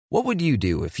What would you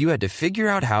do if you had to figure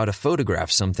out how to photograph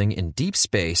something in deep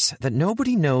space that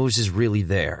nobody knows is really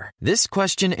there? This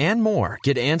question and more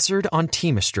get answered on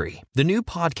Teamistry, the new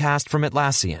podcast from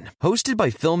Atlassian. Hosted by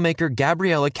filmmaker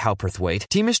Gabriella Cowperthwaite,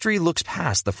 Teamistry looks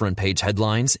past the front page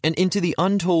headlines and into the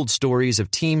untold stories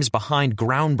of teams behind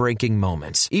groundbreaking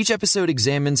moments. Each episode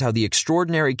examines how the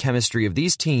extraordinary chemistry of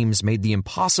these teams made the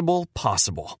impossible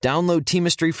possible. Download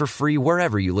Teamistry for free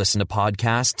wherever you listen to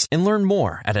podcasts and learn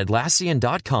more at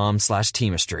Atlassian.com/Teamistry. How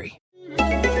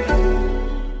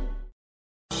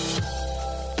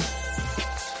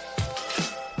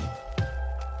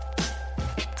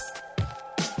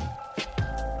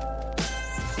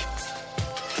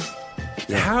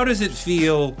does it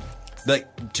feel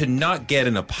like to not get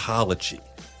an apology?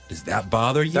 Does that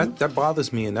bother you? That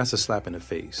bothers me, and that's a slap in the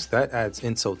face. That adds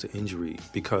insult to injury,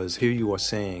 because here you are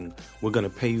saying, we're going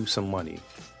to pay you some money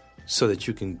so that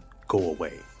you can go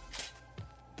away.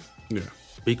 Yeah.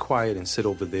 Be quiet and sit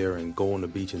over there and go on the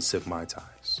beach and sip Mai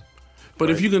Tais. But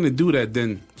right? if you're going to do that,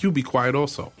 then you be quiet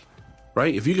also,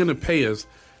 right? If you're going to pay us,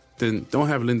 then don't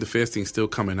have Linda Fairstein still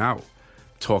coming out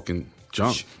talking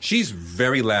junk. She's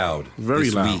very loud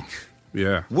this week.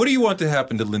 Yeah. What do you want to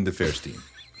happen to Linda Fairstein?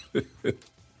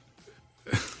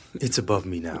 It's above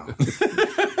me now.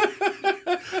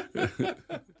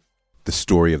 The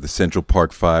story of the Central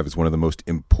Park Five is one of the most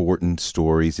important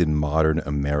stories in modern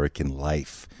American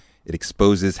life. It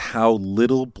exposes how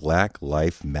little black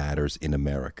life matters in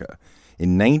America.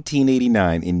 In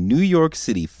 1989, in New York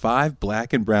City, 5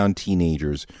 black and brown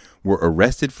teenagers were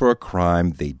arrested for a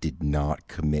crime they did not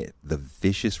commit: the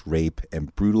vicious rape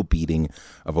and brutal beating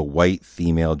of a white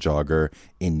female jogger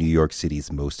in New York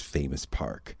City's most famous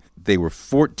park. They were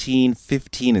 14,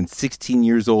 15, and 16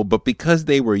 years old, but because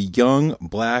they were young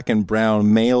black and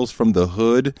brown males from the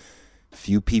hood,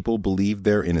 few people believed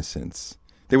their innocence.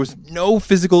 There was no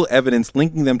physical evidence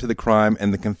linking them to the crime,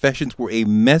 and the confessions were a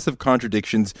mess of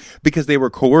contradictions because they were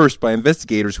coerced by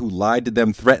investigators who lied to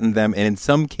them, threatened them, and in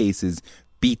some cases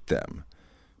beat them.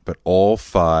 But all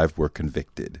 5 were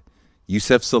convicted.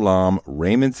 Yusef Salaam,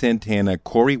 Raymond Santana,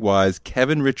 Corey Wise,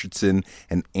 Kevin Richardson,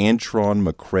 and Antron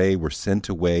McCray were sent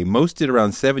away. Most did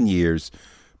around 7 years,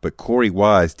 but Corey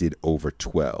Wise did over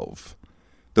 12.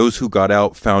 Those who got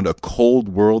out found a cold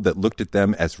world that looked at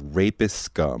them as rapist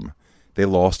scum. They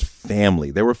lost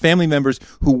family. There were family members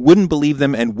who wouldn't believe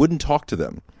them and wouldn't talk to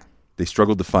them. They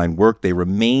struggled to find work. They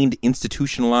remained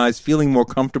institutionalized, feeling more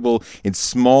comfortable in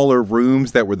smaller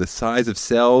rooms that were the size of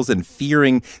cells and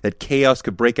fearing that chaos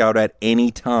could break out at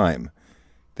any time.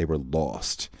 They were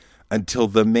lost until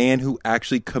the man who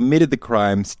actually committed the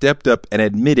crime stepped up and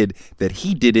admitted that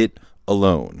he did it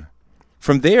alone.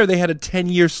 From there, they had a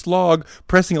 10-year slog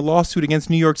pressing a lawsuit against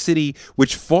New York City,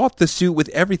 which fought the suit with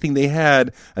everything they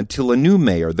had until a new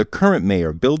mayor, the current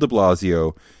mayor, Bill de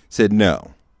Blasio, said,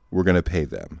 no, we're going to pay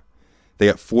them. They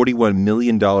got $41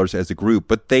 million as a group,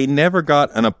 but they never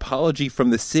got an apology from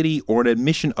the city or an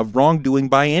admission of wrongdoing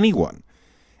by anyone.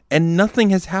 And nothing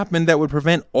has happened that would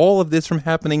prevent all of this from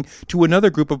happening to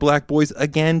another group of black boys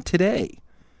again today.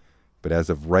 But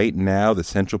as of right now, the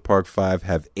Central Park Five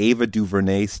have Ava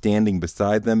DuVernay standing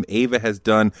beside them. Ava has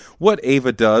done what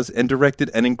Ava does and directed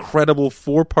an incredible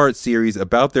 4-part series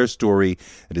about their story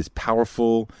that is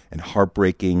powerful and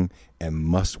heartbreaking and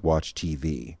must-watch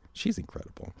TV. She's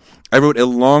incredible. I wrote a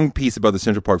long piece about the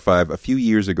Central Park Five a few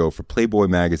years ago for Playboy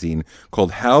magazine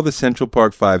called How the Central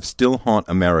Park Five Still Haunt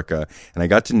America, and I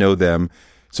got to know them.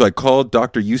 So I called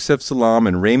Dr. Yusef Salaam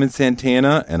and Raymond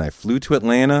Santana, and I flew to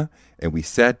Atlanta, and we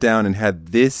sat down and had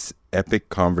this epic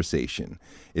conversation.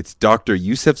 It's Dr.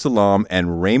 Yusef Salaam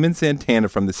and Raymond Santana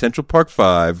from the Central Park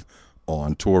Five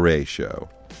on Touré Show.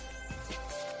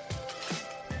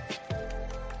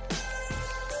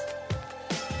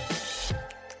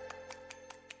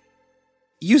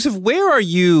 Yusef, where are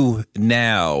you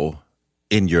now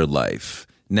in your life?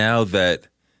 Now that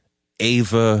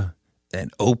Ava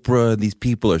and Oprah and these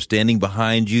people are standing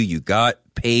behind you, you got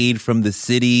paid from the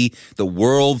city, the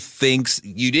world thinks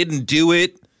you didn't do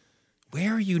it.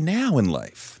 Where are you now in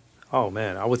life? Oh,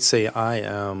 man, I would say I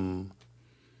am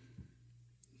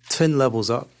 10 levels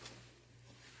up,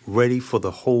 ready for the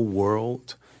whole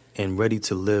world and ready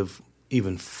to live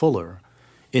even fuller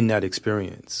in that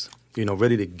experience. You know,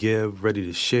 ready to give, ready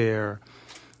to share,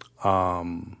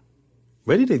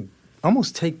 ready to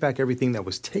almost take back everything that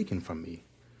was taken from me.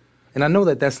 And I know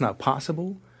that that's not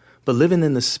possible, but living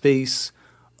in the space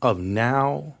of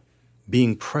now,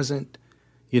 being present,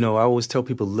 you know, I always tell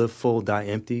people live full, die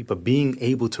empty, but being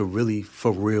able to really,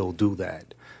 for real, do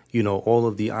that. you know, all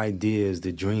of the ideas,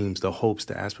 the dreams, the hopes,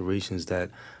 the aspirations that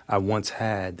I once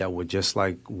had that were just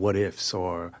like what ifs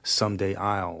or someday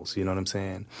I'lls, you know what I'm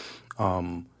saying?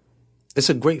 It's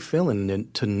a great feeling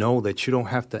to know that you don't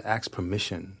have to ask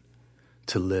permission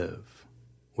to live.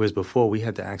 Whereas before we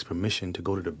had to ask permission to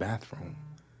go to the bathroom,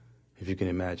 if you can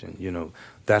imagine. You know,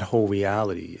 that whole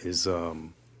reality is,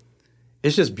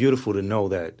 it's just beautiful to know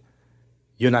that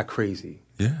you're not crazy.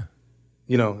 Yeah.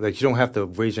 You know, like you don't have to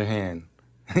raise your hand.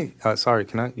 Hey, sorry,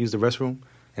 can I use the restroom?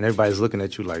 And everybody's looking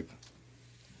at you like,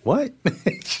 what?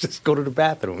 Just go to the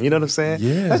bathroom. You know what I'm saying?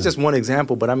 Yeah. That's just one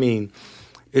example. But I mean,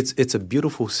 it's a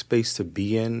beautiful space to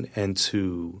be in and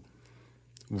to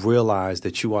realize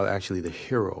that you are actually the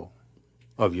hero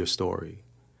of your story.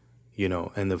 You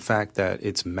know, and the fact that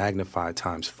it's magnified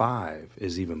times 5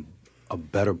 is even a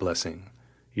better blessing.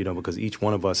 You know, because each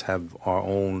one of us have our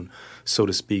own, so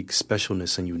to speak,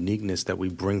 specialness and uniqueness that we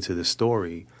bring to the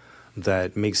story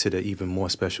that makes it an even more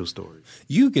special story.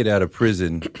 You get out of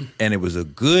prison, and it was a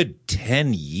good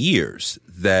 10 years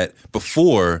that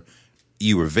before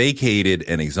you were vacated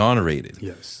and exonerated.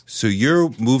 Yes. So you're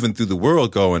moving through the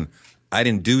world going, I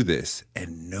didn't do this.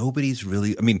 And nobody's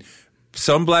really, I mean,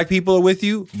 some black people are with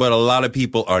you, but a lot of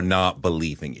people are not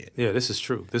believing it. Yeah, this is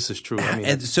true. This is true. I mean,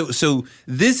 And so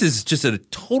this is just a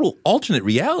total alternate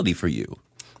reality for you.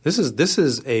 This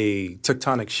is a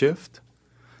tectonic shift.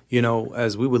 You know,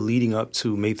 as we were leading up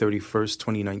to May 31st,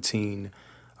 2019,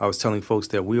 I was telling folks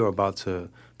that we are about to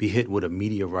be hit with a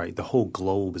meteorite. The whole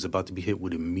globe is about to be hit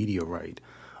with a meteorite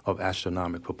of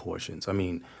astronomical proportions. I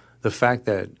mean, the fact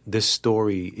that this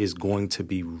story is going to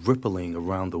be rippling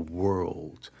around the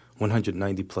world,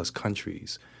 190 plus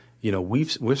countries. You know,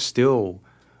 we're still,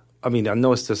 I mean, I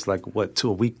know it's just like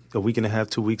a week and a half,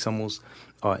 2 weeks almost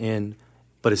in,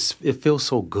 but it feels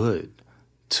so good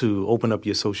to open up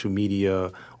your social media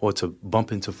or to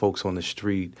bump into folks on the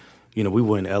street. You know, we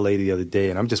were in LA the other day,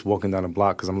 and I'm just walking down the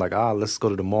block because I'm like, let's go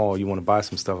to the mall. You want to buy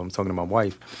some stuff? I'm talking to my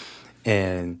wife,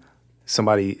 and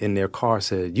somebody in their car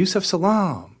said, Yusef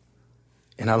Salaam.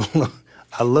 And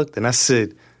I looked and I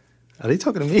said, are they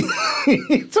talking to me?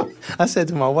 I said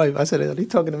to my wife, are they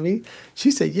talking to me? She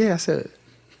said, yeah. I said,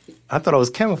 I thought I was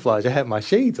camouflage. I had my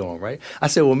shades on, right? I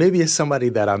said, well, maybe it's somebody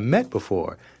that I met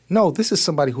before. No, this is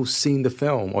somebody who's seen the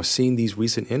film or seen these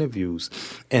recent interviews,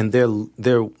 and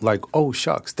they're like, oh,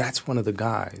 shucks, that's one of the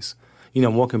guys. You know,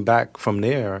 I'm walking back from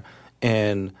there,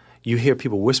 and you hear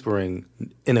people whispering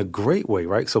in a great way,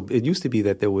 right? So it used to be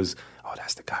that there was, oh,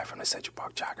 that's the guy from the Central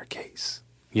Park Jogger case,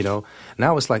 you know?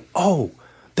 Now it's like, oh,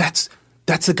 that's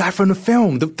the guy from the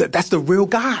film. That's the real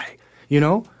guy, you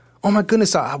know? Oh, my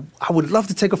goodness, I would love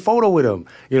to take a photo with him.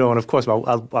 You know, and of course, I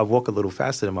walk a little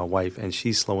faster than my wife, and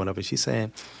she's slowing up, and she's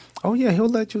saying, oh, yeah, he'll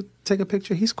let you take a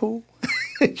picture. He's cool.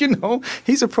 You know,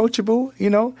 he's approachable,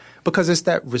 you know, because it's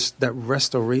that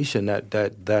restoration,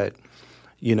 that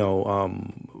you know,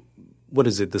 what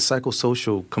is it, the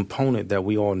psychosocial component that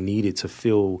we all needed to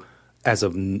feel as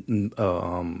a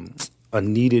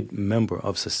needed member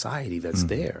of society that's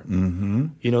there. Mm-hmm.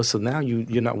 You know, so now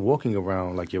you're not walking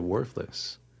around like you're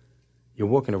worthless. You're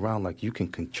walking around like you can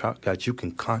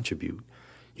contribute,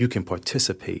 you can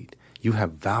participate, you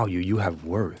have value, you have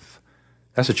worth.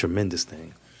 That's a tremendous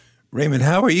thing. Raymond,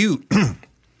 how are you?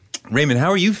 Raymond,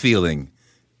 how are you feeling?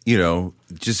 You know,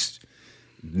 just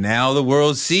now the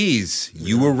world sees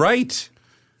you were right.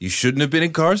 You shouldn't have been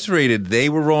incarcerated. They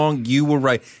were wrong. You were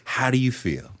right. How do you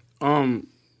feel?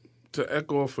 To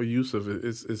echo off of Yusef,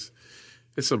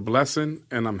 it's a blessing,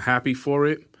 and I'm happy for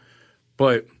it.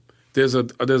 But there's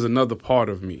another part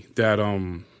of me that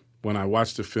when I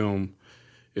watched the film,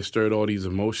 it stirred all these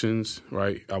emotions.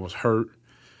 Right, I was hurt,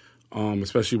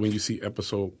 especially when you see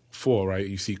episode 4. Right,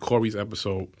 you see Corey's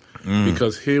episode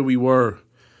because here we were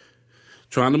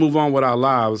trying to move on with our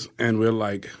lives, and we're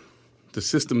like, the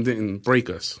system didn't break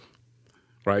us,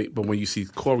 right? But when you see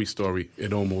Corey's story,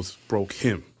 it almost broke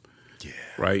him. Yeah.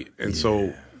 Right? And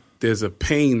so there's a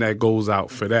pain that goes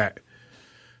out for that.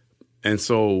 And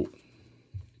so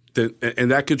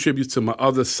and that contributes to my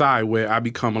other side where I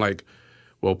become like,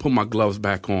 well, put my gloves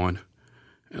back on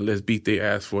and let's beat their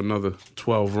ass for another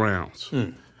 12 rounds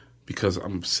because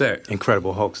I'm upset.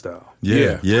 Incredible Hulk style.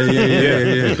 Yeah.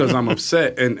 Because I'm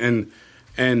upset. And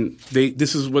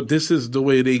this is the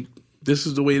way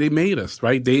they made us,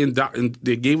 right?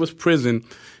 They gave us prison,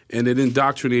 and it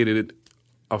indoctrinated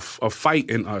a fight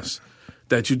in us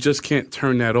that you just can't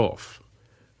turn that off,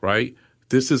 right?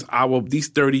 These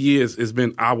 30 years has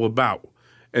been our bout.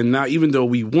 And now, even though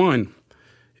we won,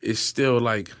 it's still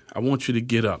like, I want you to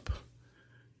get up.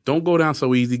 Don't go down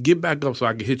so easy. Get back up so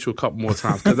I can hit you a couple more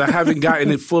times because I haven't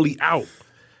gotten it fully out.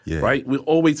 Yeah. right? We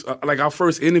always, like our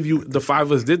first interview, the five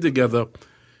of us did together,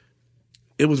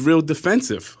 it was real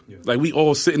defensive. Like we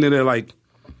all sitting in there like,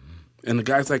 and the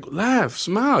guy's like, laugh,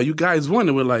 smile, you guys won.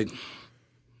 And we're like,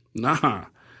 nah.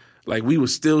 Like we were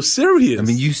still serious. I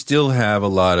mean, you still have a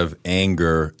lot of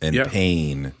anger and Yeah.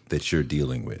 pain that you're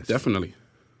dealing with. Definitely.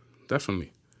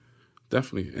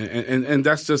 And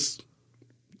that's just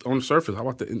on the surface. How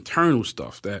about the internal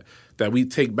stuff that we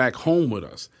take back home with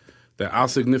us? That our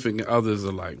significant others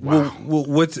are like, wow.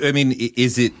 Well,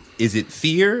 is it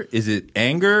fear? Is it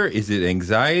anger? Is it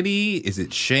anxiety? Is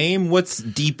it shame? What's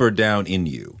deeper down in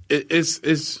you?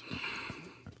 It's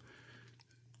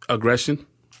aggression,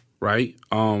 right?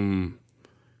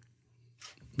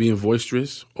 Being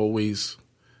boisterous, always,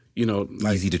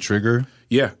 like, Easy to trigger?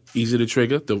 yeah, easy to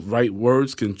trigger. The right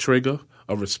words can trigger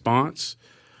a response,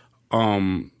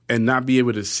 and not be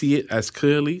able to see it as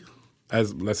clearly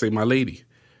as, let's say, my lady,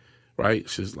 right?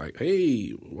 She's like, hey,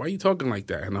 why are you talking like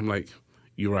that? And I'm like,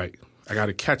 you're right. I got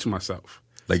to catch myself.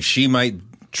 Like she might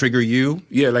trigger you?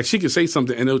 Yeah, like she can say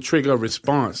something and it'll trigger a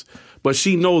response, but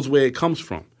she knows where it comes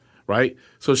from, right?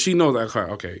 So she knows, like,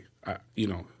 okay,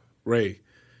 Ray,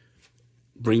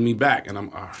 bring me back. And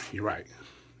I'm, you're right.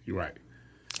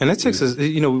 And that takes us,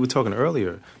 we were talking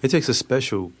earlier, it takes a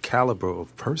special caliber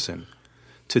of person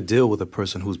to deal with a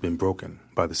person who's been broken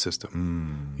by the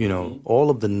system. All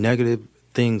of the negative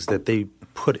things that they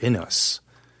put in us,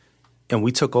 and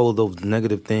we took all of those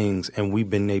negative things and we've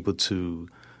been able to,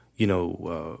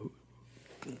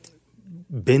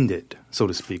 bend it, so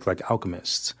to speak, like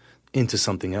alchemists, into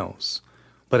something else.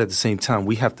 But at the same time,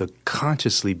 we have to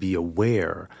consciously be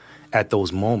aware at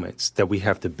those moments that we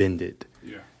have to bend it.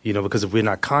 Yeah. Because if we're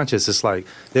not conscious, it's like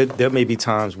there may be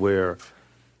times where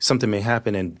something may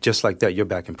happen and just like that, you're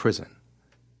back in prison.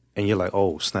 And you're like,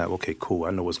 oh, snap, okay, cool,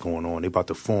 I know what's going on. They're about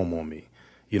to form on me.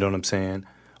 You know what I'm saying?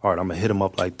 All right, I'm going to hit them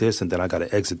up like this, and then I got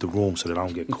to exit the room so that I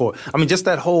don't get caught. I mean, just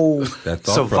that whole That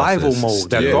thought survival process is mode,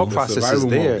 that still- thought the process is survival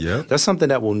there. mode, yeah. That's something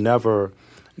that will never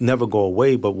go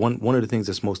away. But one of the things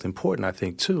that's most important, I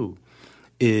think, too,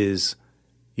 is,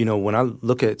 when I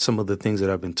look at some of the things that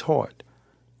I've been taught,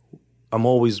 I'm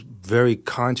always very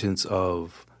conscious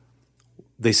of,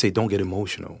 they say, don't get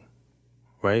emotional,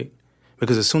 right?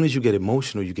 Because as soon as you get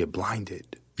emotional, you get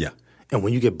blinded. Yeah. And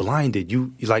when you get blinded,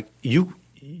 you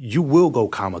will go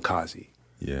kamikaze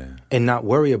Yeah. and not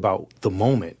worry about the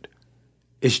moment.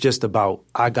 It's just about,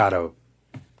 I gotta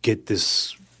get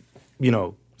this,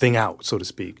 thing out, so to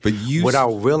speak, But without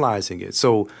realizing it.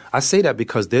 So I say that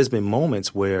because there's been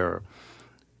moments where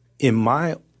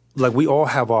we all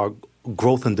have our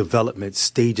growth and development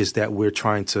stages that we're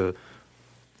trying to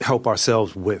help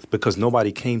ourselves with, because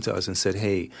nobody came to us and said,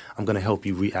 hey, I'm going to help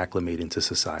you reacclimate into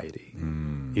society.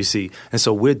 You see? And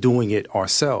so we're doing it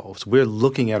ourselves. We're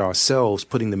looking at ourselves,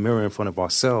 putting the mirror in front of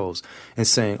ourselves and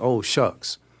saying, oh,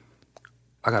 shucks,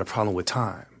 I got a problem with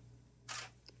time.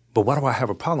 But why do I have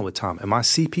a problem with time? Am I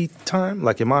CP time?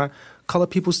 Like, am I color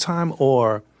people's time?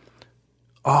 Or,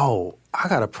 oh, I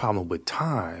got a problem with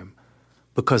time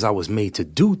because I was made to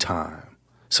do time.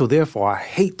 So therefore, I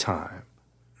hate time.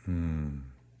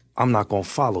 I'm not going to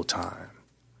follow time.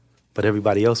 But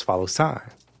everybody else follows time.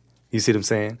 You see what I'm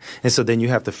saying? And so then you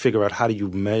have to figure out how do you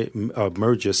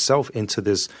merge yourself into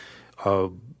this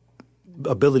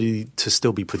ability to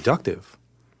still be productive,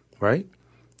 right?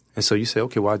 And so you say,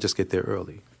 okay, well, I'll just get there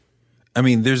early. I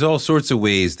mean, there's all sorts of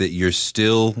ways that you're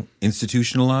still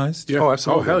institutionalized. Yeah. Oh,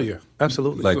 absolutely. Oh, hell yeah.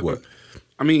 Absolutely. Like what?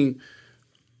 I mean,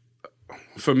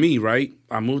 for me, right,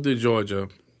 I moved to Georgia,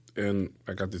 and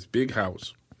I got this big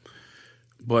house.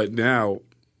 But now,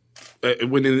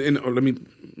 let me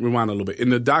rewind a little bit. In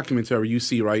the documentary, you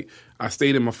see, right, I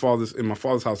stayed in my father's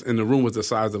house, and the room was the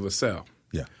size of a cell,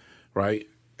 Yeah. right?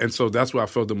 And so that's where I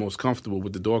felt the most comfortable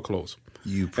with the door closed.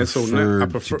 You And so prefer now I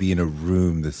prefer- to be in a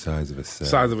room the size of a cell.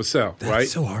 Size of a cell, That's right?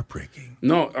 so heartbreaking.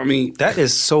 No, I mean, That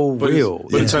is so But it's- real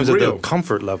but in it's terms of real. the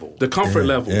comfort level. the comfort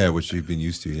level. Yeah, which you've been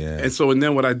used to, yeah. And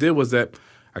then what I did was that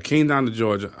I came down to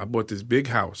Georgia. I bought this big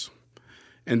house.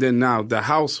 And then now the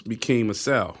house became a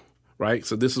cell, right?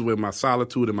 So this is where my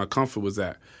solitude and my comfort was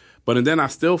at. But then I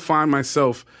still find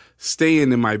myself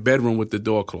staying in my bedroom with the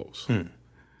door closed,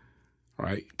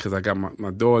 right? Because I got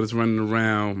my daughters running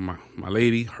around, my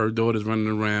lady, her daughter's running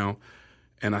around.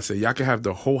 And I said, y'all can have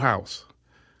the whole house.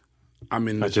 I'm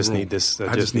in this I just room. need this.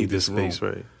 I just need this space,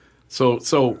 room. right?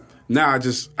 So now I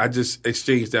just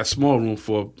exchanged that small room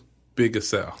for a bigger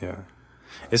cell. Yeah,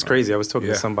 it's crazy. I was talking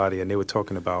Yeah. to somebody, and they were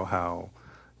talking about how,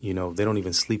 they don't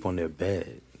even sleep on their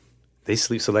bed. They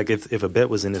sleep. So, like, if a bed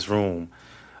was in this room,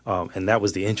 and that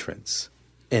was the entrance,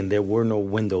 and there were no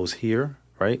windows here,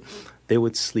 right? They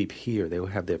would sleep here. They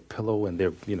would have their pillow and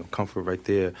their, comfort right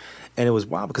there. And it was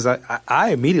wild because I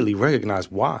immediately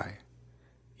recognized why.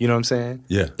 You know what I'm saying?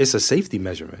 Yeah. It's a safety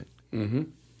measurement.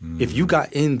 Mm-hmm. If you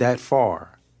got in that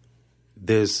far,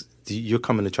 you're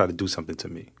coming to try to do something to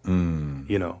me.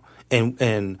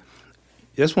 And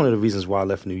that's one of the reasons why I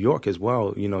left New York as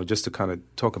well, just to kind of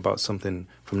talk about something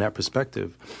from that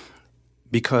perspective.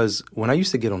 Because when I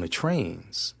used to get on the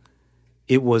trains,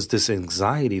 it was this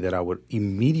anxiety that I would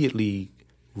immediately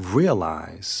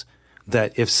realize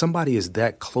that if somebody is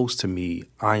that close to me,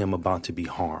 I am about to be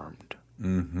harmed.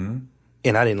 Mm-hmm.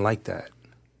 And I didn't like that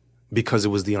because it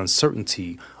was the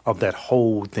uncertainty of that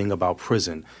whole thing about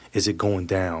prison. Is it going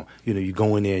down? You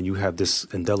go in there and you have this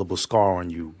indelible scar on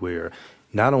you where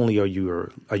not only are you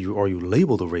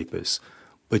labeled a rapist,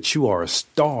 but you are a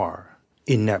star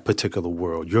in that particular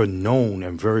world. You're known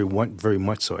and very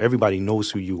much so. Everybody knows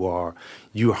who you are.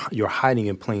 You're hiding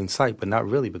in plain sight, but not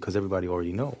really because everybody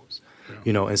already knows.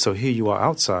 Yeah. And so here you are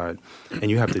outside and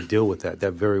you have to deal with that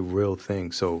very real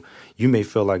thing. So you may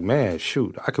feel like, man,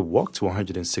 shoot, I could walk to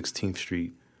 116th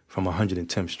Street from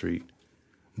 110th Street,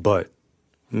 but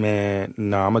man,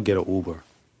 nah, I'm gonna get an Uber.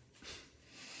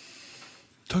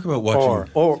 Talk about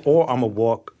watching. Or I'm gonna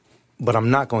walk, but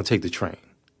I'm not gonna take the train.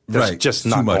 That's just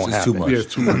not going to happen. Yeah,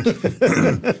 it's too much.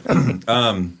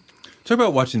 Talk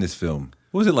about watching this film.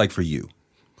 What was it like for you?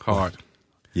 Hard.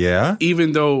 Yeah?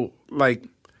 Even though, like,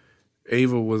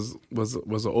 Ava was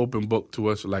an open book to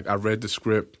us. Like, I read the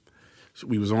script.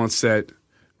 We was on set,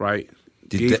 right?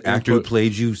 Did the actor who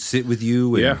played you sit with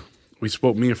you? Yeah. We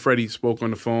spoke. Me and Freddie spoke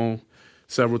on the phone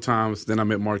several times. Then I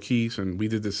met Marquise, and we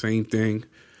did the same thing.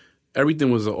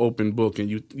 Everything was an open book, and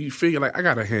you figure, like, I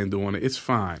got a handle on it. It's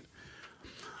fine.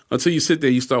 Until you sit there,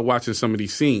 you start watching some of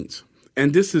these scenes.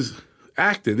 And this is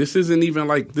acting. This isn't even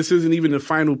the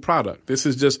final product. This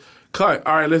is just cut.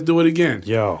 All right, let's do it again.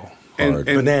 Yo, and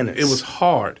bananas. It was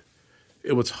hard.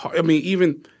 It was hard. I mean,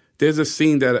 even there's a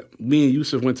scene that me and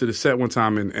Yusuf went to the set one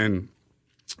time, and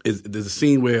there's a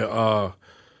scene where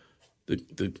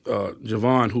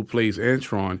Javon, who plays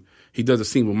Antron, he does a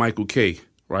scene with Michael K.,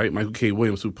 right? Michael K.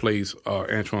 Williams, who plays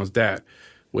Antron's dad,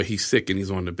 where he's sick and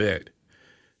he's on the bed.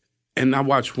 And I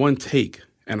watched one take,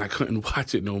 and I couldn't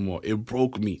watch it no more. It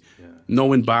broke me. Yeah.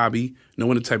 Knowing Bobby,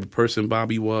 knowing the type of person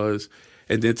Bobby was,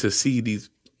 and then to see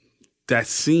that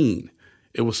scene,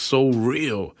 it was so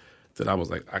real that I was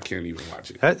like, I can't even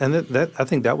watch it. That I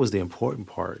think that was the important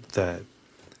part, that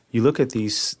you look at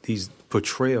these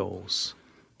portrayals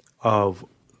of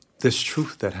this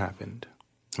truth that happened,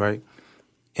 right?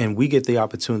 And we get the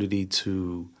opportunity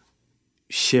to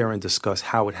share and discuss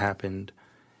how it happened,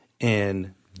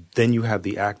 and then you have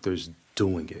the actors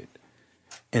doing it.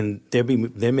 And there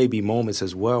may be moments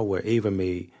as well where Ava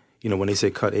may, when they say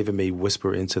cut, Ava may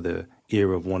whisper into the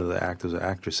ear of one of the actors or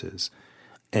actresses,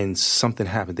 and something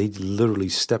happened. They literally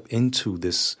step into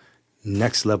this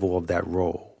next level of that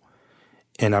role.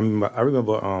 And I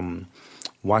remember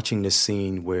watching this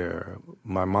scene where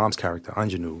my mom's character,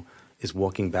 Anjanou, is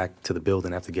walking back to the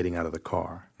building after getting out of the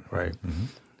car, right? Mm-hmm.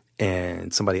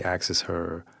 And somebody asks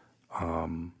her,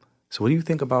 so what do you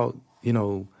think about,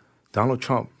 Donald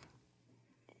Trump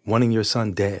wanting your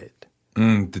son dead?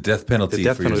 The death penalty the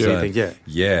death for penalty your son. Thing, yeah.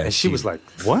 Yeah. And she was like,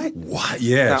 what? What?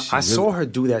 Yeah. Now, I saw her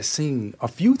do that scene a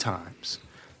few times.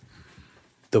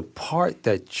 The part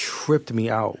that tripped me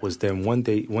out was then one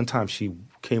time she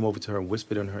came over to her and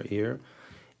whispered in her ear,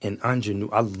 and Anjanou,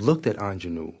 I looked at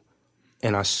Anjanou,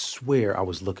 and I swear I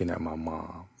was looking at my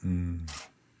mom.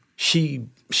 She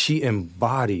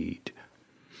embodied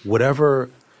whatever.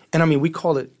 And I mean, we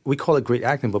call it great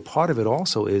acting, but part of it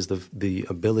also is the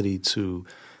ability to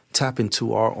tap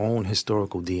into our own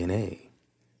historical DNA,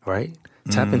 right?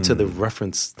 Tap into the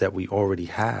reference that we already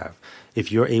have.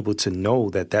 If you're able to know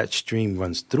that stream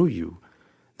runs through you,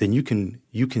 then you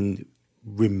can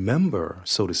remember,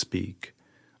 so to speak,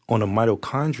 on a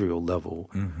mitochondrial level,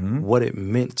 what it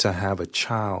meant to have a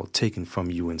child taken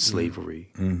from you in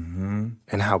slavery, and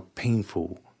how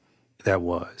painful that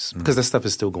was, because that stuff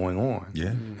is still going on.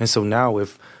 Yeah. And so now,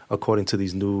 if according to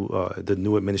these the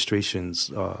new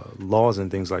administration's laws and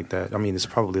things like that, I mean, it's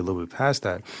probably a little bit past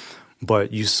that,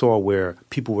 but you saw where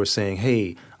people were saying,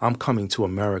 "Hey, I'm coming to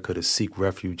America to seek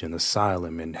refuge and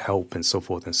asylum and help and so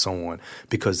forth and so on,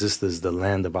 because this is the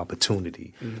land of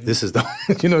opportunity. This is the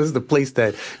this is the place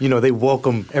that they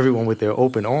welcome everyone with their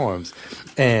open arms."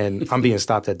 And I'm being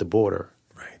stopped at the border.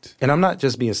 And I'm not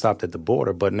just being stopped at the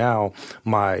border, but now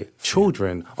my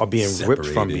children are being ripped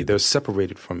from me. They're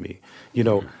separated from me.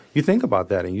 You think about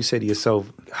that and you say to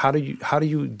yourself, how do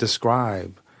you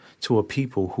describe to a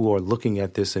people who are looking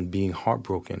at this and being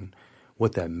heartbroken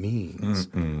what that means.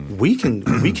 We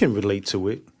can relate to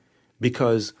it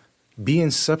because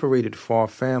being separated from our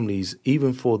families,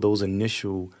 even for those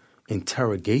initial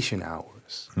interrogation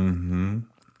hours,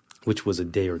 which was a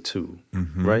day or two,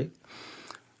 right?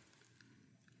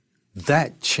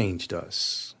 That changed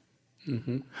us.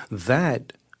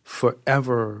 That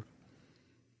forever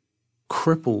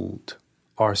crippled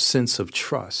our sense of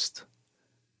trust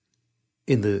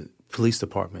in the police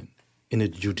department, in the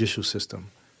judicial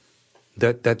system.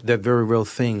 That very real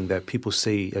thing that people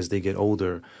say as they get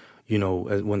older, you know,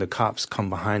 when the cops come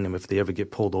behind them, if they ever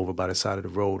get pulled over by the side of the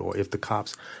road, or if the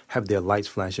cops have their lights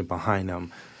flashing behind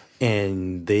them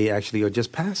and they actually are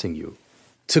just passing you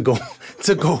to go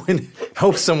and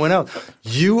help someone else,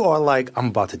 you are like, I'm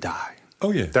about to die.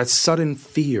 Oh, yeah. That sudden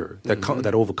fear that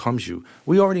that overcomes you.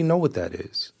 We already know what that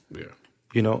is. Yeah.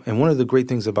 You know, and one of the great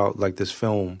things about like this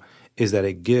film is that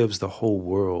it gives the whole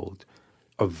world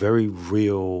a very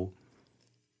real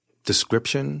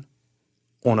description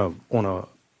on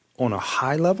a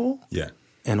high level Yeah.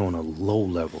 and on a low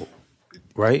level,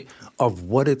 right? Of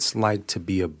what it's like to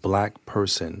be a black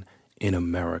person in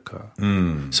America.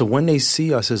 So when they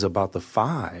see us, it's about the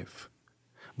five,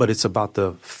 but it's about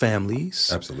the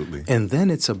families. Absolutely. And then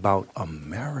it's about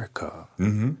America,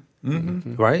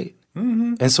 right?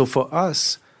 And so for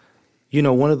us, you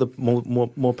know, one of the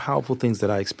more powerful things that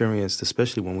I experienced,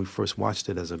 especially when we first watched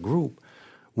it as a group,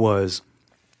 was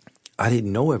I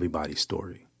didn't know everybody's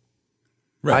story.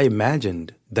 Right. I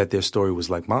imagined that their story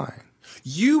was like mine.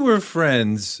 You were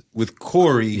friends with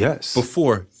Corey Yes.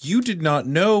 before. You did not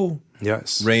know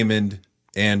Yes. Raymond,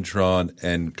 Antron,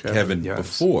 and Kevin yes.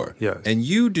 before. Yes. And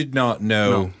you did not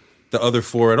know the other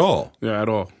four at all. Yeah, at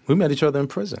all. We met each other in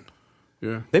prison.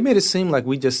 Yeah. They made it seem like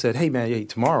we just said, "Hey, man, hey,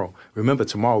 tomorrow. Remember,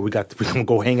 tomorrow we're gonna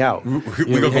go hang out. We're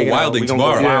going to go wilding We gonna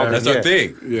tomorrow. go wilding." That's our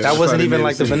thing. Yeah. That wasn't Friday even made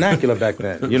like it the seem- vernacular back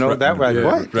then. You know that right? Yeah.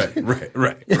 What?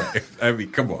 Right. I mean,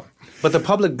 come on. But the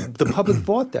public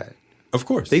bought that. Of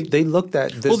course. They looked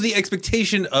at this. Well, the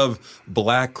expectation of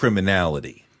black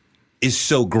criminality is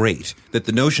so great that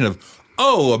the notion of,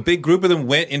 oh, a big group of them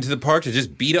went into the park to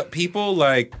just beat up people,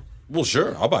 like, well,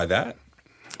 sure, I'll buy that.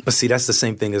 But see, that's the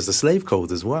same thing as the slave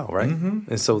code as well, right?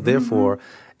 And so therefore,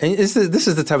 and this is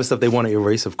the type of stuff they want to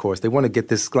erase, of course. They want to get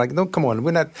this, like, no, come on, we're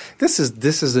not, this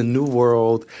is a new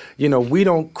world. You know, we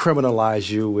don't criminalize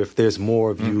you if there's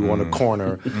more of you on a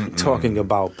corner talking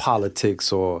about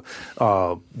politics or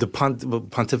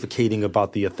pontificating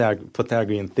about the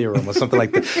Pythagorean theorem or something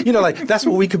like that. You know, like, that's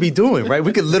what we could be doing, right?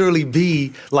 We could literally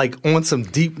be, like, on some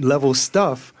deep level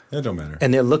stuff. That don't matter.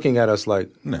 And they're looking at us like,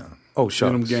 No. oh,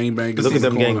 shucks. Them gangbangers Look at in the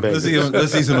them corner. gangbangers.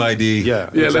 Let's see some ID. Yeah,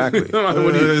 Yeah, exactly. What do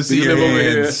you, Let's do see you your live over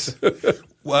here? hands.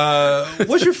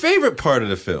 What's your favorite part of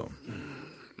the film?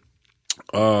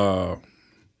 The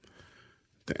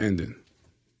ending.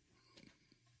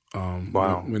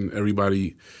 Wow. When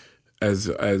everybody,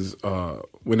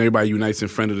 when everybody unites in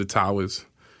front of the towers,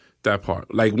 that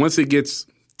part. Like once it gets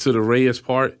to the Reyes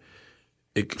part,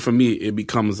 for me it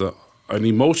becomes an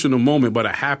emotional moment, but a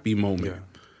happy moment. Yeah.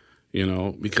 You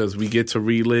know, because we get to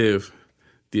relive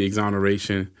the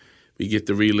exoneration. We get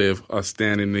to relive us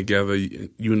standing together,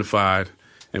 unified,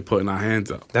 and putting our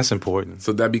hands up. That's important.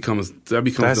 So that becomes the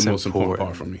most important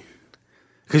part for me.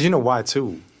 Because you know why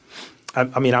too?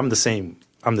 I mean, I'm the same.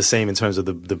 I'm the same in terms of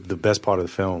the best part of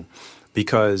the film,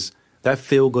 because that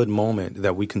feel good moment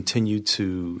that we continue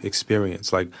to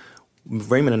experience. Like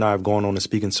Raymond and I have gone on the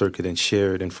speaking circuit and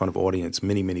shared in front of audience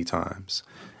many times,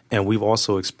 and we've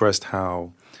also expressed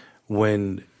how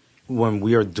when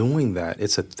we are doing that,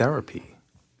 it's a therapy,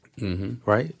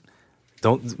 right?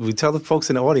 We tell the folks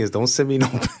in the audience, don't send me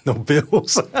no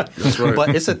bills. That's right.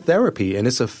 But it's a therapy, and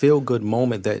it's a feel-good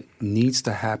moment that needs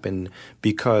to happen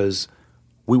because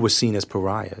we were seen as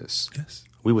pariahs. Yes.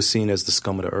 We were seen as the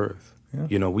scum of the earth. Yeah.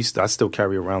 You know, I still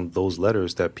carry around those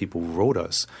letters that people wrote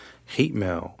us, hate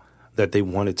mail, that they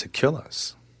wanted to kill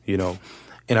us, you know.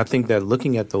 And I think that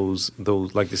looking at those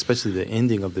like especially the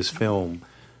ending of this film,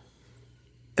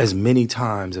 as many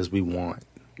times as we want,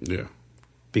 Yeah.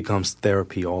 becomes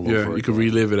therapy all over. Yeah, you can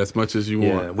relive it as much as you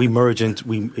want. We merge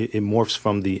into it morphs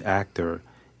from the actor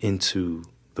into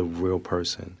the real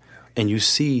person, and you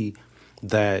see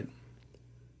that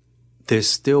there's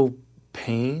still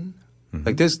pain.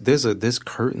 Like there's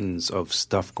curtains of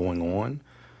stuff going on,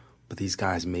 but these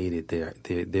guys made it there.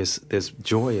 There's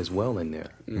joy as well in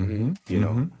there. You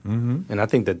know, and I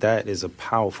think that is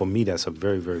for me. That's a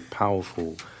very, very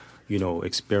powerful, you know,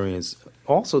 experience.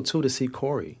 Also, too, to see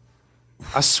Corey.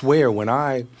 I swear, when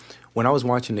I was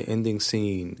watching the ending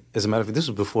scene, as a matter of fact, this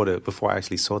was before I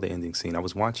actually saw the ending scene. I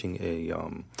was watching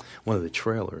one of the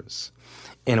trailers,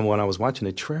 and when I was watching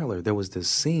the trailer, there was this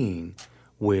scene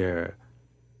where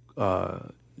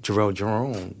Jarrell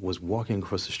Jerome was walking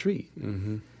across the street.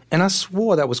 And I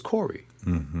swore that was Corey. I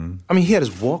mean, he had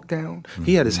his walk down.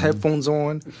 He had his headphones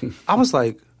on. I was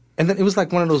like, and then it was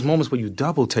like one of those moments where you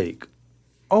double take.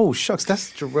 Oh, shucks,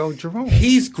 that's Jarrell Jerome.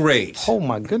 He's great. Oh,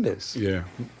 my goodness. Yeah.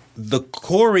 The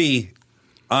Corey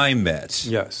I met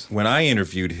Yes. when I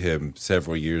interviewed him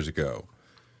several years ago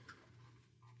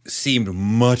seemed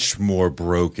much more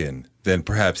broken than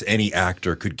perhaps any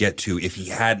actor could get to if he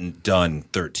hadn't done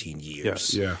 13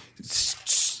 years. Yes. Yeah.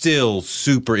 Still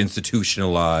super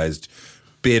institutionalized,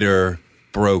 bitter,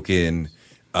 broken.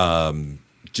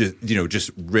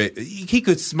 He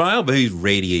could smile, but he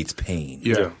radiates pain.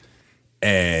 Yeah.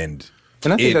 And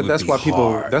I think it that's would why be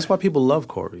people hard. that's why people love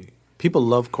Corey. People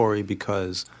love Corey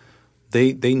because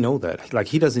they know that. Like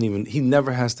he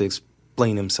never has to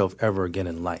explain himself ever again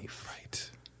in life.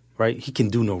 Right? He can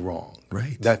do no wrong.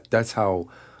 Right. That's how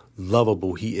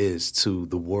lovable he is to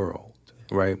the world,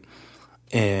 right?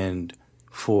 And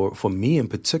for me in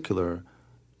particular,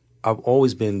 I've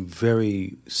always been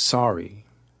very sorry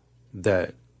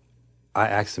that I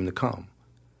asked him to come.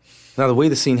 Now the way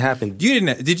the scene happened, You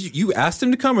didn't? Did you asked him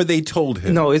to come, or they told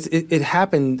him? no, it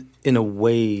happened in a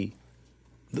way.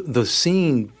 The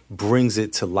scene brings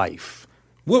it to life.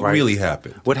 What right? really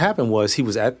happened? What happened was he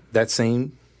was at that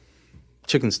same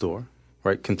chicken store,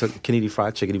 right? Kennedy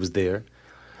Fried Chicken. He was there.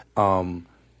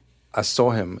 I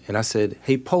saw him and I said,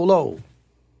 "Hey, Polo,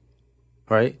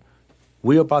 right?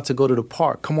 We're about to go to the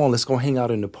park. Come on, let's go hang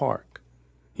out in the park."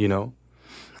 You know?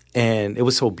 And it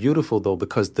was so beautiful though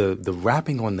because the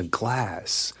wrapping on the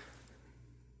glass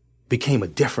became a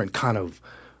different kind of,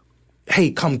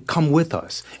 hey, come with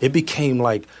us. It became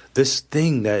like this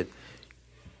thing that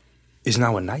is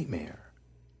now a nightmare,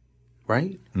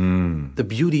 right? The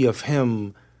beauty of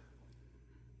him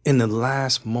in the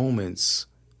last moments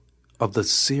of the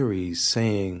series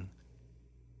saying,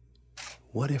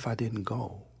 what if I didn't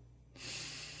go?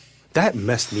 That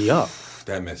messed me up.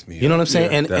 That messed me up. You know what I'm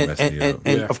saying? Yeah, that messed me up.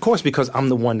 And of course, because I'm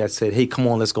the one that said, hey, come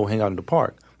on, let's go hang out in the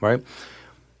park, right?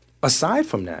 Aside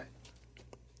from that,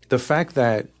 the fact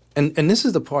that, and this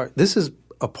is a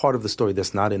part of the story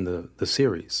that's not in the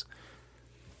series.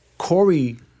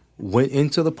 Corey went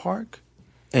into the park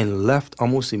and left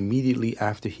almost immediately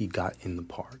after he got in the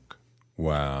park.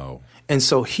 Wow. And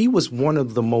so he was one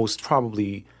of the most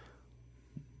probably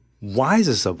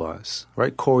wisest of us,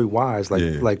 right? Corey Wise,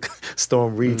 like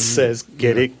Storm Reed says,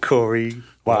 get it, Corey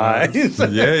Wise.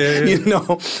 Yeah. You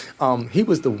know, he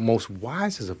was the most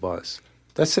wisest of us.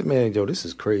 That's it, man. Yo, this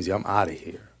is crazy. I'm out of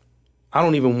here. I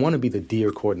don't even want to be the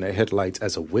deer caught in the headlights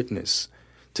as a witness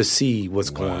to see what's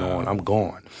going on. I'm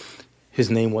gone. His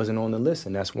name wasn't on the list,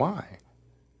 and that's why.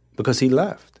 Because he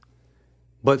left.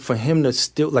 But for him to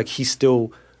still,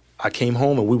 I came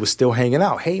home and we were still hanging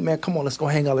out. Hey, man, come on, let's go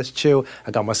hang out, let's chill.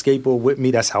 I got my skateboard with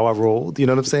me. That's how I rolled. You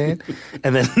know what I'm saying?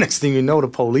 And then next thing you know, the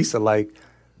police are like,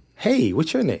 hey,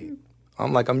 what's your name?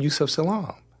 I'm like, I'm Yusef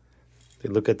Salaam. They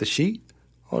look at the sheet.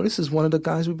 Oh, this is one of the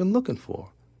guys we've been looking for.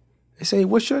 They say,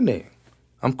 what's your name?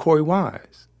 I'm Corey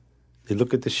Wise. They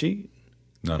look at the sheet.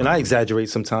 And I exaggerate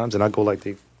sometimes, and I go like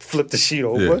they flip the sheet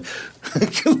over,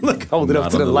 look, hold it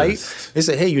up to the light. List. They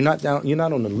say, "Hey, you're not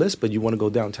on the list, but you want to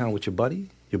go downtown with your buddy?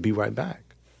 You'll be right back."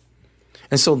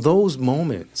 And so those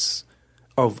moments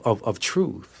of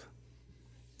truth,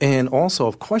 and also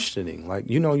of questioning, like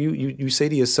you say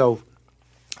to yourself,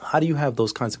 how do you have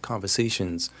those kinds of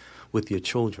conversations with your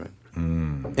children?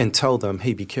 And tell them,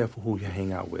 hey, be careful who you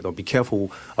hang out with, or be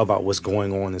careful about what's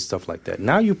going on and stuff like that.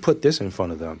 Now you put this in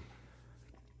front of them,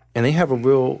 and they have a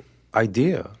real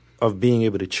idea of being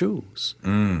able to choose.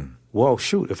 Well,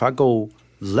 shoot, if I go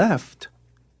left,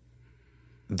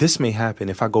 this may happen.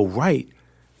 If I go right,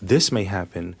 this may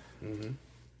happen.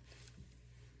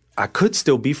 I could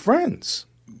still be friends.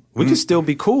 We could still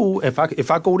be cool. If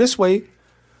I go this way,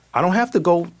 I don't have to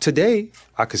go today.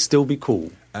 I could still be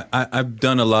cool. I've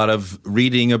done a lot of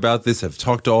reading about this. I've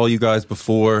talked to all you guys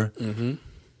before.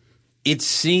 It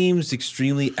seems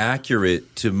extremely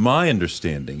accurate to my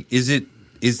understanding. Is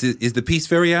the piece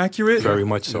very accurate? Very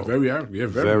much so. Very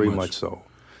much so.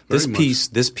 Very much.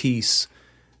 This piece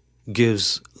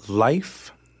gives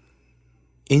life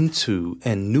into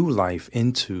and new life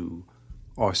into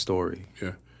our story.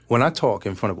 Yeah. When I talk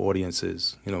in front of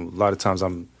audiences, a lot of times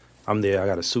I'm there. I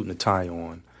got a suit and a tie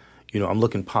on. I'm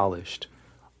looking polished.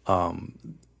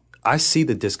 I see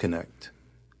the disconnect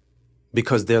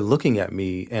because they're looking at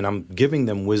me and I'm giving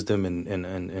them wisdom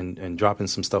and dropping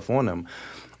some stuff on them.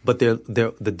 But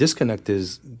the disconnect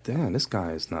is, damn, this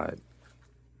guy is not.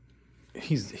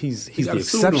 He's the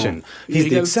exception. He's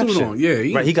the exception.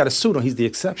 Yeah, right. He got a suit on. He's the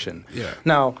exception. Yeah.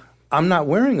 Now I'm not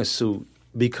wearing a suit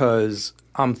because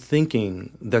I'm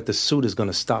thinking that the suit is going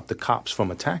to stop the cops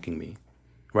from attacking me,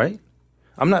 right?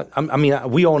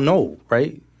 We all know,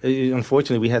 right?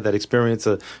 Unfortunately, we had that experience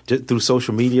just through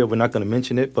social media. We're not going to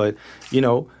mention it, but,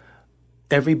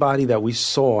 everybody that we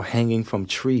saw hanging from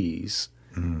trees,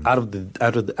 out of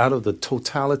the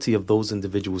totality of those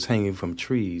individuals hanging from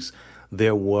trees,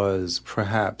 there was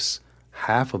perhaps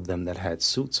half of them that had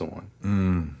suits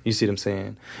on. You see what I'm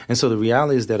saying? And so the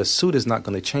reality is that a suit is not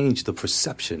going to change the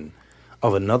perception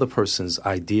of another person's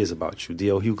ideas about you.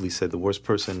 D.L. Hughley said the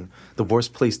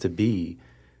worst place to be,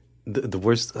 the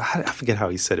worst, I forget how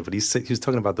he said it, but he was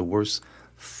talking about the worst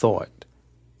thought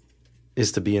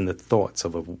is to be in the thoughts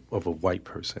of a white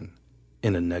person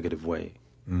in a negative way.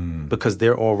 Because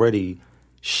they're already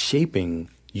shaping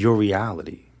your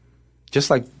reality. Just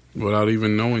like without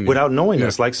even knowing it. Without knowing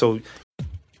us. Like, so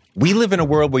We live in a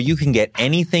world where you can get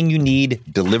anything you need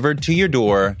delivered to your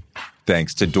door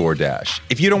thanks to DoorDash.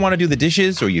 If you don't want to do the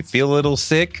dishes or you feel a little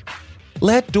sick,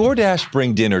 let DoorDash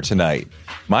bring dinner tonight.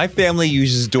 My family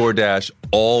uses DoorDash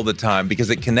all the time because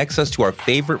it connects us to our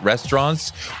favorite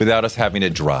restaurants without us having to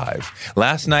drive.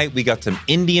 Last night, we got some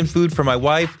Indian food for my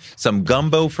wife, some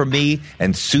gumbo for me,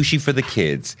 and sushi for the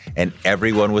kids. And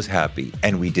everyone was happy,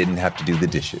 and we didn't have to do the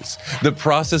dishes. The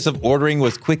process of ordering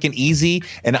was quick and easy,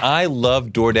 and I love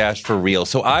DoorDash for real.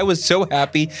 So I was so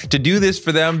happy to do this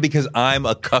for them because I'm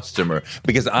a customer,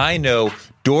 because I know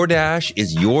DoorDash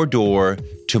is your door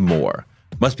to more.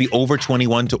 Must be over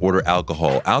 21 to order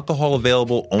alcohol. Alcohol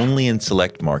available only in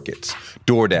select markets.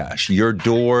 DoorDash, your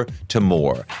door to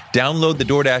more. Download the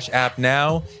DoorDash app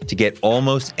now to get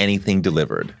almost anything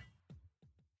delivered.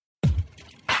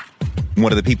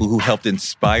 One of the people who helped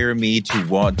inspire me to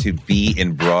want to be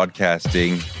in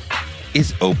broadcasting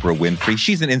is Oprah Winfrey.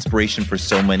 She's an inspiration for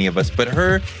so many of us, but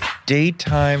her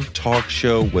daytime talk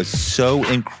show was so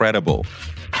incredible.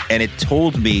 And it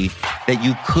told me that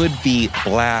you could be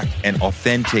Black and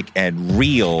authentic and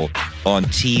real on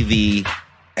TV,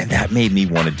 and that made me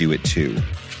want to do it too.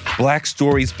 Black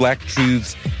Stories, Black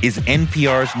Truths is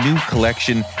NPR's new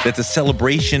collection that's a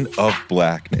celebration of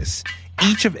Blackness.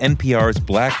 Each of NPR's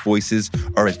Black voices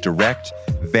are as direct,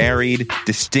 varied,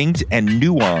 distinct, and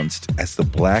nuanced as the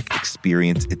Black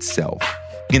experience itself.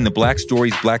 In the Black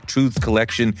Stories, Black Truths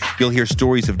collection, you'll hear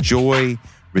stories of joy,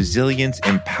 resilience,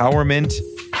 empowerment,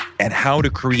 and how to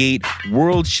create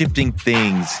world-shifting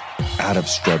things out of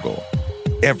struggle.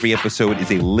 Every episode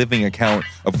is a living account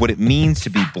of what it means to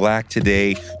be Black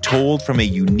today, told from a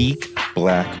unique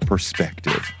Black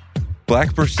perspective.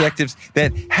 Black perspectives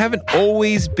that haven't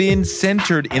always been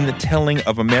centered in the telling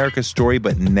of America's story,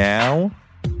 but now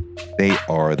they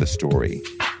are the story.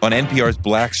 On NPR's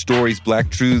Black Stories, Black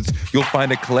Truths, you'll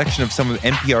find a collection of some of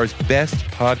NPR's best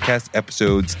podcast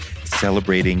episodes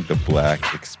celebrating the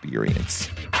Black experience.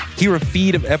 Hear a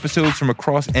feed of episodes from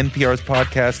across NPR's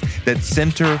podcasts that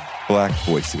center Black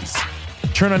voices.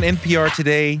 Turn on NPR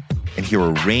today and hear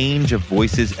a range of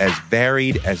voices as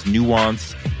varied, as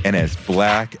nuanced, and as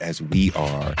Black as we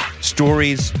are.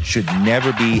 Stories should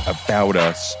never be about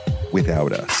us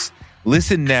without us.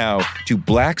 Listen now to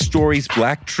Black Stories,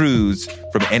 Black Truths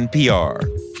from NPR,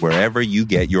 wherever you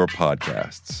get your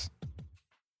podcasts.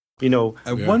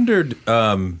 I wondered,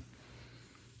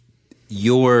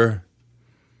 your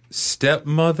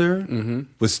stepmother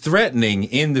was threatening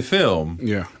in the film.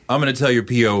 Yeah. I'm going to tell your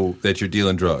PO that you're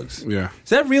dealing drugs. Yeah. Is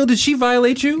that real? Did she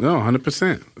violate you? No,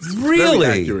 100%. Really?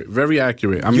 Very accurate. Very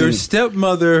accurate. Your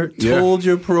stepmother told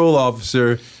your parole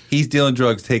officer he's dealing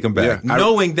drugs, take him back,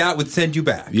 knowing that would send you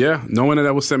back. Yeah, knowing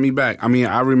that would send me back. I mean,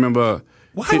 I remember...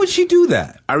 Why would she do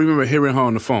that? I remember hearing her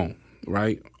on the phone,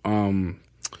 right? Her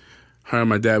and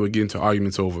my dad would get into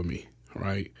arguments over me,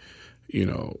 right?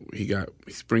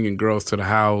 He's bringing girls to the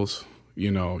house,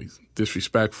 he's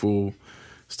disrespectful,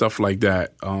 stuff like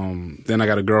that. Then I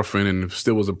got a girlfriend, and it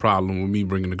still was a problem with me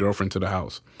bringing the girlfriend to the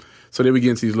house. So they would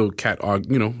get into these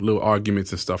little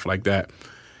arguments and stuff like that.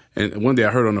 And one day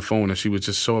I heard on the phone that she was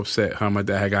just so upset. Her and my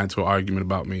dad had got into an argument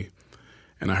about me.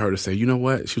 And I heard her say, you know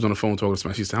what? She was on the phone talking to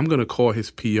somebody. She said, I'm going to call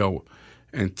his PO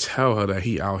and tell her that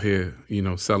he out here,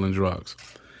 selling drugs.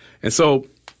 And so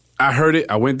I heard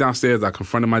it. I went downstairs. I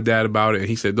confronted my dad about it. And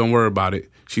he said, don't worry about it.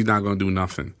 She's not going to do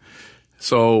nothing.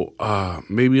 So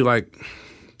maybe like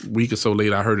a week or so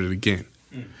later, I heard it again.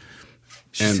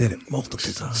 She said it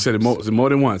multiple times. Said it more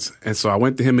than once. And so I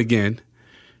went to him again.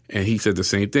 And he said the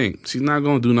same thing. She's not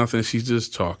going to do nothing. She's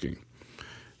just talking.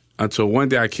 Until one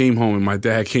day I came home and my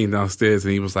dad came downstairs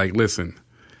and he was like, listen,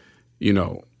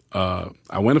 I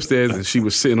went upstairs and she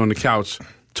was sitting on the couch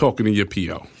talking to your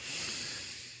PO.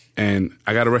 And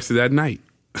I got arrested that night.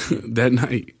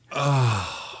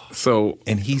 So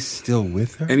And he's still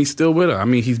with her? and he's still with her. I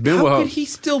mean, he's been How with her. could he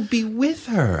still be with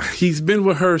her? He's been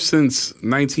with her since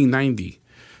 1990.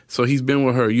 So he's been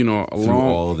with her, a Through long.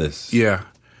 all this. Yeah,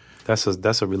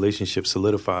 That's a relationship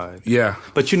solidified. yeah,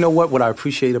 But you know what? What I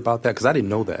appreciate about that, because I didn't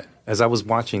know that. As I was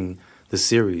watching the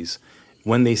series,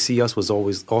 When They See Us was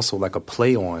always also like a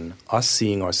play on us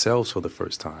seeing ourselves for the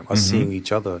first time, us seeing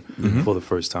each other for the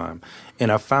first time.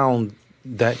 And I found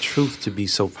that truth to be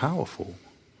so powerful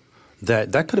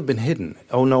that could have been hidden.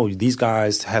 Oh no, these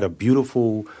guys had a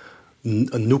beautiful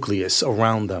nucleus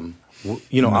around them,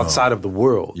 outside of the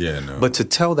world. Yeah, no. But to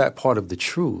tell that part of the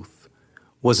truth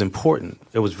was important.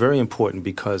 It was very important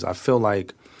because I feel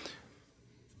like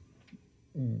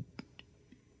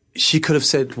she could have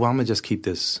said, "Well, I'm gonna just keep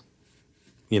this,"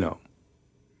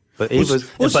 But Ava's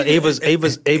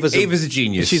Ava's a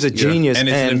genius. She's a genius, and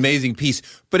it's an amazing piece.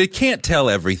 But it can't tell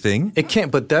everything. It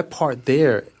can't. But that part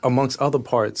there, amongst other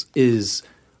parts, is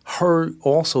her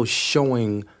also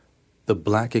showing the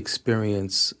black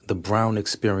experience, the brown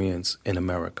experience in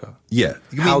America. Yeah,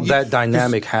 How that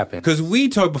dynamic happened. Because we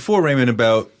talked before, Raymond,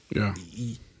 about yeah,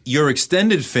 your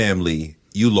extended family.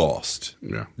 You lost.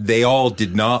 Yeah. They all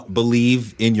did not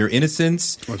believe in your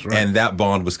innocence, That's right. and that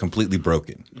bond was completely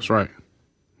broken. that's right,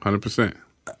 100%.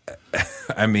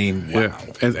 I mean, wow.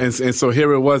 Yeah, and so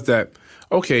here it was that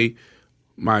okay,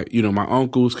 my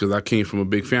uncles, because I came from a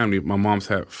big family. My mom's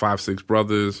had 5, 6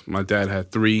 brothers. My dad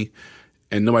had 3,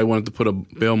 and nobody wanted to put up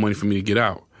bail money for me to get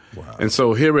out. Wow. And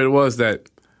so here it was that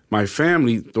my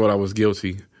family thought I was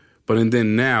guilty, but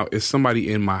then now it's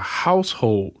somebody in my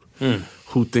household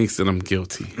who thinks that I'm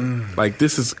guilty. Like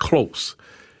this is close.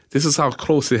 This is how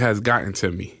close it has gotten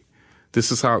to me.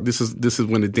 This is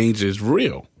when the danger is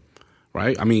real.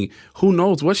 Right? I mean, who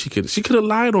knows what she could have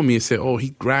lied on me and said, "Oh, he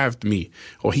grabbed me,"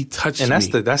 or "He touched me."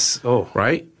 And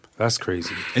right? That's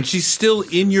crazy. And she's still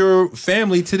in your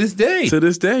family to this day. To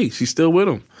this day, she's still with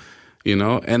him.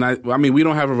 And I mean, we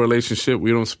don't have a relationship.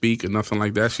 We don't speak or nothing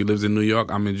like that. She lives in New York.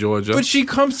 I'm in Georgia. But she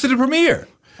comes to the premiere.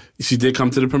 She did come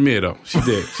to the premiere, though. She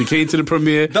did. She came to the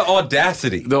premiere. The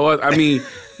audacity.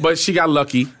 But she got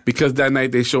lucky because that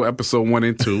night they show episode 1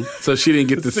 and 2, so she didn't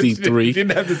get to see 3. She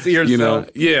didn't have to see herself.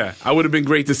 Yeah, I would have been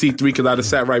great to see 3 because I'd have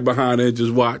sat right behind her and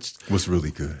just watched. Was really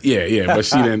good. Yeah, but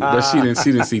she didn't. But she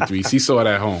didn't see 3. She saw it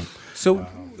at home. So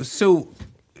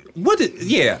what?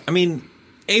 I mean,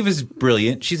 Ava's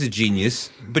brilliant. She's a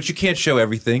genius, but you can't show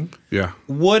everything. Yeah.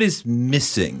 What is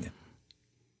missing?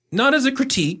 Not as a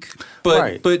critique, but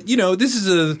Right. but this is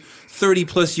a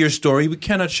 30+ year story. We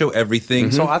cannot show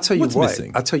everything. So I'll tell you What's what.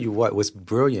 missing? I'll tell you what was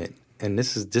brilliant, and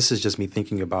this is just me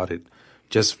thinking about it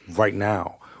just right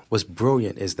now. What's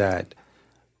brilliant is that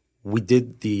we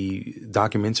did the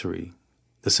documentary,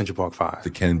 the Central Park 5. The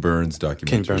Ken Burns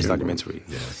documentary. Ken Burns documentary.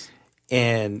 Yes.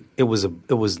 And it was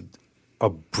a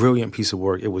brilliant piece of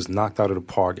work. It was knocked out of the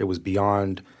park. It was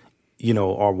beyond,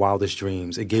 our wildest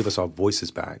dreams. It gave us our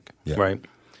voices back, Yeah. right?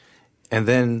 And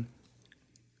then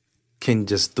Ken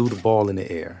just threw the ball in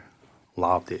the air,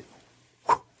 lobbed it.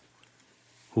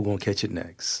 Who gonna catch it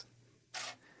next?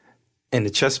 And the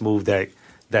chess move that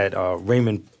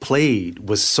Raymond played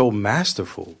was so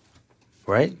masterful,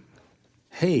 right?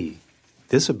 Hey,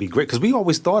 this would be great because we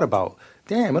always thought about,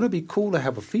 damn, it'll be cool to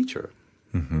have a feature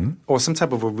or some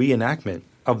type of a reenactment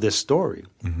of this story,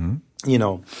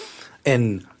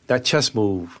 And that chess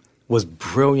move was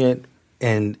brilliant,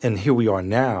 and here we are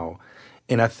now.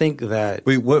 And I think that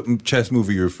Wait, what chess move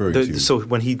are you referring to? so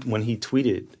when he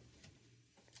tweeted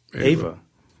Ava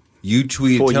You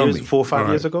tweeted. 4 or 5 All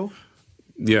right. years ago,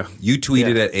 Yeah, You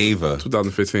tweeted at Ava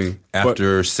 2015.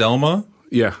 after Selma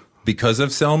Yeah, because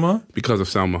of Selma. because of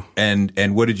Selma. And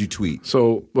what did you tweet?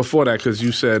 So before that, because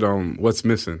you said what's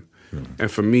missing,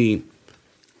 and for me,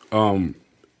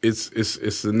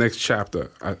 it's the next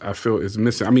chapter. I feel is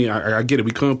missing. I mean, I get it.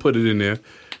 We couldn't put it in there,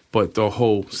 but the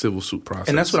whole civil suit process.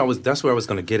 and that's where I was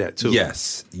going to get at too.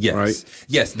 Yes. Right?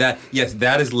 Yes. That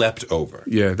is left over.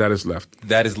 Yeah, that is left.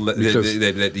 That is Because-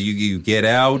 that you get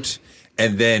out,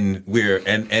 and then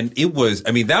and it was.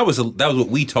 I mean, that was what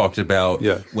we talked about.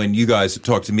 Yeah. When you guys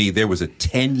talked to me, there was a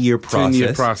 10-year process.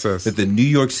 10-year process. That the New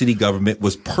York City government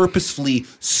was purposefully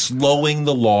slowing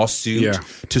the lawsuit Yeah.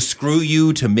 to screw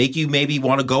you, to make you maybe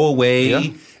want to go away. Yeah.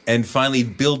 And finally,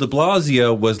 Bill de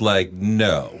Blasio was like,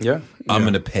 "No, Yeah. I'm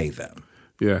going to pay them."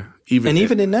 Yeah, And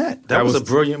even in that was a was-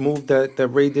 brilliant move that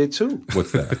Ray did too.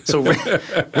 What's that? So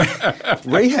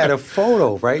Ray had a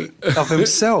photo, right, of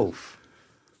himself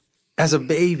as a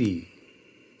baby,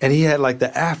 and he had like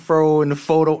the afro in the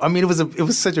photo. I mean, it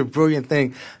was such a brilliant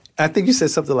thing. I think you said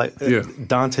something like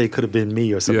Dante could have been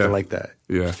me or something like that.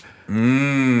 Yeah. I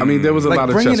mean, there was a lot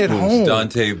of bringing chess it moves. home.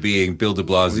 Dante being Bill de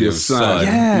Blasio's son.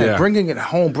 Yeah, bringing it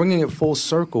home, bringing it full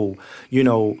circle. You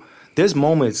know, there's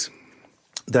moments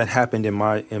that happened in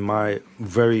my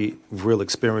very real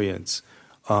experience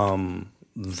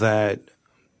that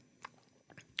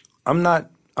I'm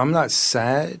not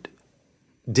sad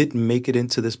didn't make it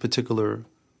into this particular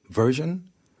version,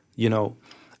 you know.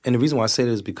 And the reason why I say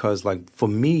that is because, like, for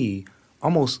me,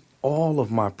 almost all of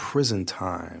my prison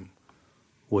time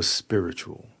was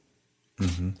spiritual.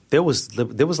 Mm-hmm. There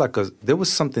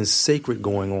was something sacred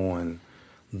going on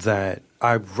that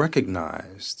I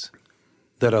recognized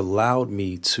that allowed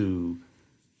me to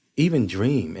even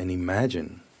dream and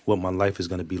imagine what my life is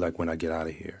going to be like when I get out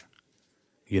of here.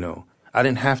 You know, I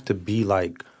didn't have to be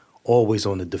like always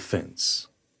on the defense,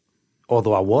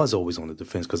 although I was always on the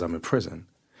defense because I'm in prison.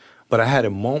 But I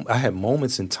had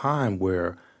moments in time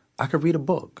where I could read a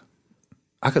book.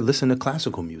 I could listen to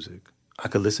classical music. I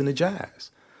could listen to jazz.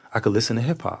 I could listen to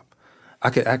hip hop. I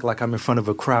could act like I'm in front of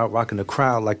a crowd, rocking the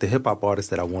crowd like the hip hop artist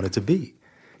that I wanted to be.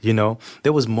 You know,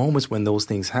 there was moments when those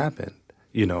things happened,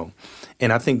 you know.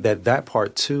 And I think that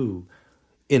part too,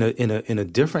 in a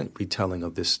different retelling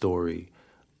of this story,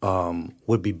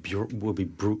 would be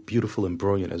beautiful and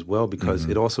brilliant as well, because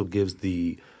it also gives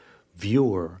the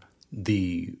viewer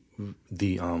the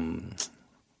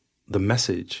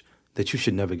message that you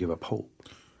should never give up hope.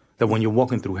 That when you're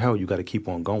walking through hell, you got to keep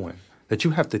on going. That you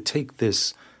have to take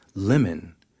this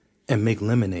lemon and make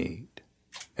lemonade,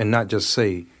 and not just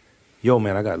say, "Yo,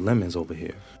 man, I got lemons over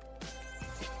here."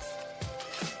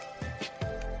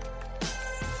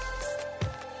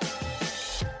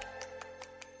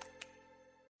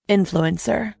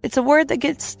 Influencer. It's a word that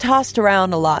gets tossed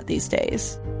around a lot these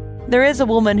days. There is a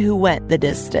woman who went the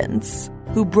distance,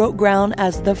 who broke ground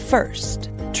as the first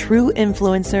true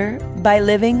influencer by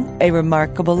living a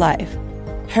remarkable life.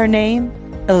 Her name,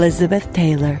 Elizabeth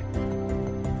Taylor.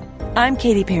 I'm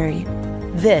Katy Perry.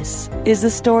 This is the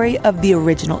story of the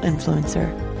original influencer.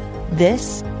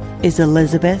 This is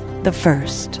Elizabeth the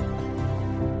First.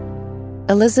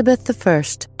 Elizabeth the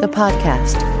First, the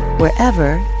podcast,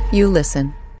 wherever you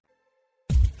listen.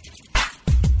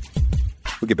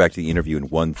 We'll get back to the interview in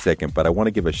 1 second, but I want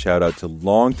to give a shout out to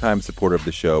longtime supporter of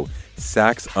the show,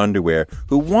 Saxx Underwear,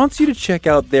 who wants you to check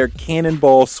out their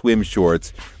Cannonball swim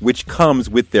shorts, which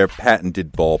comes with their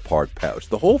patented ballpark pouch.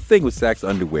 The whole thing with Saxx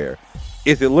Underwear,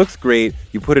 if it looks great,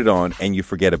 you put it on and you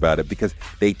forget about it because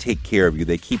they take care of you.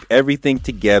 They keep everything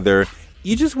together.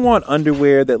 You just want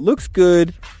underwear that looks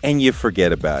good and you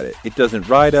forget about it. It doesn't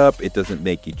ride up. It doesn't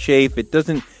make you chafe. It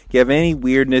doesn't give any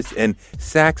weirdness. And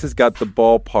Saxx has got the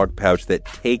ballpark pouch that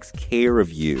takes care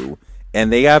of you.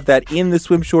 And they have that in the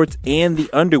swim shorts and the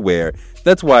underwear.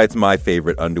 That's why it's my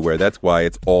favorite underwear. That's why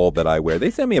it's all that I wear.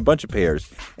 They sent me a bunch of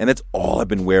pairs, and that's all I've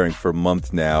been wearing for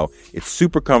months now. It's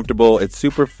super comfortable. It's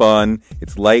super fun.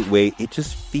 It's lightweight. It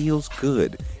just feels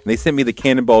good. And they sent me the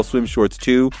Cannonball swim shorts,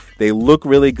 too. They look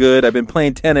really good. I've been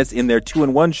playing tennis in their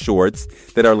 2-in-1 shorts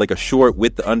that are like a short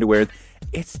with the underwear.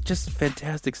 It's just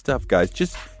fantastic stuff, guys.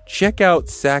 Just check out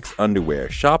Saxx Underwear.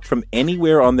 Shop from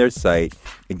anywhere on their site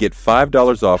and get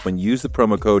 $5 off when you use the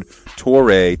promo code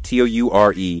TOURE,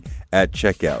 Toure, at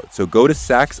checkout. So go to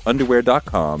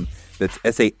saxxunderwear.com. That's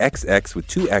SAXX with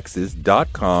 2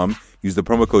 X's.com. Use the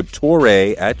promo code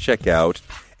TOURE at checkout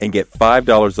and get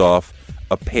 $5 off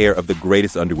a pair of the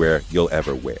greatest underwear you'll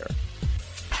ever wear.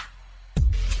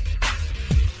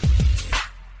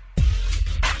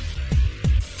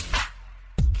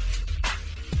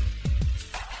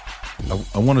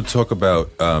 I want to talk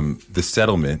about the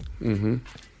settlement. Mm-hmm.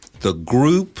 The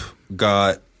group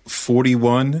got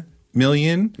 41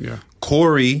 million. Yeah.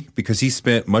 Corey, because he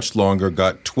spent much longer,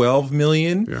 got 12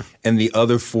 million. Yeah. And the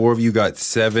other 4 of you got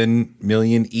 7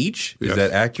 million each. Is Yes,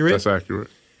 that accurate? That's accurate.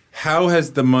 How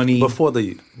has the money Before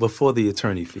the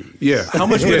attorney fees. Yeah. How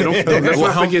much? Yeah, let's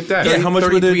not forget that. Yeah, how much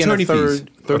were the 33 attorney fees?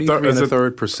 33 and is a it-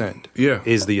 third percent. Yeah.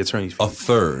 Is the attorney fee. A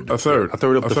third. A third. A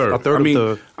third of the- a third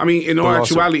of I mean, in the all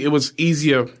lawsuit. actuality, it was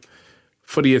easier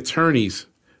for the attorneys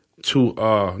to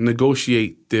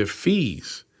negotiate their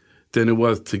fees than it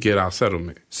was to get our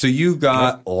settlement. So you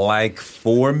got like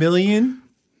 4 million?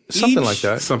 Something each? like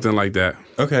that. Something like that.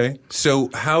 Okay. So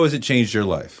how has it changed your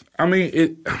life? I mean,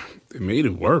 it made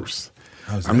it worse.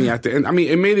 I mean, at the end,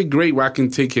 it made it great where I can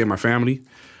take care of my family.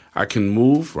 I can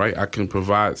move, right? I can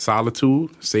provide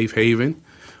solitude, safe haven.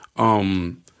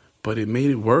 But it made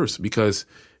it worse because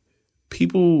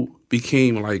people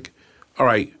became like, all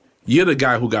right, you're the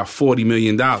guy who got $40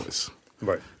 million.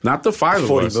 Right. Not the 5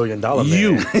 of us. $40 million man.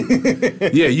 You.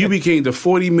 Yeah, you became the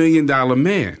 $40 million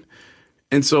man.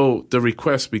 And so the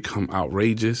requests become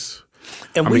outrageous.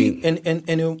 And I mean,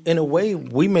 in a way,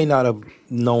 we may not have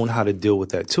known how to deal with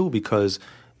that too, because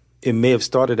it may have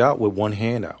started out with one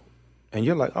handout, and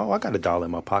you're like, "Oh, I got $1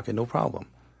 in my pocket, no problem."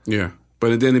 yeah.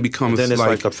 But then it becomes And then it's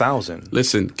like 1,000.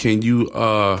 Listen, can you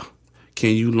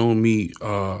loan me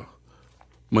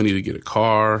money to get a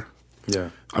car? Yeah.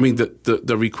 I mean,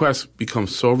 the request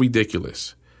becomes so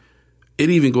ridiculous. It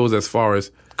even goes as far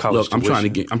as, College look, I'm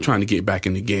tuition. trying to get back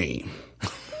in the game.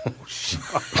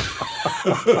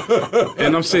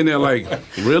 And I'm sitting there like,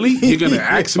 really? You're gonna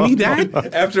ask me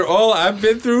that? After all I've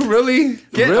been through, really?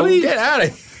 Get out of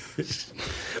here.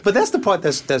 But that's the part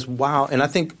that's wild, and I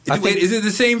think Wait, is it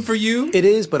the same for you? it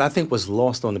is. But I think what's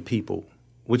lost on the people,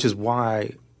 which is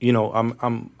why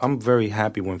I'm very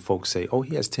happy when folks say, "Oh,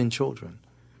 he has 10 children."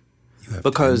 You have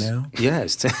Because 10 now?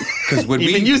 yes, Because when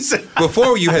Even you said-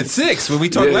 before you had 6. When we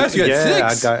talked last, you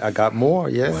had 6. I got more.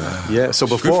 Yeah, yeah. So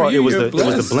for before you, it was you're the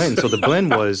blessed. blend. So the blend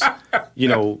was,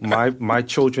 my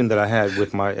children that I had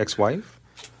with my ex-wife,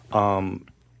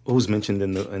 who's mentioned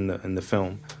in the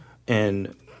film,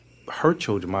 and her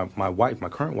children, my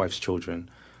current wife's children,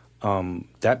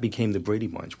 that became the Brady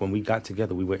Bunch. When we got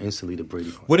together, we were instantly the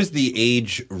Brady Bunch. What is the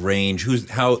age range? Who's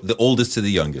the oldest to the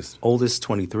youngest? Oldest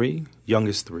 23,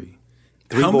 youngest 3.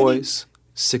 3 How many- boys,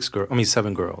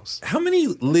 7 girls. How many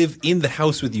live in the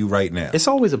house with you right now? It's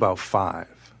always about 5.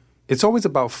 It's always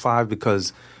about 5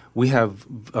 because we have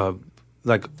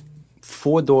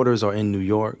 4 daughters are in New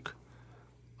York,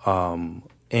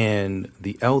 and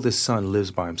the eldest son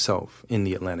lives by himself in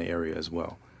the Atlanta area as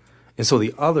well. And so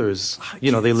the others,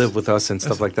 they live with us and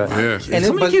stuff like that. Yeah. And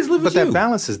How many kids live with but that you?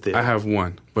 balance is there. I have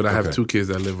one, but I have Okay. 2 kids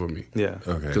that live with me. Yeah.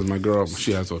 Okay. Because my girl,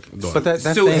 she has a daughter. But that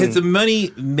So thing, has the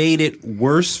money made it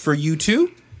worse for you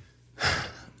too?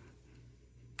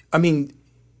 I mean,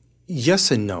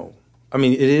 yes and no. I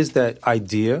mean, it is that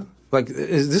idea. Like,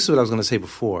 this is what I was going to say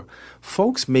before.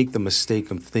 Folks make the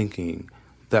mistake of thinking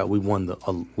that we won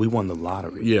the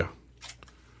lottery. Yeah.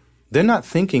 They're not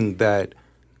thinking that,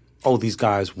 oh, these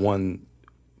guys won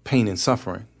pain and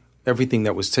suffering. Everything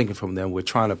that was taken from them, we're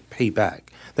trying to pay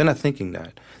back. They're not thinking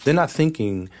that. They're not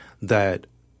thinking that,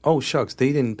 oh, shucks,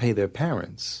 they didn't pay their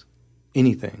parents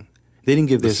anything. They didn't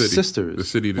give their city. sisters The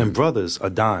city didn't. and brothers a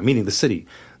dime, meaning the city.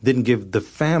 Didn't give the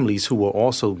families who were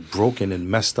also broken and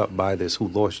messed up by this, who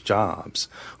lost jobs,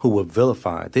 who were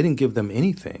vilified. They didn't give them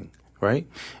anything, right?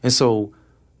 And so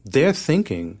they're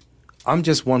thinking, I'm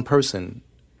just one person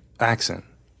asking.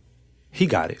 He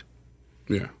got it.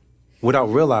 Yeah. Without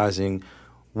realizing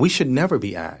we should never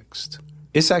be asked.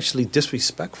 It's actually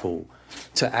disrespectful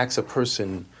to ask a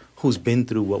person who's been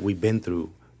through what we've been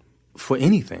through for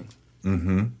anything.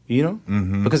 Mm-hmm. You know?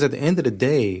 Mm-hmm. Because at the end of the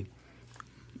day,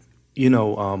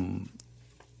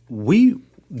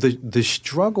 the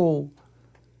struggle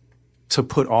to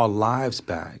put our lives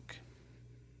back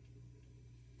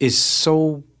is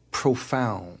so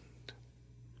profound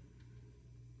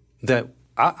that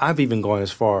I've even gone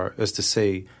as far as to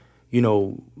say,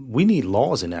 we need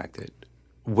laws enacted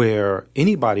where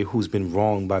anybody who's been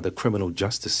wronged by the criminal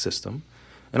justice system,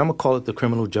 and I'm going to call it the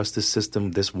criminal justice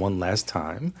system this one last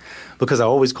time, because I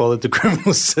always call it the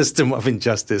criminal system of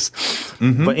injustice.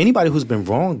 Mm-hmm. But anybody who's been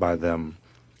wronged by them,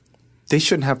 they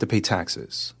shouldn't have to pay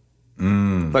taxes.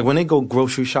 Like when they go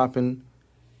grocery shopping,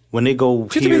 when they go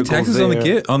Do you have to pay taxes on the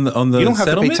you don't have settlement?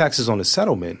 to pay taxes on the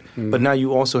settlement, but now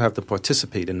you also have to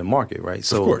participate in the market, right?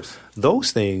 So Of course.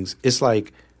 those things, it's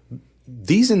like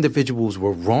these individuals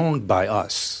were wronged by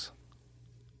us.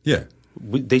 Yeah.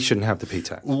 They shouldn't have to pay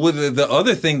tax. Well, the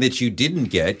other thing that you didn't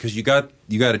get, because you got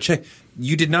a check,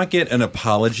 you did not get an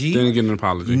apology. Didn't get an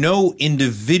apology. No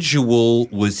individual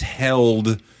was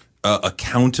held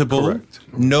accountable. Correct.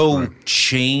 No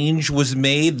change was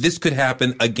made. This could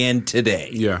happen again today.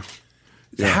 Yeah.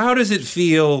 How does it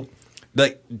feel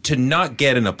like to not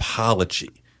get an apology?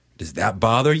 Does that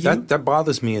bother you? That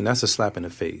bothers me, and that's a slap in the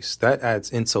face. That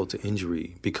adds insult to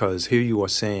injury, because here you are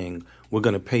saying, we're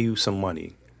going to pay you some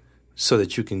money so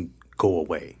that you can go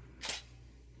away.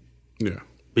 Yeah.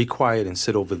 Be quiet and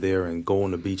sit over there and go on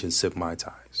the beach and sip Mai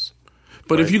Tais.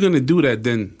 But if you're going to do that,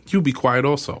 then you be quiet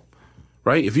also,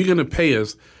 right? If you're going to pay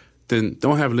us, then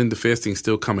don't have Linda Fairstein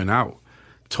still coming out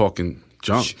talking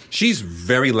junk. She's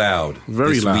very loud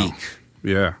Very this loud. week.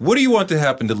 Yeah. What do you want to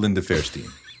happen to Linda Fairstein?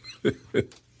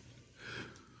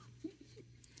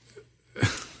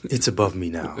 It's above me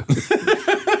now.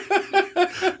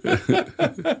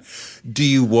 Do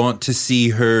you want to see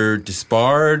her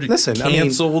disbarred, Listen, I mean,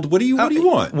 canceled? What do you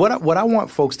want? What I want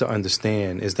folks to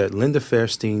understand is that Linda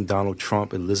Fairstein, Donald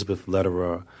Trump, Elizabeth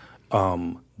Lederer,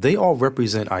 they all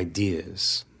represent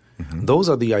ideas. Mm-hmm. Those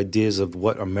are the ideas of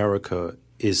what America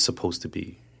is supposed to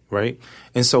be, right?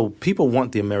 And so people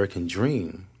want the American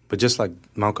dream, but just like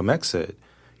Malcolm X said,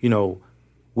 you know,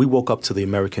 we woke up to the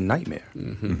American nightmare,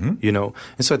 you know?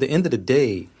 And so at the end of the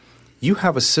day, you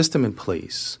have a system in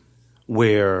place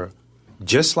where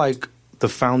just like the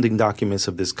founding documents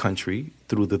of this country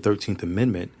through the 13th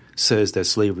Amendment says that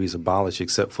slavery is abolished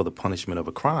except for the punishment of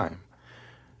a crime,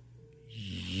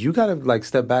 you got to like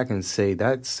step back and say,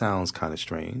 that sounds kind of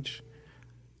strange.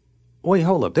 Wait,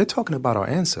 hold up. They're talking about our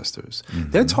ancestors.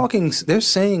 They're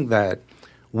saying that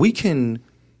we can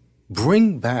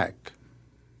bring back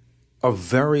a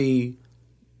very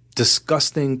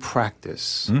disgusting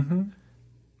practice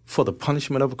for the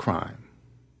punishment of a crime,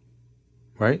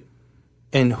 right?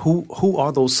 And who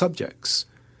are those subjects?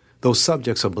 Those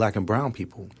subjects are black and brown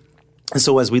people. And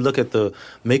so as we look at the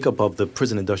makeup of the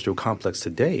prison industrial complex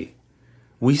today,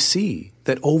 we see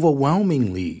that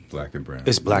overwhelmingly Black and brown.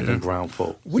 it's black and brown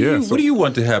folk. What do you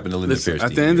want to happen to Linda Listen, Fairstein?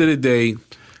 at the end of the day,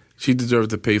 she deserves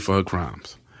to pay for her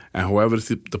crimes. And however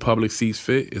the public sees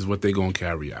fit is what they're going to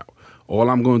carry out. All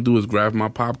I'm going to do is grab my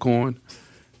popcorn,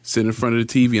 sit in front of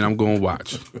the TV, and I'm going to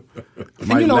watch. I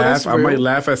might laugh. I might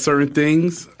laugh at certain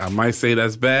things. I might say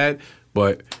that's bad,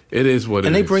 but it is what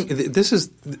And it they is. bring this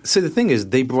is see the thing is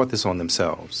they brought this on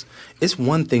themselves. It's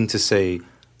one thing to say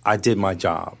I did my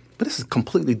job, but it's a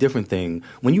completely different thing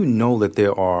when you know that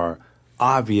there are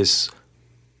obvious.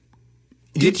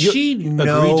 Did she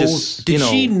know? egregious, Did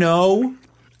she know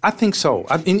I think so.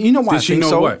 And you know why? Did she I think know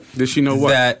so? what? Did she know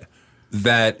what?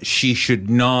 that she should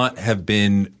not have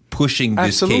been pushing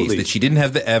this Absolutely. case? That she didn't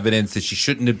have the evidence? That she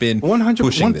shouldn't have been 100,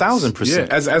 pushing this? 1,000%. Yeah,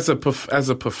 as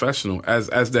a professional,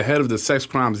 as the head of the sex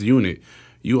crimes unit,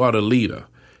 you are the leader.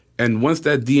 And once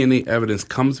that DNA evidence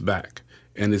comes back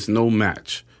and it's no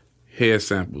match, hair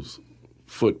samples,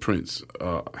 footprints,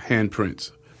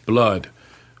 handprints, blood,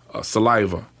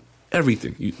 saliva,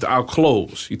 everything, our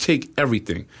clothes, you take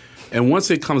everything. And once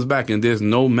it comes back and there's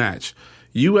no match,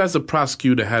 you as a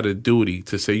prosecutor had a duty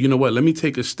to say, you know what, let me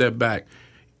take a step back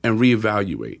and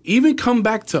reevaluate. Even come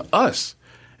back to us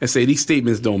and say these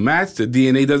statements don't match, the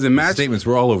DNA doesn't match. Statements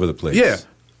were all over the place. Yeah.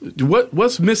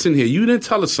 What's missing here? You didn't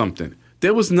tell us something.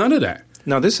 There was none of that.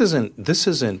 Now this isn't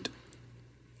a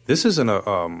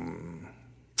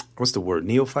what's the word,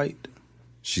 neophyte,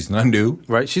 She's not new.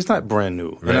 right? She's not brand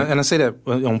new, Right. and I say that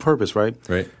on purpose, right?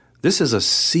 Right. This is a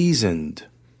seasoned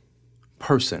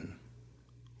person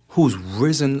who's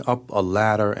risen up a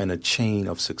ladder and a chain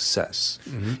of success.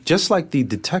 Just like the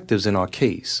detectives in our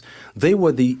case, they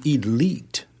were the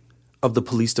elite of the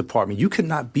police department. You could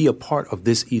not be a part of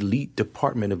this elite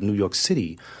department of New York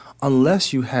City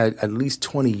unless you had at least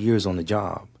 20 years on the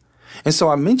job. And so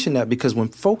I mention that because when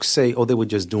folks say, oh, they were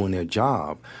just doing their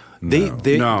job,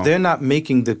 they're not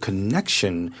making the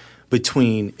connection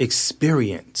between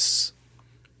experience,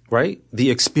 right? The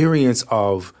experience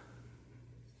of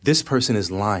this person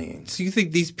is lying. So you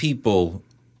think these people,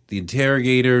 the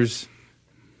interrogators,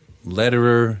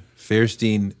 Lederer,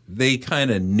 Fairstein, they kind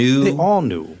of knew? They all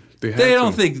knew. I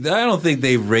don't think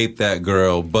they raped that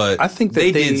girl, but I think that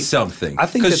they they- did something. I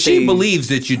think because that she they- believes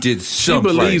that you did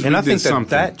something. believes- And we I think did something.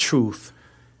 that truth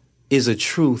is a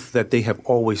truth that they have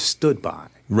always stood by.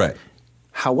 Right.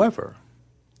 However,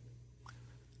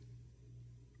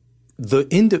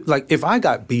 if I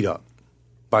got beat up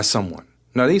by someone,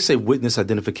 now they say witness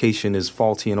identification is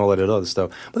faulty and all that other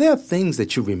stuff, but there are things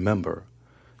that you remember.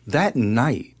 That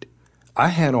night, I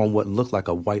had on what looked like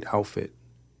a white outfit.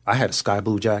 I had a sky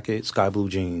blue jacket, sky blue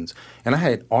jeans, and I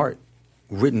had art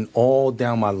written all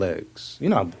down my legs. You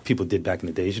know how people did back in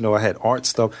the days. You know, I had art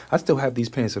stuff. I still have these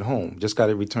pants at home. Just got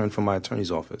it returned from my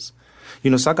attorney's office.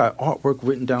 You know, so I got artwork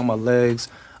written down my legs.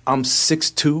 I'm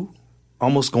 6'2",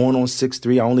 almost going on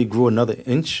 6'3". I only grew another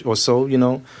inch or so, you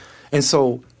know. And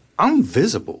so I'm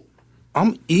visible.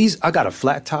 I'm easy. I got a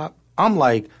flat top. I'm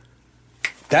like,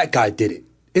 that guy did it.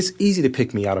 It's easy to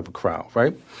pick me out of a crowd,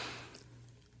 right?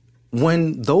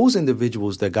 When those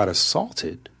individuals that got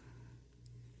assaulted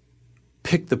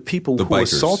picked the people The who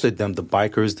bikers. assaulted them, the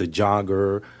bikers, the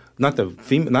jogger, not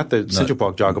the Central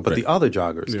Park jogger, but right. the other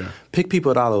joggers, Yeah. pick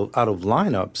people out of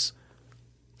lineups,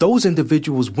 those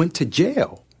individuals went to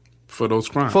jail For those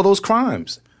crimes. for those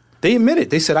crimes. They admitted.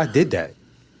 They said, I did that.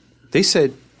 They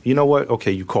said, you know what?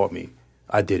 Okay, you caught me.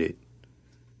 I did it.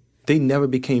 They never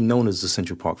became known as the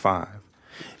Central Park Five.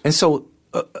 And so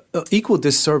equal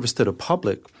disservice to the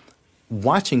public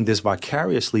watching this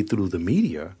vicariously through the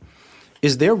media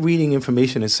is they're reading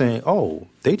information and saying, oh,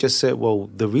 they just said, well,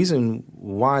 the reason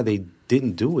why they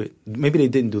didn't do it, maybe they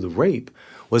didn't do the rape,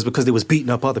 was because they was beating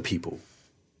up other people.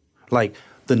 Like,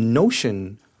 the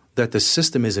notion that the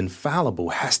system is infallible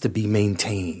has to be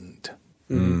maintained.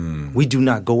 We do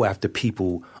not go after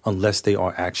people unless they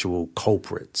are actual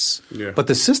culprits. Yeah. But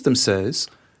the system says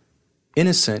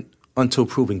innocent until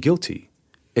proven guilty,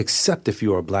 except if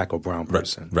you are a black or brown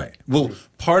person. Right. Well,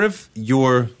 part of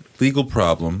your legal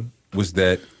problem was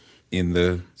that in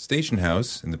the station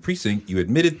house, in the precinct, you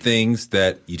admitted things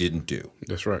that you didn't do.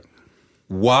 That's right.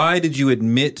 Why did you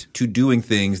admit to doing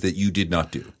things that you did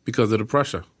not do? Because of the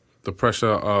pressure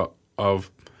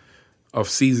of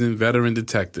seasoned veteran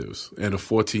detectives and a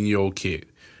 14-year-old kid.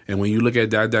 And when you look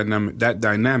at that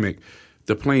dynamic,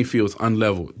 the playing field is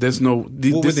unleveled. There's no.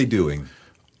 What were they doing?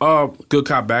 Good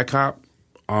cop, bad cop.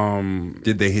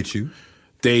 Did they hit you?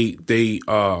 They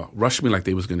rushed me like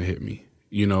they was going to hit me.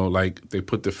 You know, like they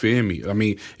put the fear in me. I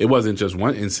mean, it wasn't just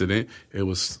one incident. It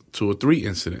was 2 or 3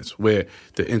 incidents where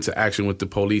the interaction with the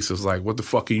police is like, what the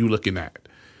fuck are you looking at?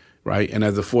 Right? And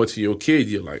as a 14-year-old kid,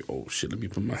 you're like, oh, shit, let me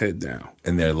put my head down.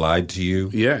 And they lied to you?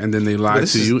 Yeah, and then they lied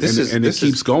to you, and it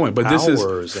keeps going. But this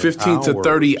is 15 to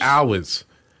 30 hours.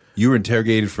 You were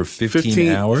interrogated for 15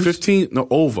 hours?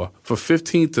 For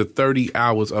 15 to 30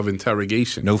 hours of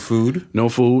interrogation. No food? No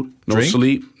food, no Drink?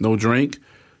 sleep, no drink,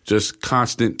 just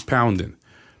constant pounding.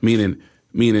 Meaning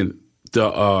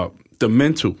the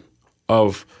mental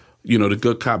of, you know, the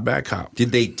good cop, bad cop.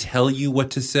 Did they tell you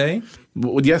what to say?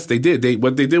 Well, yes, they did.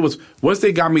 What they did was, once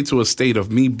they got me to a state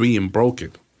of me being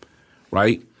broken,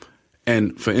 right?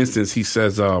 And for instance, he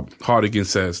says, Hardigan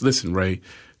says, listen, Ray,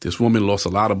 this woman lost a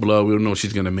lot of blood. We don't know if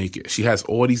she's going to make it. She has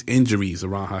all these injuries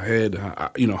around her head,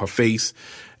 her face,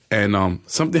 and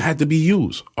something had to be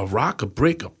used. A rock, a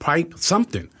brick, a pipe,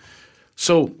 something.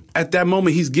 So at that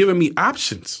moment, he's giving me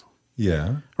options.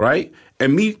 Yeah. Right?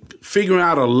 And me figuring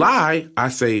out a lie, I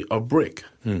say a brick.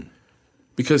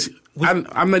 Because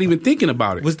I'm not even thinking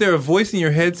about it. Was there a voice in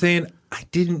your head saying, I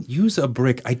didn't use a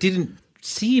brick. I didn't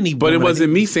see any. But it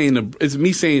wasn't me saying it's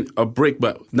me saying a brick,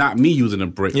 but not me using a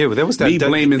brick. Yeah, but there was that. Me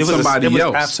blaming somebody else. It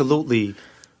was absolutely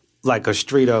like a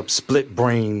straight up split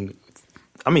brain.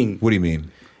 I mean, what do you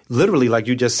mean? Literally, like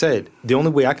you just said, the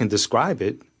only way I can describe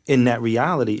it in that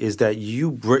reality is that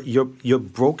you're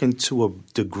broken to a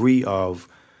degree of,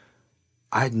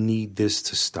 I need this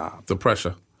to stop. The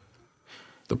pressure.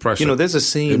 You know, there's a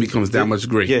scene. It becomes that much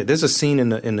great. Yeah, there's a scene in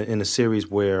the series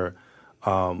where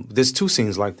there's 2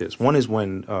 scenes like this. One is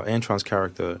when Antron's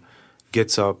character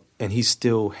gets up and he's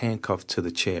still handcuffed to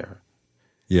the chair.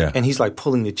 Yeah. And he's like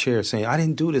pulling the chair saying, I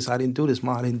didn't do this, Ma,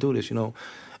 I didn't do this, you know.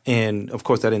 And of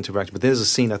course that interaction. But there's a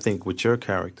scene, I think, with your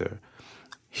character.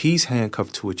 He's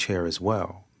handcuffed to a chair as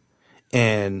well.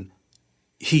 And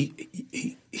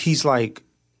he's like,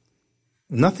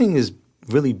 nothing is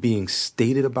really being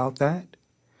stated about that.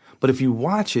 But if you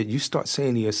watch it, you start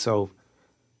saying to yourself,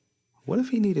 what if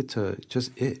he needed to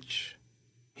just itch?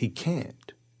 He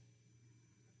can't.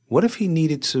 What if he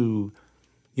needed to,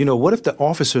 you know, what if the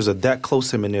officers are that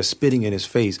close to him and they're spitting in his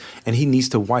face and he needs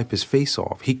to wipe his face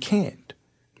off? He can't.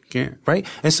 Can't. Right?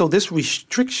 And so this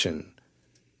restriction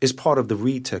is part of the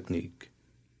Reed technique.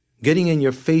 Getting in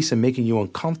your face and making you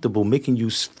uncomfortable, making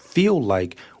you feel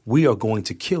like we are going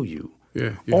to kill you.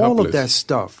 Yeah, all of that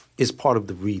stuff is part of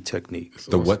the Reed technique.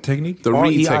 The what technique? The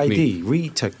Reed technique.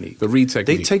 Reed technique. The Reed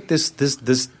technique. They take this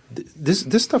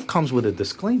stuff comes with a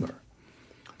disclaimer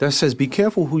that says, be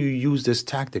careful who you use this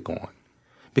tactic on,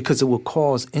 because it will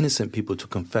cause innocent people to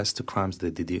confess to crimes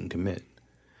that they didn't commit.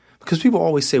 Because people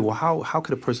always say, well, how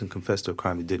could a person confess to a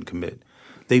crime they didn't commit?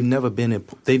 They've never been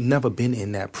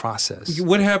in that process.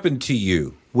 What happened to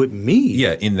you? With me?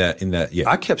 Yeah, in that. Yeah.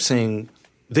 I kept saying,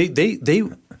 they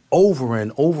over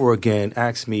and over again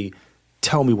asked me,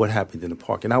 tell me what happened in the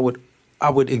park. And I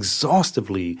would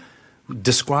exhaustively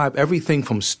describe everything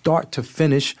from start to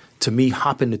finish to me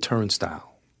hopping the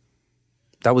turnstile.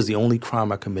 That was the only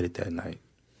crime I committed that night.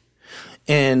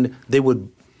 And they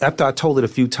would, after I told it a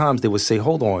few times, they would say,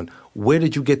 hold on, where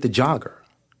did you get the jogger?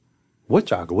 What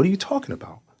jogger? What are you talking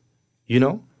about? You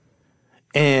know?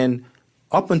 And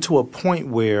up until a point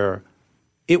where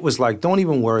it was like, don't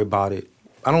even worry about it.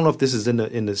 I don't know if this is in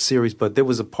the series, but there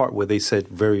was a part where they said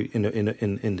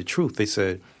in the truth, they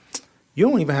said, you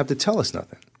don't even have to tell us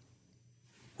nothing.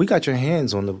 We got your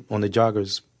hands on the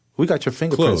joggers. We got your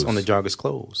fingerprints on the jogger's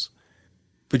clothes.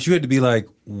 But you had to be like,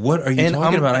 what are you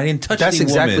talking about? I didn't touch any woman.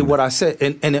 That's exactly what I said.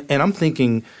 And I'm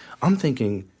thinking,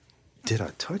 did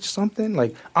I touch something?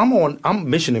 Like I'm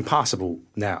Mission Impossible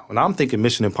now. And I'm thinking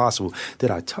Mission Impossible. Did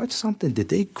I touch something? Did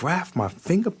they graph my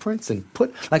fingerprints and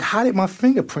how did my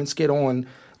fingerprints get on?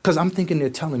 Because I'm thinking they're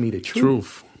telling me the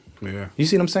truth. Yeah. You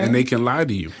see what I'm saying? And they can lie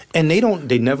to you. And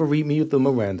they never read me the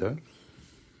Miranda.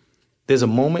 There's a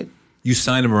moment. You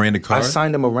signed a Miranda card? I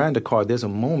signed a Miranda card. There's a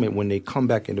moment when they come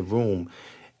back in the room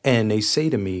and they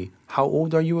say to me, how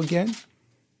old are you again?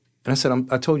 And I said,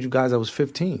 I told you guys I was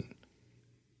 15.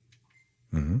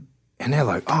 Mm-hmm. And they're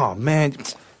like, oh, man,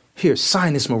 here,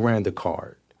 sign this Miranda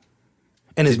card.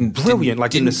 And it's brilliant.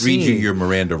 Like in the scene. Didn't read you your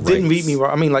Miranda rights. Didn't read me.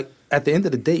 I mean, like, at the end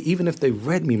of the day, even if they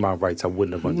read me my rights, I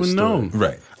wouldn't have understood. No.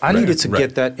 Right. I needed to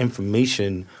get that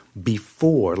information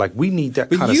before. Like, we need that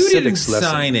kind of civics lesson. But you didn't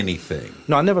sign anything.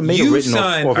 No, I never made a written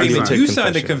or videotape You confession.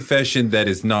 signed a confession that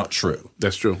is not true.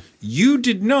 That's true. You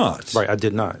did not. Right, I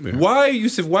did not. Yeah.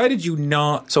 Why did you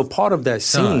not? So part of that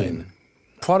sign? scene,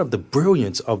 part of the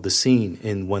brilliance of the scene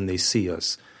in When They See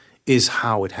Us is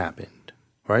how it happened,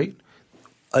 right?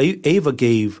 Ava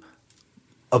gave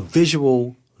a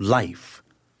visual life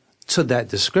to that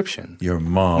description. Your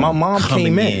mom. My mom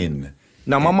coming came in.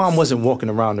 Now, my mom wasn't walking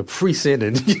around the precinct,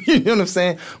 and you know what I'm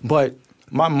saying? But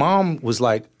my mom was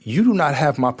like, you do not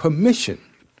have my permission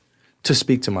to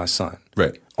speak to my son.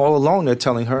 Right. All along, they're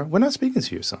telling her, we're not speaking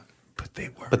to your son. But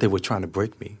they were trying to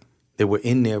break me. They were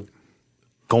in there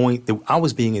I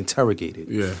was being interrogated.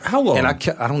 Yeah. How long? And I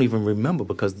don't even remember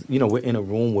because, you know, we're in a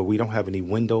room where we don't have any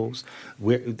windows.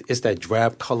 It's that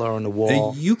drab color on the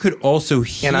wall. You could also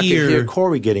hear. And I could hear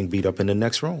Corey getting beat up in the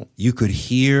next room. You could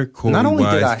hear Corey Not only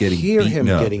did Wise I getting hear him beaten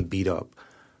up. getting beat up,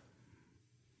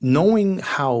 knowing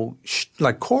how,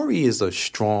 like, Corey is a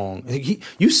strong,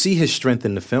 you see his strength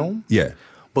in the film. Yeah.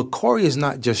 But Corey is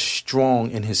not just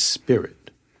strong in his spirit.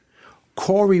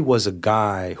 Corey was a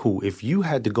guy who, if you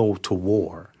had to go to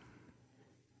war,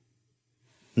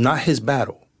 not his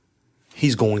battle,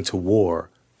 he's going to war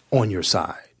on your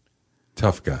side.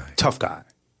 Tough guy. Tough guy.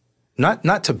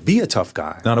 Not to be a tough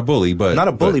guy. Not a bully, but Not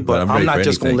a bully, but I'm not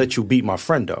just going to anything. let you beat my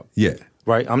friend up. Yeah.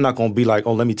 Right? I'm not going to be like,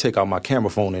 oh, let me take out my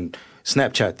camera phone and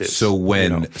Snapchat this. So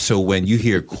when you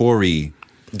hear Corey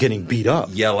getting beat up,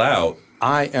 yell out,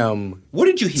 I am what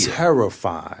did you hear?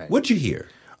 Terrified. What'd you hear?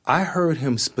 I heard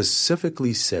him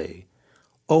specifically say,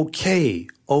 okay,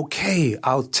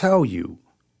 I'll tell you.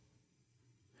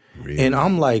 Really? And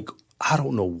I'm like, I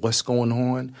don't know what's going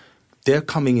on. They're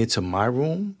coming into my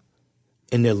room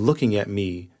and they're looking at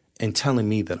me and telling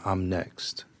me that I'm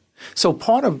next. So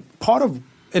part of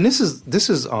and this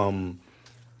is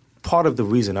part of the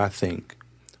reason I think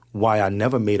why I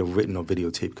never made a written or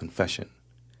videotape confession.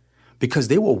 Because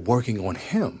they were working on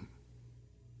him.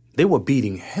 They were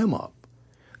beating him up.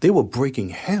 They were breaking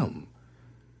him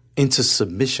into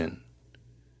submission.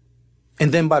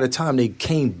 And then by the time they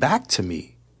came back to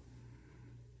me,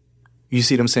 you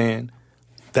see what I'm saying?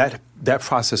 That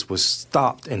process was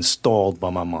stopped and stalled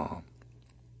by my mom.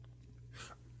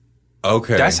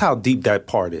 Okay. That's how deep that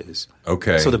part is.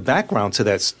 Okay. So the background to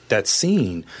that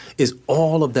scene is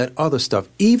all of that other stuff,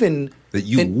 even that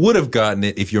you would have gotten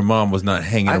it if your mom was not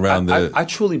hanging around I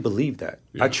truly believe that.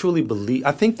 Yeah. I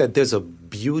think that there's a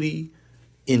beauty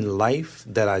in life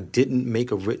that I didn't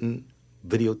make a written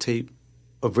statement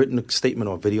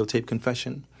or videotape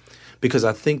confession, because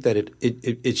I think that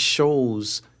it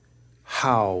shows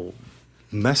how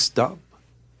messed up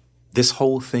this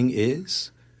whole thing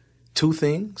is. Two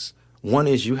things. One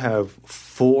is you have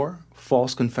 4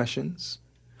 false confessions.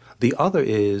 The other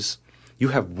is you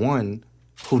have one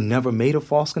who never made a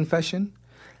false confession.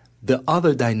 The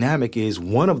other dynamic is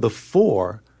one of the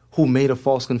 4 who made a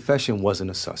false confession wasn't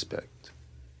a suspect.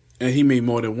 And he made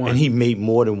more than one. And he made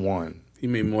more than one. He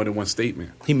made more than one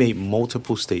statement. He made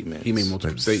multiple statements.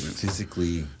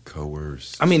 Physically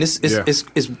coerced. I mean,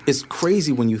 it's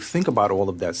crazy when you think about all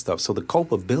of that stuff. So the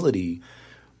culpability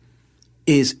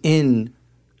is in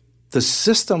the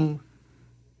system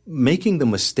making the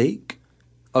mistake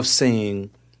of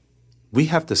saying we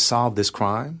have to solve this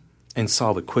crime and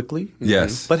solve it quickly.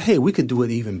 Yes. But hey, we could do it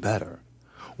even better.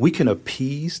 We can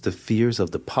appease the fears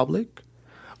of the public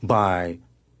by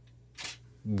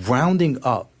rounding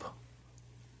up.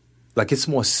 Like, it's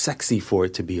more sexy for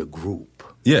it to be a group.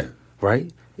 Yeah.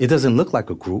 Right? It doesn't look like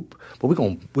a group, but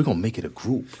we're gonna make it a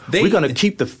group. We're gonna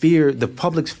keep the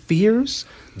public's fears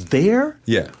there,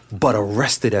 but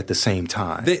arrested at the same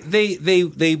time.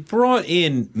 They brought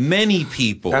in many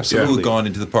people who had gone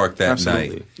into the park that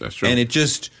night. That's true. And it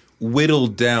just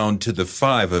whittled down to the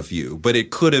 5 of you, but it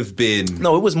could have been.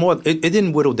 No, it was more. It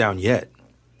didn't whittle down yet.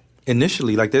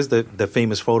 Initially, like, there's the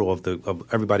famous photo of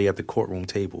everybody at the courtroom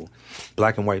table,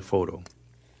 black and white photo.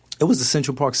 It was the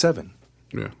Central Park 7.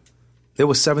 Yeah. There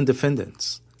were 7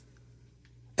 defendants.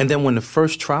 And then when the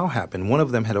first trial happened, one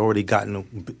of them had already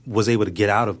was able to get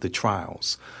out of the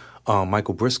trials,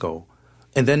 Michael Briscoe.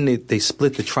 And then they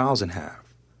split the trials in half.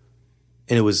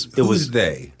 And it was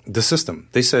they? The system.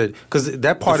 They said, because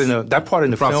that part in the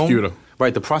prosecutor. film,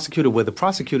 right? The prosecutor, where the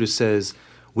prosecutor says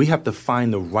we have to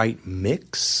find the right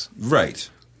mix. Right.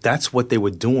 That's what they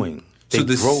were doing. They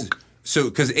broke So,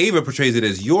 because Ava portrays it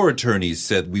as your attorneys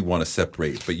said we want to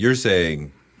separate, but you're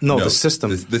saying No, the system.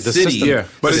 the The city, system. Yeah,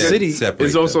 but The it's, city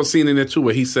it's also seen in there too,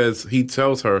 where he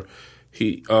tells her,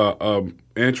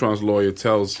 Antron's lawyer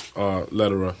tells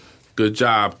Lederer, good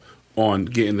job on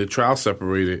getting the trial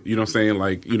separated. You know what I'm saying?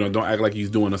 Like, don't act like he's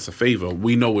doing us a favor.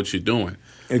 We know what you're doing.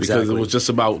 Because Exactly. it was just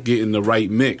about getting the right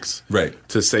mix. Right.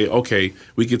 To say, okay,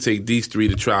 we can take these 3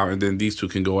 to trial and then these 2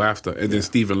 can go after. And then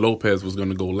Stephen Lopez was going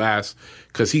to go last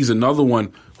because he's another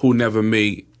one who never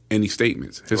made any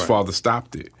statements. His father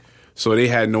stopped it. So they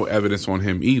had no evidence on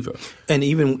him either. And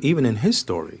even in his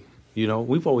story,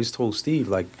 we've always told Steve,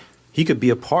 like, he could be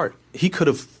a part. He could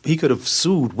have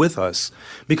sued with us,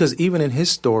 because even in his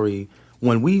story,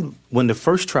 when the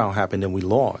first trial happened and we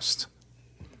lost,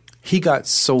 he got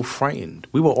so frightened.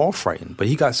 We were all frightened, but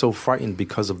he got so frightened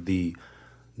because of the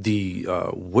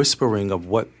whispering of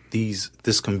what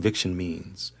this conviction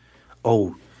means.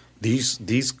 Oh, these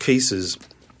cases,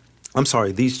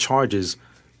 these charges,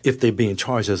 if they're being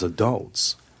charged as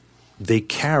adults, they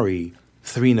carry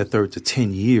 3 1/3 to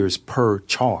 10 years per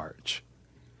charge.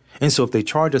 And so if they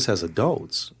charge us as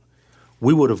adults,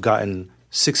 we would have gotten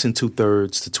 6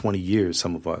 2/3 to 20 years,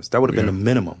 some of us. That would have been the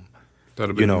minimum. That would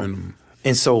have been the minimum.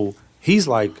 And so he's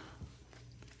like,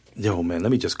 yo, man,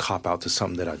 let me just cop out to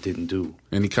something that I didn't do.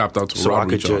 And he copped out to a So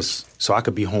robbery charge. so I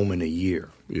could be home in a year.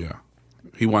 Yeah.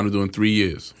 He wound up doing 3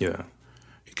 years. Yeah.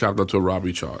 He copped out to a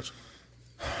robbery charge.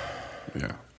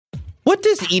 Yeah. What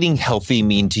does eating healthy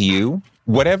mean to you?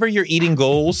 Whatever your eating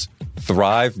goals,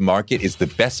 Thrive Market is the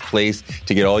best place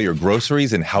to get all your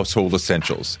groceries and household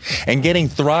essentials. And getting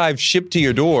Thrive shipped to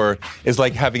your door is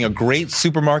like having a great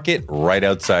supermarket right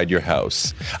outside your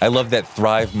house. I love that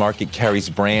Thrive Market carries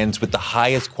brands with the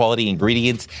highest quality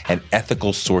ingredients and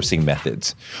ethical sourcing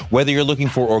methods. Whether you're looking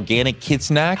for organic kid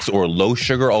snacks or low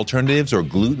sugar alternatives or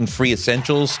gluten-free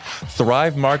essentials,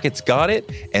 Thrive Market's got it,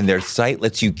 and their site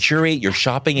lets you curate your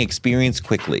shopping experience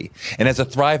quickly. And as a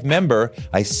Thrive member,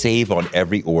 I save on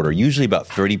every order, usually about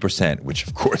 30%, which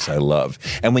of course I love.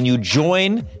 And when you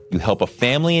join, you help a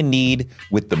family in need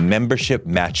with the membership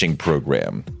matching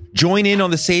program. Join in on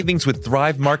the savings with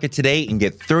Thrive Market today and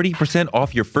get 30%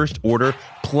 off your first order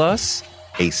plus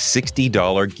a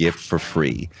 $60 gift for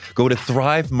free. Go to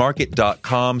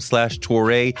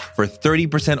thrivemarket.com/Toure for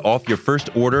 30% off your first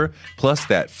order plus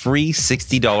that free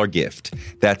 $60 gift.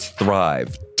 That's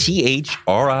Thrive,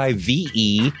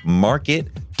 THRIVE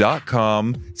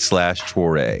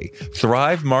market.com/Toure.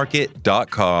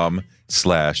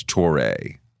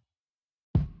 thrivemarket.com/Toure.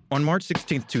 On March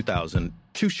 16, 2000,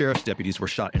 2 sheriff's deputies were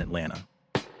shot in Atlanta.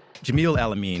 Jamil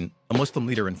Al-Amin, a Muslim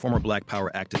leader and former Black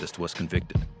Power activist, was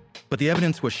convicted. But the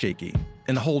evidence was shaky,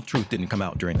 and the whole truth didn't come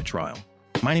out during the trial.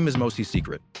 My name is Mosi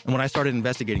Secret, and when I started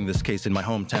investigating this case in my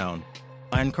hometown,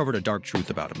 I uncovered a dark truth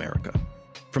about America.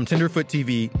 From Tenderfoot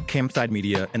TV, Campside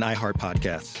Media, and iHeart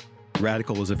Podcasts,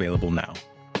 Radical is available now.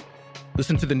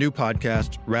 Listen to the new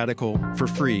podcast, Radical, for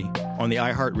free on the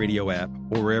iHeartRadio app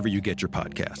or wherever you get your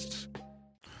podcasts.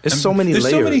 There's so many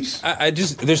layers.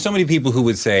 There's so many people who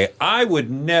would say, I would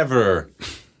never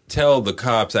tell the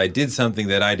cops I did something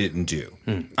that I didn't do.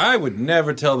 I would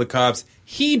never tell the cops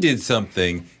he did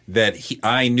something that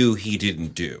I knew he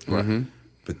didn't do. Mm-hmm.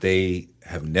 But they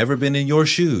have never been in your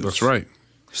shoes. That's right.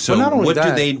 So Well, not only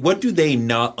what do they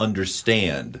not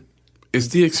understand? It's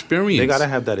the experience. They got to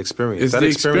have that experience. It's That the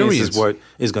experience is experience.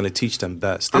 what is going to teach them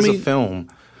best. There's a film.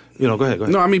 Go ahead.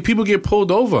 No, I mean, people get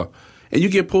pulled over. And you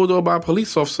get pulled over by a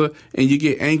police officer and you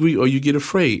get angry or you get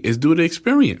afraid. It's due to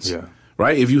experience. Yeah.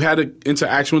 Right? If you had an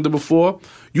interaction with them before,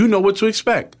 you know what to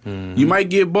expect. Mm-hmm. You might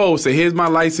get bold, say, here's my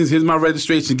license, here's my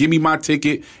registration, give me my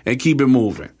ticket, and keep it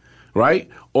moving. Right?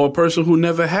 Or a person who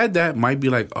never had that might be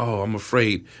like, oh, I'm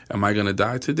afraid. Am I going to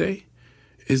die today?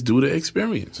 It's due to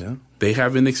experience. Yeah. They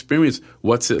haven't experienced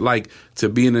what's it like to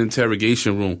be in an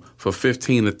interrogation room for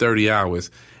 15 to 30 hours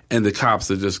and the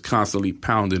cops are just constantly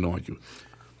pounding on you.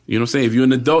 You know what I'm saying? If you're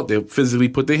an adult, they'll physically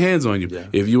put their hands on you. Yeah.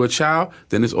 If you're a child,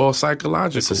 then it's all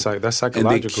psychological. That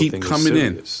psychological and they keep thing coming is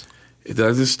in. serious. It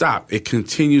doesn't stop. It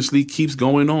continuously keeps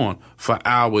going on for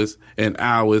hours and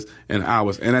hours and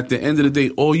hours. And at the end of the day,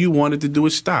 all you wanted to do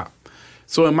is stop.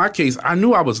 So in my case, I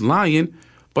knew I was lying,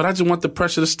 but I just want the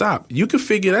pressure to stop. You can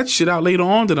figure that shit out later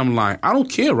on that I'm lying. I don't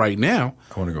care right now.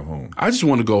 I want to go home. I just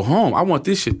want to go home. I want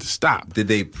this shit to stop. Did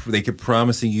they keep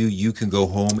promising you can go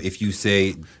home if you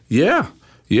say Yeah.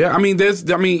 Yeah, I mean,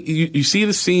 you see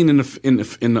the scene in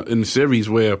the series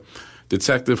where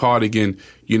Detective Hardigan,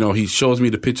 he shows me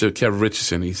the picture of Kevin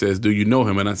Richardson. He says, "Do you know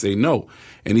him?" And I say, "No."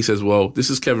 And he says, "Well, this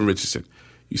is Kevin Richardson.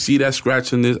 You see that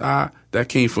scratch in his eye? That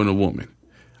came from a woman.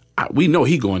 We know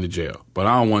he going to jail, but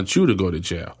I don't want you to go to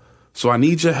jail. So I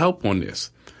need your help on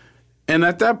this." And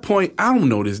at that point, I don't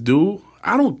know this dude.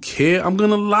 I don't care. I'm going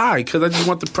to lie because I just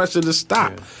want the pressure to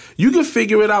stop. Yeah. You can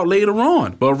figure it out later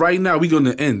on. But right now, we're going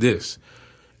to end this.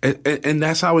 And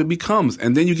that's how it becomes.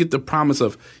 And then you get the promise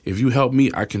of, if you help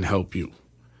me, I can help you.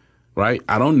 Right?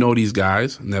 I don't know these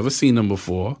guys. Never seen them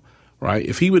before. Right?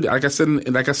 If he would, like I said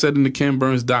in the Ken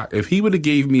Burns doc, if he would have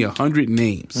gave me 100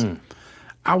 names,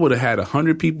 I would have had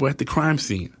 100 people at the crime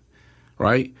scene.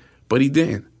 Right? But he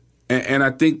didn't. And I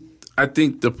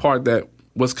think the part that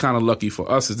was kind of lucky for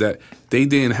us is that they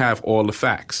didn't have all the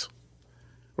facts,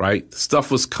 right? Stuff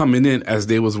was coming in as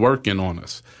they was working on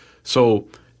us. So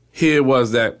here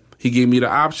was that he gave me the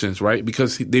options, right?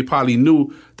 Because they probably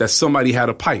knew that somebody had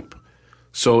a pipe.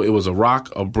 So it was a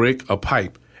rock, a brick, a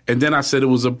pipe. And then I said it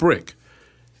was a brick.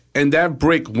 And that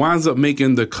brick winds up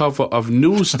making the cover of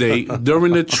Newsday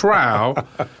during the trial.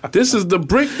 This is the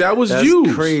brick that was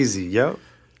used. That's crazy, yep.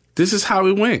 This is how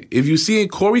it went. If you see in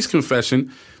Corey's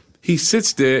confession, he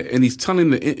sits there and he's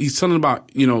telling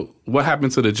about, what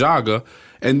happened to the jogger,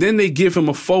 and then they give him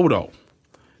a photo.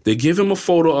 They give him a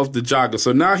photo of the jogger.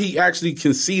 So now he actually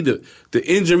can see the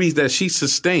injuries that she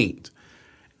sustained.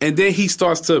 And then he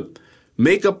starts to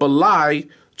make up a lie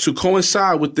to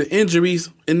coincide with the injuries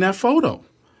in that photo.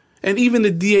 And even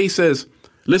the DA says,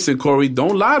 listen, Corey,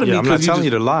 don't lie to me. I'm not telling you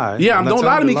to lie. Yeah, don't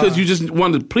lie to me because you just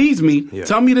want to please me. Yeah.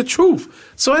 Tell me the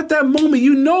truth. So at that moment,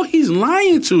 he's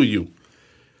lying to you.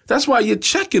 That's why you're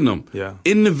checking them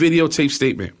in the videotape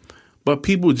statement. But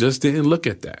people just didn't look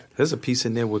at that. There's a piece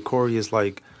in there where Corey is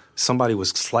like, somebody was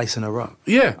slicing her up.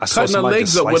 Yeah, cutting her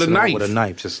legs up with a knife. With a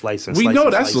knife, just slicing. We know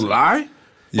that's a lie.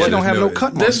 Yeah, they don't have no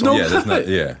cut marks. There's no cut.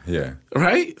 Yeah.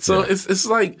 Right? So it's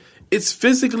like, it's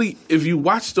physically, if you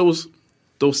watch those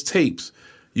tapes,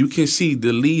 you can see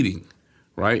the leading,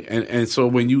 right? And so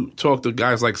when you talk to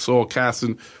guys like Saul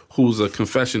Casson, who's a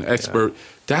confession expert,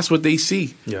 that's what they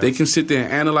see. Yeah. They can sit there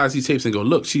and analyze these tapes and go,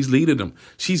 look, she's leading them.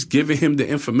 She's giving him the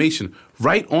information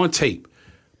right on tape.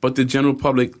 But the general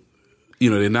public,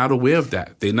 they're not aware of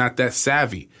that. They're not that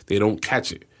savvy. They don't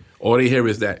catch it. All they hear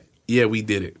is that, yeah, we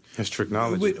did it. That's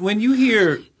tricknology. When you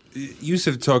hear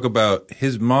Yusuf talk about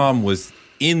his mom was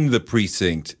in the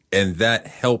precinct and that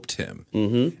helped him,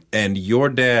 and your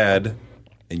dad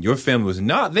and your family was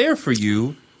not there for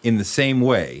you in the same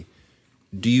way,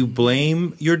 do you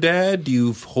blame your dad? Do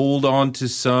you hold on to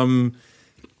some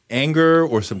anger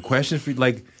or some questions for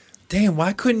like, damn,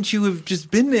 why couldn't you have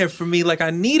just been there for me? Like,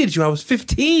 I needed you. I was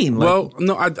 15. Well,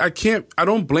 no, I can't. I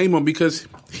don't blame him because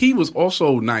he was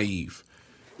also naive.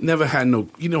 Never had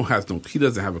he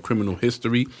doesn't have a criminal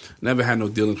history. Never had no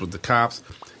dealings with the cops.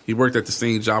 He worked at the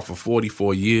same job for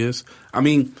 44 years. I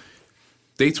mean,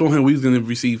 they told him we was going to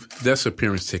receive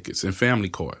disappearance tickets in family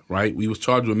court, right? We was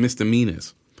charged with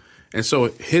misdemeanors. And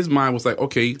so his mind was like,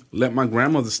 okay, let my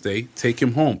grandmother stay, take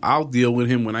him home. I'll deal with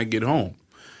him when I get home.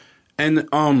 And,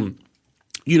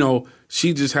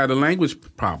 she just had a language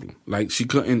problem. Like she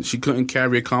couldn't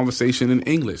carry a conversation in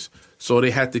English. So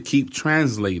they had to keep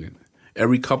translating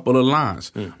every couple of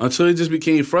lines until it just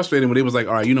became frustrating when they was like,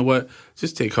 all right, you know what?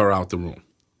 Just take her out the room.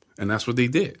 And that's what they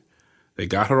did. They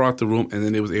got her out the room and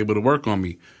then they was able to work on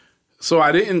me. So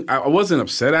I wasn't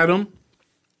upset at him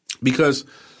because,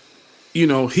 he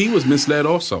was misled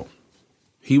also.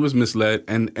 He was misled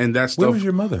and that stuff. Where was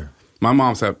your mother? My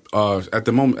mom's at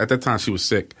that time she was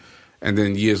sick. And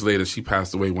then years later she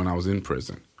passed away when I was in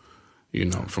prison,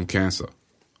 from cancer.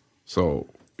 So,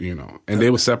 and they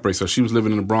were separated. So she was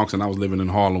living in the Bronx and I was living in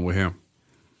Harlem with him.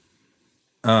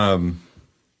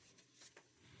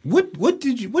 What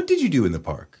did you do in the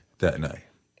park that night?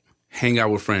 Hang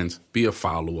out with friends, be a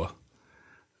follower.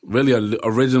 Really,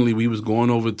 originally we was going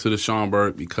over to the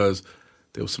Schomburg because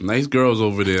there were some nice girls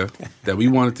over there that we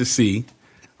wanted to see,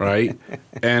 right?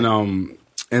 And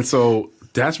so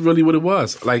that's really what it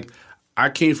was. Like I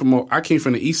came from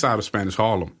the east side of Spanish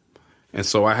Harlem, and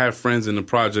so I had friends in the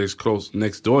projects close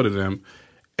next door to them.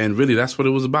 And really, that's what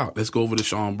it was about. Let's go over to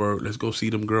Schomburg. Let's go see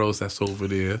them girls that's over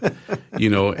there,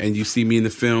 And you see me in the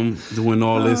film doing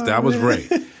all this. That was Ray,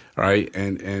 right?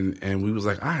 And we was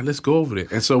like, all right, let's go over there.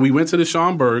 And so we went to the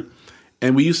Schomburg,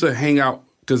 and we used to hang out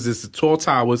because there's the tall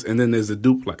towers, and then there's the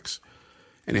duplex.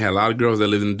 And they had a lot of girls that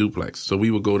lived in the duplex. So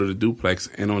we would go to the duplex.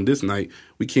 And on this night,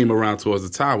 we came around towards the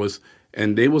towers,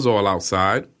 and they was all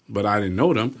outside, but I didn't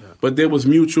know them. Yeah. But there was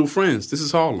mutual friends. This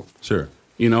is Harlem. Sure.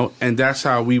 And that's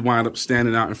how we wound up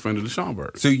standing out in front of the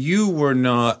Schomburg. So you were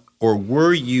not, or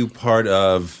were you part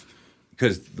of,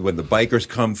 because when the bikers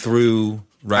come through,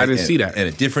 right? I didn't see that. And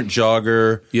a different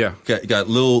jogger. Yeah. Got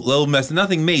little mess,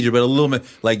 nothing major, but a little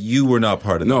mess, like you were not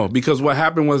part of that. No, because what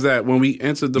happened was that when we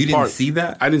entered the park. You didn't see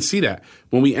that? I didn't see that.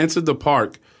 When we entered the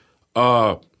park,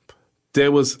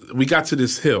 we got to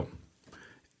this hill.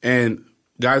 and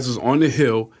guys was on the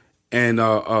hill, and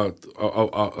a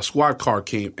squad car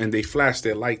came, and they flashed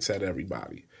their lights at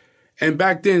everybody. And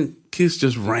back then, kids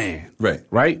just ran.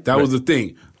 Right? That was the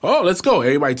thing. Oh, let's go.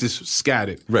 Everybody just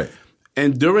scattered. Right.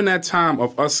 And during that time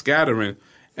of us scattering,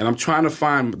 and I'm trying to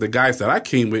find the guys that I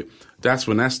came with, that's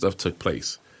when that stuff took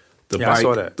place. The bike, I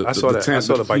saw that. I saw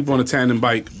the bike. People on the tandem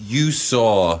bike. You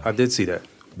saw. I did see that.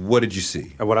 What did you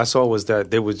see? And what I saw was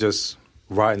that they were just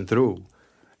riding through.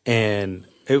 And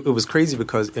it was crazy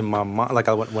because in my mind, like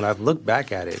when I look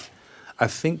back at it, I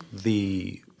think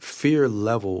the fear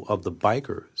level of the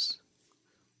bikers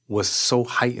was so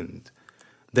heightened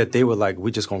that they were like, we're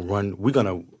just going to run.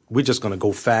 We're just going to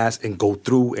go fast and go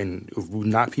through and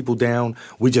knock people down.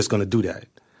 We're just going to do that.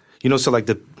 You know, so like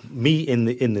me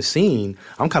in the scene,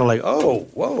 I'm kind of like, oh,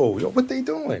 whoa, yo, what they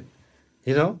doing?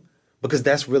 You know, because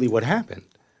that's really what happened.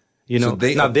 You know,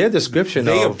 So their description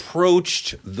they of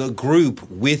approached the group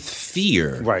with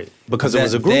fear, right, because it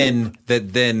was a group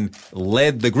that then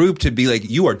led the group to be like,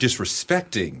 you are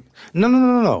disrespecting.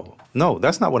 No,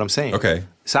 that's not what I'm saying. Okay,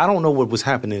 so I don't know what was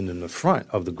happening in the front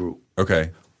of the group.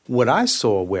 Okay, what I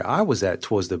saw where I was at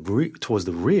towards the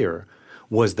rear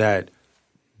was that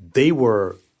they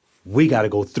were. We got to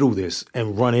go through this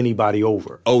and run anybody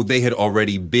over. Oh, they had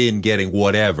already been getting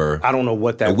whatever. I don't know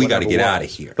what that. We got to get out of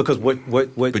here because what?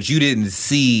 But you didn't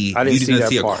see. I didn't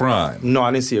see a crime. No,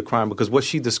 I didn't see a crime because what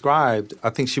she described. I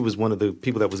think she was one of the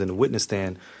people that was in the witness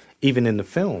stand, even in the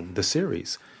film, the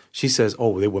series. She says,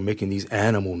 "Oh, they were making these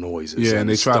animal noises." Yeah, and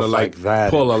they try to like that.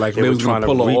 Pull her, like they were trying to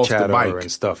pull her off the bike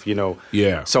and stuff. You know.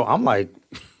 Yeah. So I'm like,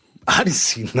 I didn't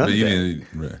see none of that.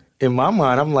 Right. In my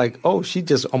mind, I'm like, oh, she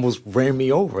just almost ran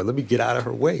me over. Let me get out of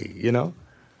her way, you know?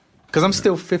 Because I'm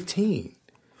still 15.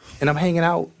 And I'm hanging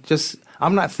out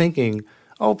I'm not thinking,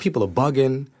 oh, people are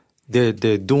bugging. They're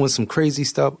doing some crazy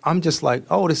stuff. I'm just like,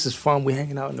 oh, this is fun. We're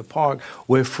hanging out in the park.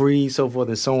 We're free, so forth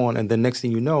and so on. And then next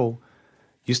thing you know,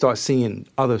 you start seeing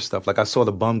other stuff. Like I saw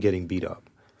the bum getting beat up.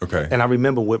 Okay. And I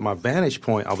remember with my vantage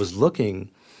point, I was looking,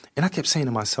 and I kept saying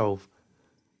to myself,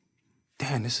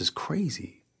 damn, this is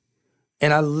crazy.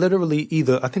 And I literally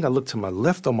I think I looked to my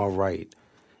left or my right,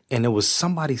 and there was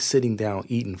somebody sitting down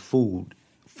eating food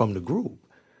from the group.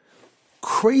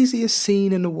 Craziest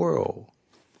scene in the world.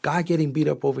 Guy getting beat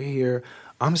up over here.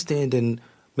 I'm standing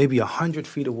maybe 100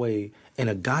 feet away, and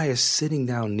a guy is sitting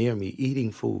down near me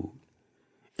eating food.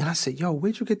 And I said, yo,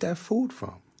 where'd you get that food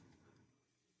from?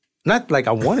 Not like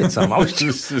I wanted some. I was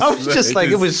just like,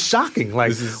 it was shocking.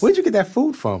 Like, where'd you get that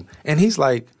food from? And he's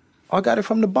like, oh, I got it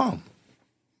from the bum.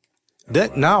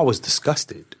 Now I was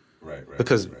disgusted,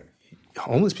 because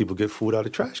homeless people get food out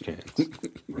of trash cans,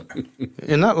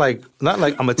 and not like I'm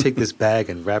gonna take this bag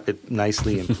and wrap it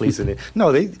nicely and place it in.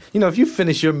 No, if you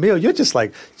finish your meal, you're just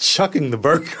like chucking the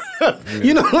burger.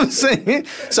 You know what I'm saying?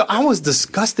 So I was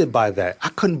disgusted by that. I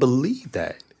couldn't believe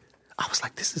that. I was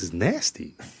like, this is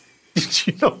nasty.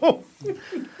 You know?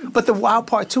 But the wild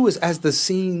part too is as the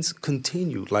scenes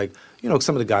continued, like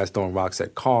some of the guys throwing rocks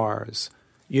at cars,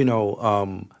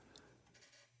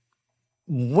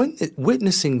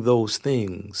 witnessing those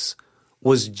things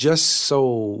was just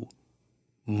so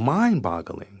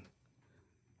mind-boggling.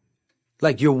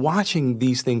 Like you're watching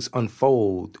these things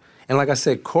unfold. And like I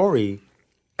said, Corey,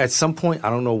 at some point, I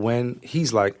don't know when,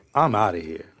 he's like, I'm out of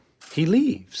here. He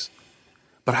leaves.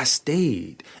 But I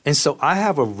stayed. And so I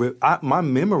have my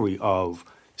memory of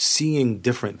seeing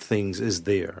different things is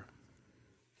there.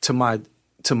 To my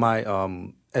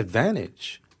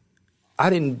advantage. I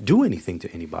didn't do anything to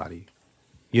anybody.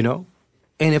 And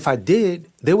if I did,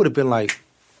 they would have been like,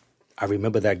 I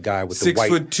remember that guy with the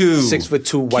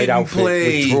 6'2" white outfit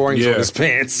with drawings on his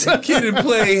pants. Kid and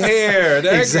play hair,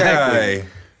 that exactly. guy.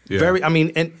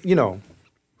 Yeah.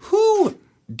 Who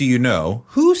do you know?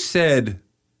 Who said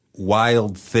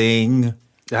wild thing?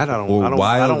 I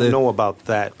don't know about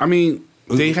that. I mean,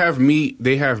 they have me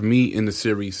in the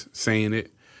series saying it.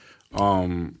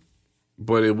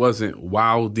 But it wasn't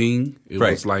wilding. It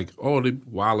was like, oh, they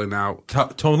wilding out.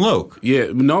 Tone Loc. Yeah,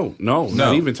 no,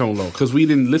 not even Tone Loc. Because we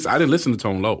didn't listen. I didn't listen to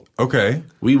Tone Loc. Okay,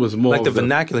 we was more like the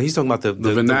vernacular. He's talking about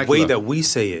the way that we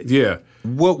say it. Yeah.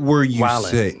 What were you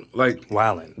saying? Like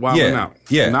wilding out.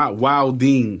 Yeah, not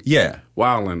wilding. Yeah,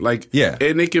 wilding. Like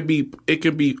and it could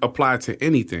be applied to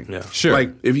anything. Yeah, sure. Like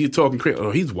if you're talking crazy,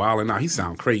 oh, he's wilding out. He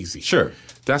sound crazy. Sure,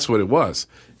 that's what it was.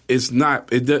 It's not.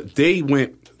 They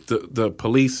went the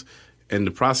police. And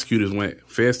the prosecutors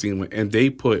Fairstein went, and they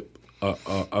put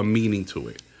a meaning to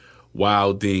it.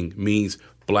 Wilding means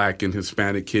black and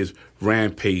Hispanic kids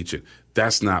rampaging.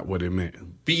 That's not what it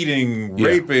meant. Beating,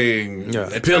 raping,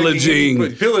 pillaging,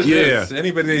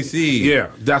 anybody they see. Yeah,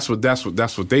 that's what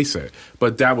they said.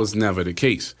 But that was never the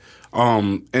case.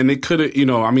 And it could have,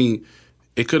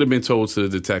 it could have been told to the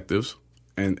detectives,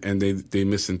 and they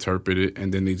misinterpreted it,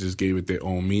 and then they just gave it their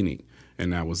own meaning,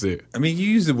 and that was it. I mean, you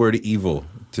use the word evil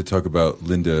to talk about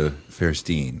Linda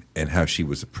Fairstein and how she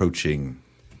was approaching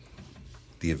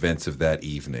the events of that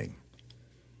evening.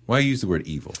 Why use the word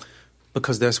evil?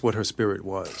 Because that's what her spirit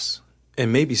was,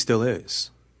 and maybe still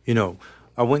is.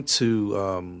 I went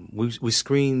to, we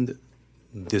screened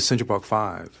the Central Park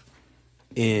 5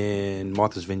 in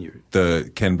Martha's Vineyard.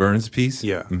 The Ken Burns piece?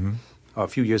 Yeah. Mm-hmm. A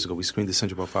few years ago, we screened the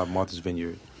Central Park 5 Martha's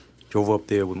Vineyard, drove up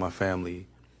there with my family,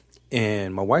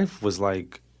 and my wife was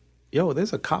like, yo,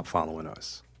 there's a cop following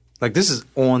us. Like, this is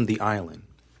on the island.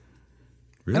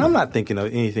 Really? And I'm not thinking of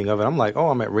anything of it. I'm like, oh,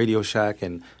 I'm at Radio Shack,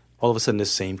 and all of a sudden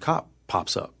this same cop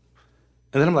pops up.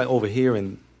 And then I'm like over here,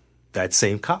 and that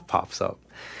same cop pops up.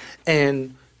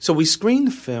 And so we screened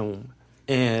the film,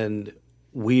 and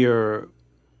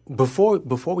before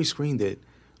we screened it,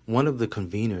 one of the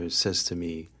conveners says to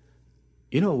me,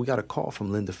 we got a call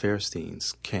from Linda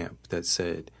Fairstein's camp that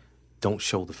said, don't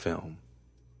show the film.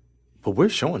 But we're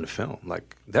showing the film.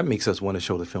 Like, that makes us want to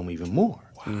show the film even more.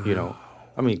 Wow.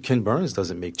 I mean, Ken Burns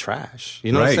doesn't make trash.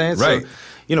 You know what I'm saying? Right.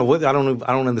 So, I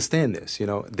don't understand this.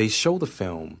 They show the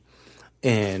film,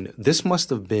 and this must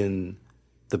have been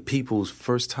the people's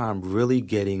first time really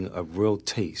getting a real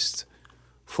taste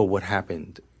for what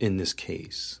happened in this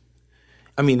case.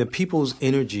 I mean, the people's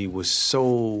energy was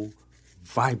so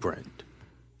vibrant.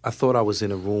 I thought I was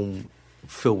in a room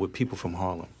filled with people from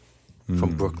Harlem,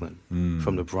 from Brooklyn,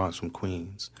 from the Bronx, from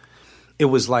Queens. It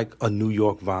was like a New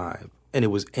York vibe, and it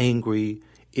was angry.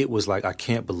 It was like, I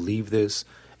can't believe this.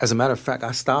 As a matter of fact,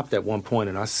 I stopped at one point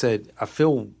and I said, I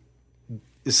feel,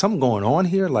 is something going on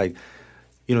here? Like,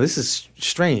 this is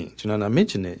strange. And I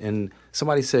mentioned it, and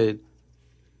somebody said,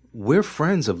 we're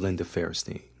friends of Linda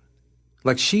Fairstein.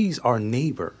 Like, she's our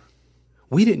neighbor.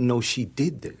 We didn't know she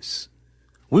did this.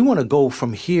 We want to go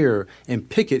from here and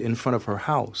picket in front of her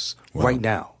house right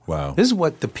now. Wow. This is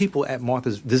what the people at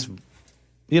Martha's,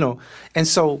 And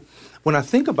so when I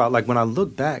think about, like, when I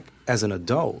look back as an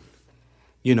adult,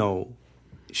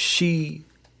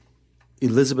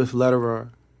 Elizabeth Lederer,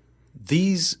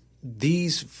 these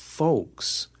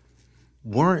folks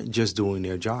weren't just doing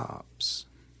their jobs.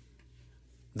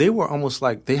 They were almost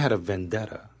like they had a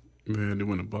vendetta. Man, they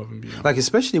went above and beyond. Like,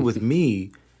 especially with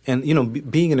me and,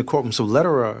 being in the courtroom. So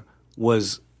Lederer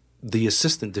was the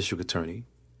assistant district attorney.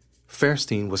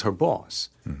 Fairstein was her boss.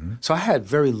 Mm-hmm. So I had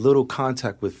very little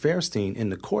contact with Fairstein in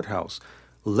the courthouse.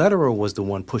 Lederer was the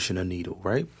one pushing the needle,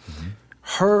 right? Mm-hmm.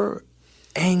 Her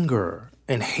anger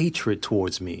and hatred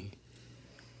towards me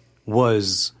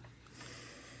was,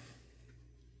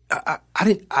 I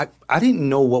didn't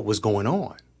know what was going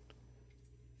on.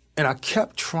 And I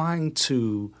kept trying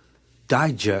to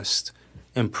digest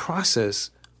and process,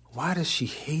 why does she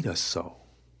hate us so?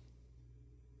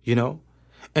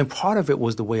 And part of it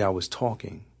was the way I was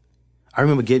talking. I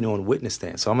remember getting on a witness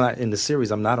stand. So I'm not in the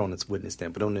series, I'm not on this witness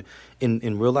stand, but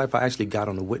in real life, I actually got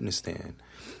on the witness stand.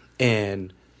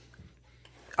 And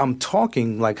I'm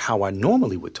talking like how I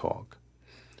normally would talk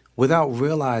without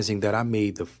realizing that I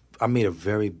made a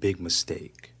very big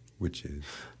mistake. Which is?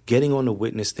 Getting on the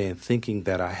witness stand thinking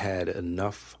that I had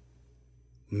enough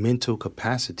mental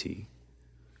capacity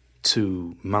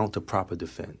to mount a proper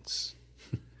defense.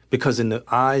 Because in the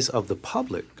eyes of the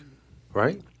public,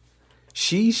 right,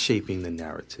 she's shaping the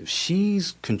narrative.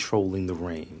 She's controlling the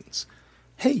reins.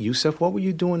 Hey, Yusef, what were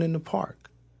you doing in the park?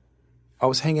 I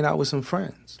was hanging out with some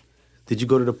friends. Did you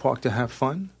go to the park to have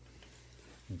fun?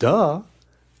 Duh.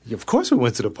 Of course we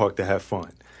went to the park to have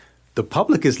fun. The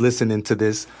public is listening to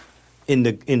this in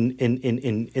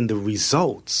the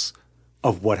results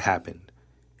of what happened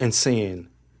and saying,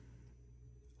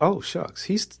 oh, shucks,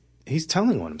 he's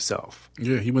telling on himself.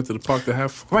 Yeah, he went to the park to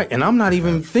have fun. Right, and I'm not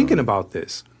even thinking about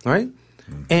this, right?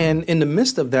 Mm-hmm. And in the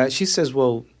midst of that, she says,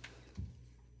 well,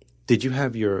 did you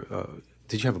have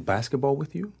a basketball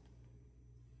with you?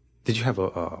 Did you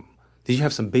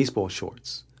have some baseball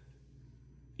shorts?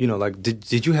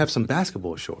 Did you have some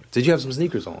basketball shorts? Did you have some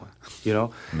sneakers on?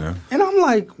 No. And I'm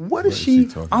like, what is she?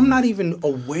 I'm not even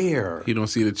aware. You don't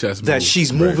see the chest that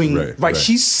she's moving. Right.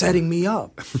 She's setting me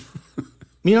up.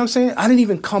 You know what I'm saying? I didn't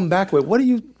even come back with, what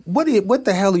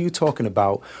the hell are you talking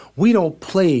about? We don't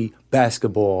play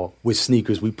basketball with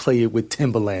sneakers. We play it with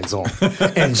Timberlands on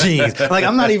and jeans. Like,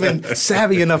 I'm not even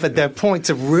savvy enough at that point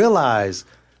to realize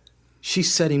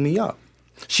she's setting me up.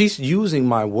 She's using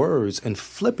my words and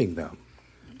flipping them.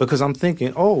 Because I'm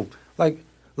thinking,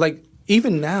 like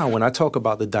even now when I talk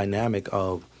about the dynamic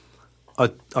of an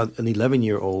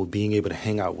 11-year-old being able to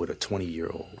hang out with a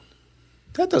 20-year-old,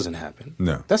 That doesn't happen.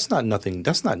 No. That's not nothing.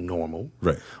 That's not normal.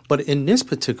 Right. But in this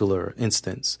particular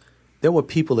instance, there were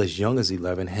people as young as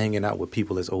 11 hanging out with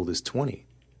people as old as 20.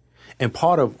 And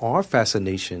part of our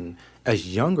fascination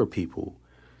as younger people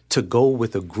to go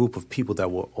with a group of people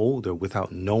that were older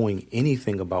without knowing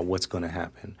anything about what's going to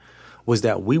happen was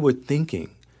that we were thinking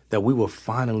that we were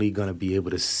finally going to be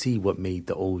able to see what made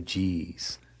the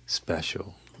OGs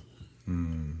special.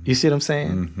 You see what I'm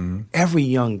saying? Every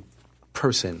young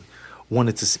person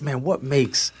wanted to see, man, what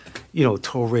makes,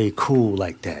 Torre cool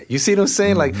like that? You see what I'm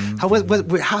saying? Like,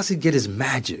 how's he get his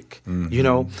magic,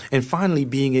 And finally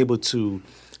being able to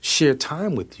share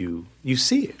time with you, you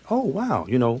see it. Oh, wow,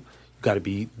 you got to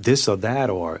be this or that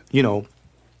or,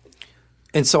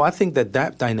 And so I think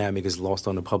that dynamic is lost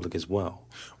on the public as well.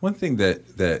 One thing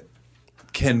that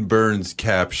Ken Burns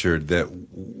captured that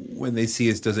When They See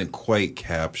Us doesn't quite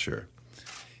capture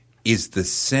is the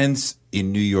sense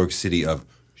in New York City of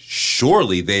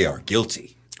surely they are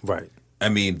guilty. Right. I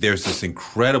mean, there's this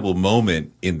incredible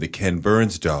moment in the Ken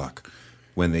Burns doc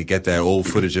when they get that old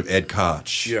footage of Ed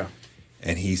Koch. Yeah.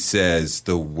 And he says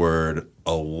the word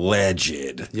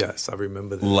alleged. Yes, I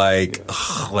remember that.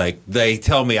 Like they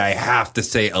tell me I have to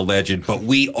say alleged, but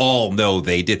we all know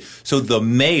they did. So the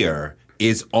mayor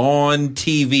is on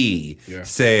TV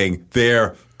saying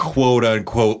they're quote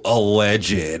unquote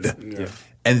alleged. Yeah.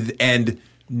 And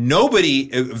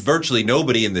virtually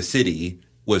nobody in the city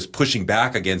was pushing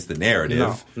back against the narrative.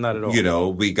 No, not at all.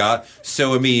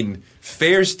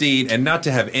 Fairstein, and not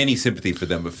to have any sympathy for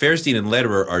them, but Fairstein and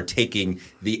Lederer are taking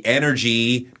the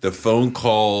energy, the phone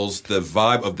calls, the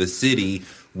vibe of the city.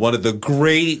 One of the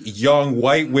great young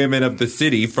white women of the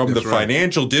city from the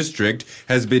financial district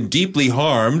has been deeply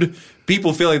harmed.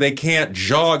 People feel like they can't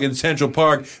jog in Central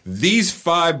Park. These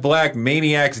 5 black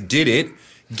maniacs did it.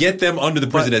 Get them under the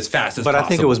prison as fast as possible. But I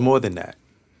think it was more than that.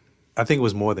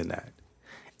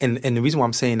 And the reason why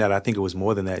I'm saying that I think it was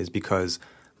more than that is because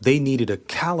they needed a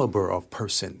caliber of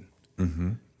person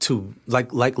to,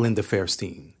 like Linda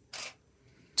Fairstein,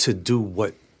 to do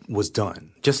what was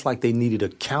done. Just like they needed a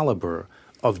caliber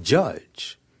of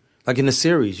judge. Like in the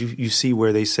series, you see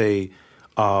where they say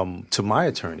to my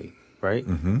attorney, right?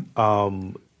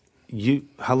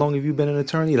 How long have you been an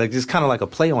attorney? Like, it's kind of like a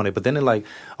play on it, but then they're like,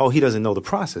 oh, he doesn't know the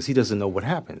process. He doesn't know what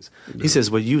happens. Yeah. He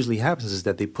says what usually happens is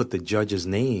that they put the judges'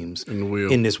 names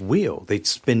in this wheel. They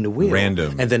spin the wheel.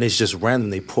 Random. And then it's just random.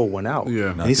 They pull one out.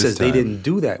 Yeah. And he says they didn't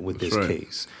do that with this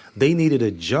case. They needed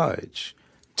a judge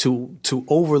to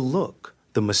overlook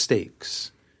the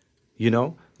mistakes,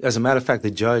 As a matter of fact,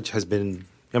 the judge has been,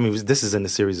 this is in the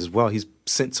series as well. He's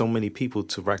sent so many people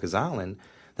to Rikers Island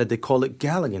that they call it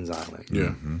Galligan's Island.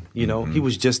 Yeah. He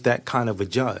was just that kind of a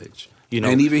judge.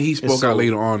 And even he spoke out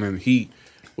later on, and he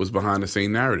was behind the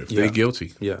same narrative. Yeah. They're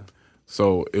guilty. Yeah.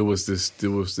 So this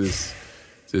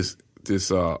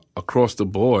across the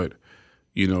board,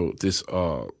 this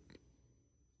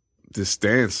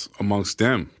stance amongst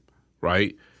them,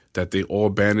 right? That they all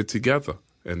banded together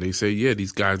and they say, yeah,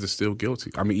 these guys are still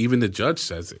guilty. I mean, even the judge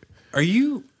says it. Do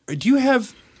you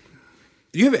have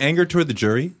anger toward the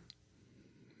jury?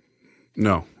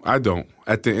 No, I don't.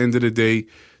 At the end of the day,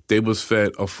 they was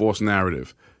fed a false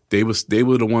narrative. They were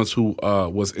the ones who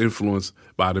was influenced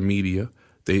by the media.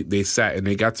 They sat and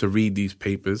they got to read these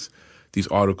papers, these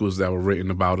articles that were written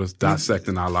about us,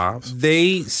 dissecting our lives.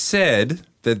 They said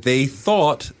that they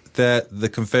thought that the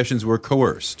confessions were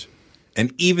coerced,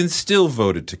 and even still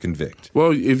voted to convict.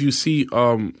 Well, if you see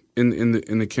in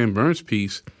the Ken Burns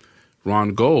piece,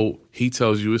 Ron Gold, he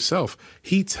tells you himself.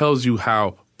 He tells you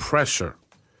how pressure.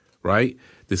 Right?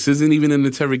 This isn't even an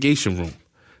interrogation room.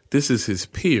 This is his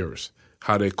peers,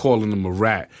 how they're calling him a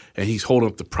rat, and he's holding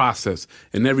up the process,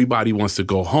 and everybody wants to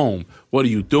go home. What are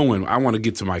you doing? I want to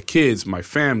get to my kids, my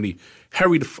family.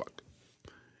 Hurry the fuck.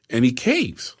 And he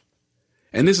caves.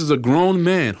 And this is a grown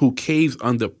man who caves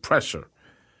under pressure,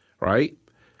 right?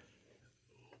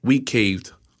 We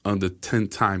caved under 10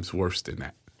 times worse than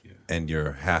that. And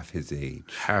you're half his age.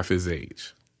 Half his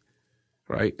age.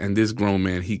 Right, and this grown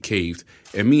man, he caved,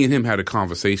 and me and him had a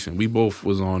conversation. We both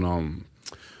was on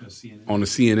the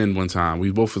CNN one time.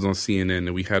 We both was on CNN,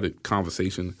 and we had a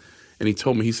conversation. And he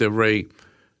told me, he said, Ray,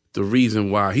 the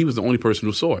reason why he was the only person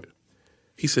who saw it.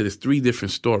 He said, "It's 3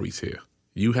 different stories here.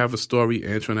 You have a story,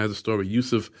 Antron has a story.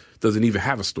 Yusuf doesn't even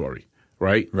have a story.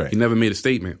 Right? He never made a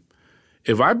statement.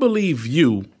 If I believe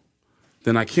you,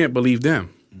 then I can't believe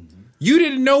them. You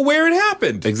didn't know where it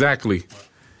happened. Exactly."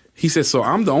 He said, so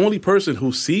I'm the only person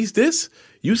who sees this?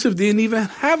 Yusuf didn't even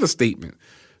have a statement.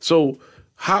 So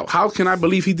how can I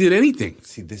believe he did anything?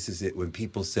 See, this is it. When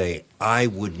people say, I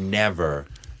would never,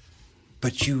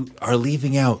 but you are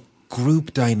leaving out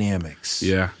group dynamics.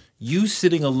 Yeah. you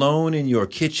sitting alone in your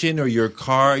kitchen or your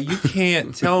car, you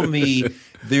can't tell me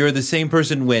they're the same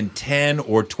person when 10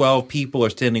 or 12 people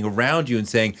are standing around you and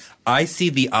saying, I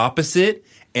see the opposite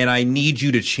and I need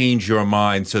you to change your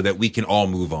mind so that we can all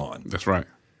move on. That's right.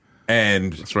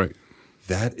 And That's right.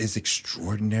 that is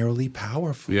extraordinarily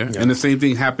powerful. Yeah. And the same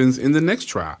thing happens in the next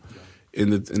trial.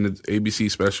 In the ABC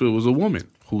special, it was a woman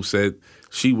who said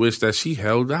she wished that she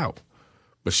held out.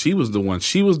 But she was the one.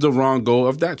 She was the wrong goal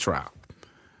of that trial.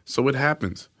 So it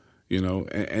happens,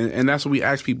 and that's what we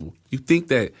ask people. You think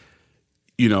that,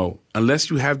 unless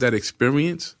you have that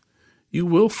experience, you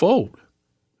will fold.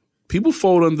 People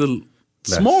fold under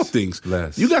small things.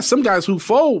 You got some guys who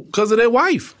fold because of their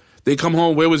wife. They come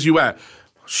home, where was you at?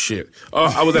 Shit.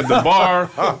 I was at the bar.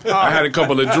 I had a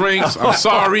couple of drinks. I'm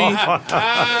sorry.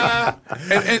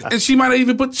 And she might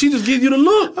even she just give you the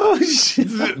look. Oh, shit.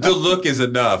 The look is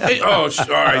enough. Hey, all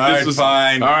right. This was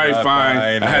fine. All right,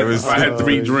 fine. I had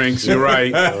 3 drinks. You're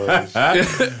right.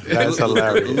 That's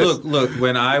hilarious. Look,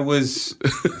 when I was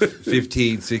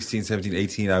 15, 16, 17,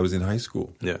 18, I was in high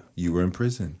school. Yeah. You were in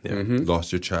prison. Yeah.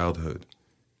 Lost your childhood.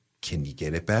 Can you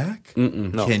get it back?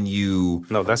 No. Can you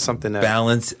that's something that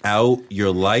balance out your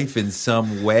life in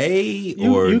some way?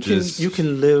 you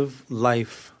can live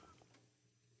life.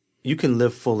 You can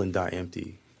live full and die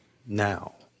empty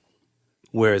now.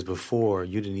 Whereas before,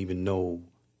 you didn't even know,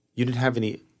 you didn't have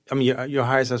any. I mean, your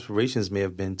highest aspirations may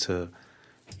have been to,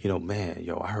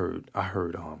 I heard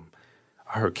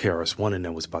KRS-One and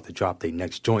them was about to drop their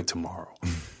next joint tomorrow.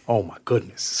 Oh my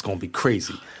goodness, it's gonna be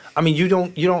crazy. I mean, you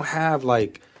don't have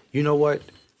like, you know what?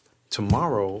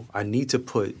 Tomorrow, I need to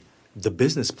put the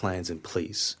business plans in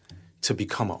place to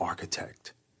become an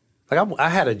architect. Like I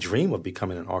had a dream of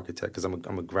becoming an architect because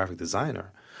I'm a graphic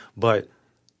designer, but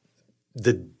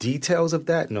the details of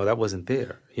that, no, that wasn't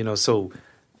there. So,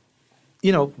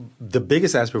 the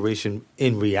biggest aspiration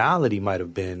in reality might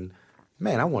have been,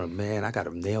 I got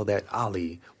to nail that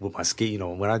ollie with my skate.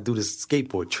 When I do this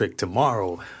skateboard trick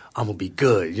tomorrow, I'm gonna be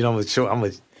good.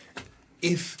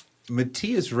 If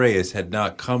Matias Reyes had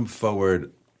not come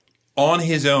forward on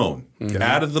his own,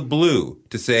 out of the blue,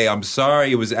 to say, I'm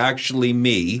sorry, it was actually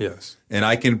me, and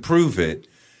I can prove it,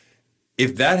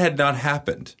 if that had not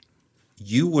happened,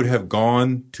 you would have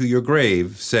gone to your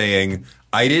grave saying,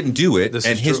 I didn't do it,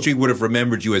 and history would have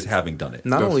remembered you as having done it.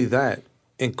 Not only that,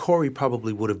 and Corey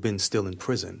probably would have been still in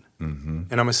prison. Mm-hmm.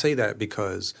 And I'm going to say that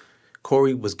because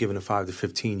Corey was given a 5 to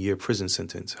 15-year prison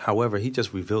sentence. However, he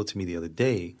just revealed to me the other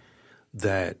day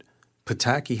that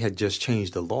Pataki had just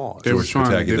changed the laws. They were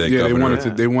trying.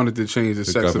 They wanted to change the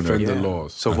sex offender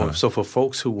laws. So for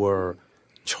folks who were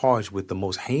charged with the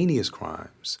most heinous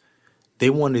crimes, they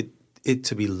wanted it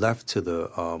to be left to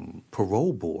the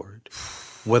parole board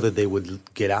whether they would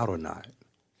get out or not.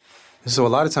 So a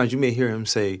lot of times you may hear him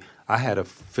say, I had a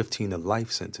 15 to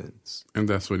life sentence. And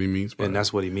that's what he means by that. And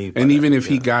that's what he means by that. And even if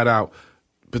he got out,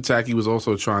 Pataki was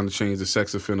also trying to change the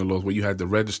sex offender laws where you had to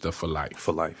register for life.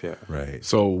 For life, yeah. Right.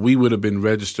 So we would have been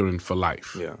registering for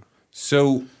life. Yeah.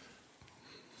 So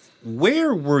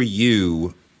where were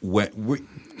you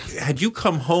had you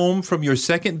come home from your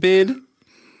second bid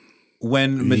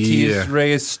when Matias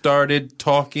Reyes started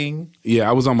talking? Yeah,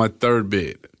 I was on my third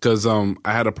bid because I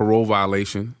had a parole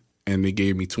violation and they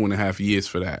gave me 2.5 years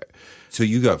for that. So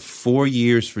you got 4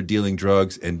 years for dealing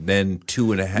drugs and then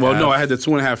 2.5? Well, no, I had the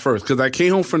 2.5 first because I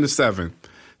came home from the 7.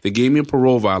 They gave me a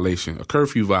parole violation, a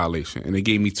curfew violation, and they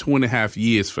gave me 2.5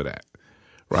 years for that,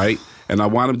 right? And I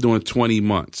wound up doing 20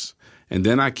 months. And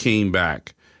then I came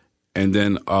back, and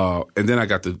then I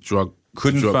got the drug.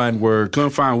 Couldn't find work. Couldn't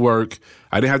find work.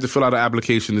 I didn't have to fill out an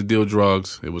application to deal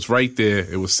drugs. It was right there.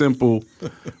 It was simple,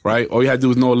 right? All you had to do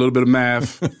was know a little bit of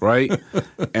math, right?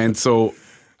 And so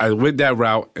I went that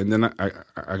route, and then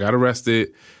I got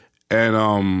arrested, and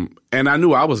I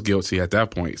knew I was guilty at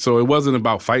that point. So it wasn't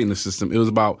about fighting the system. It was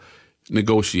about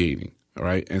negotiating,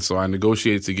 right? And so I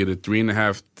negotiated to get a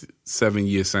 3.5 to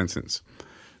 7-year sentence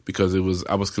because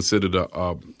I was considered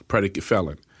a predicate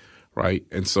felon, right?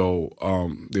 And so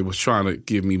they was trying to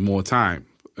give me more time.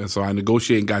 And so I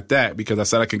negotiated and got that because I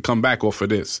said I can come back off of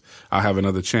this. I'll have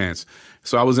another chance.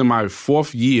 So I was in my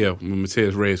 4th year when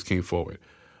Matias Reyes came forward.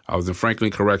 I was in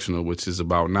Franklin Correctional, which is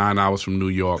about 9 hours from New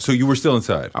York. So you were still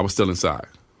inside? I was still inside.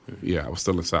 Yeah, I was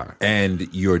still inside.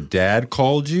 And your dad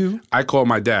called you? I called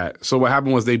my dad. So what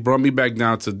happened was they brought me back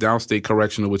down to Downstate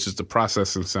Correctional, which is the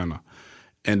processing center.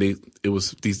 And it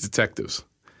was these detectives.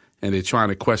 And they're trying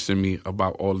to question me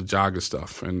about all the jogger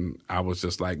stuff. And I was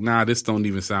just like, nah, this don't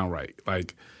even sound right.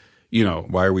 Like, you know.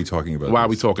 Why are we talking about this? Why are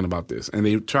we talking about this? And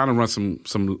they're trying to run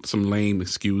some lame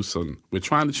excuse. And we're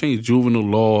trying to change juvenile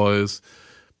laws.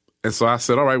 And so I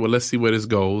said, all right, well, let's see where this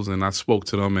goes. And I spoke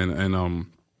to them, and all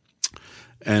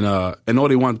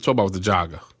they wanted to talk about was the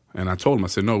jogger. And I told them, I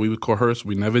said, no, we were coerced.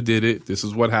 We never did it. This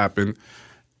is what happened.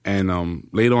 And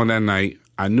later on that night,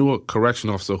 I knew a correction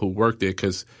officer who worked there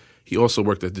because he also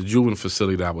worked at the juvenile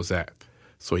facility that I was at.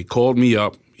 So he called me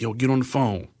up, yo, get on the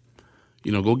phone.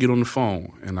 Go get on the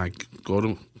phone. And I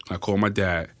call my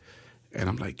dad. And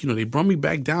I'm like, they brought me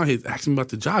back down here asking me about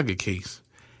the jogger case.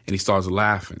 And he starts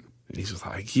laughing. And he's just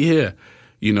like, yeah.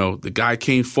 The guy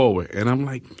came forward. And I'm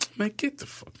like, man, get the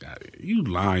fuck out of here. You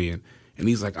lying. And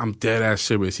he's like, I'm dead ass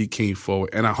serious. He came forward.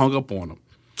 And I hung up on him.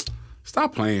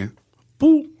 Stop playing.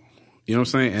 Boop. You know what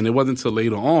I'm saying? And it wasn't until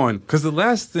later on. Because the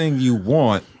last thing you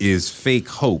want is fake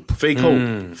hope. Fake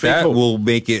hope. That will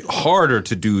make it harder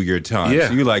to do your time. Yeah.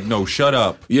 So you're like, no, shut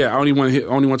up. Yeah, I only want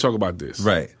to talk about this.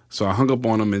 Right. So I hung up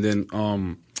on him, and then,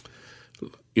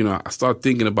 I started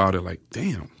thinking about it like,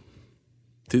 damn,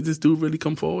 did this dude really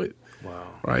come forward? Wow.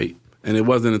 Right? And it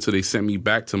wasn't until they sent me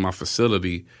back to my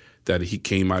facility that he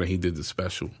came out and he did the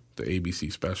special, the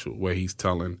ABC special, where he's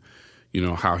telling,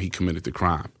 how he committed the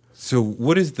crime. So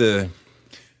what is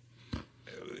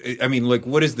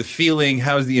what is the feeling?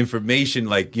 How's the information?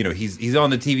 Like, he's on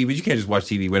the TV, but you can't just watch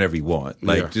TV whenever you want.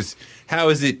 Like, just how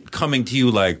is it coming to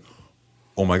you like,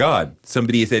 oh my God,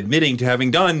 somebody is admitting to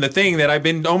having done the thing that I've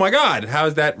been, oh my God, how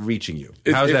is that reaching you?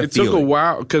 How's that feeling? It took a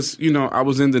while because, I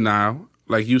was in denial.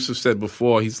 Like Yusuf said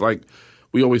before, he's like,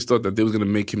 we always thought that they was going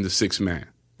to make him the sixth man,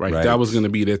 right? That was going to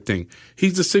be their thing.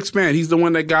 He's the sixth man. He's the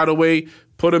one that got away,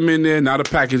 put him in there, now the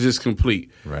package is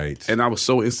complete. Right. And I was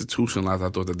so institutionalized, I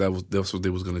thought that's what they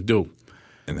was going to do.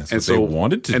 And that's what they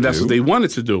wanted to do. And that's what they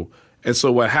wanted to do. And so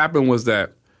what happened was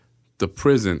that the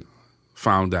prison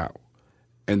found out.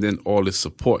 And then all this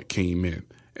support came in.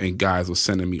 And guys were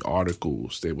sending me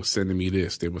articles. They were sending me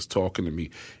this. They was talking to me.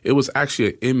 It was actually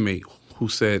an inmate who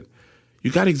said,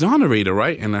 you got exonerated,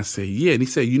 right? And I said, yeah. And he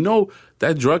said,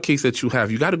 that drug case that you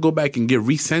have, you got to go back and get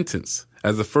resentenced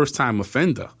as a first-time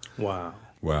offender. Wow.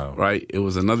 Right? It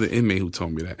was another inmate who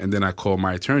told me that. And then I called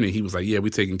my attorney. He was like, yeah, we're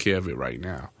taking care of it right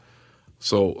now.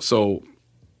 So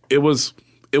it was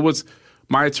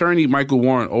my attorney, Michael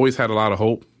Warren, always had a lot of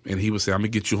hope. And he would say, I'm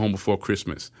going to get you home before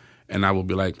Christmas. And I would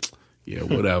be like, yeah,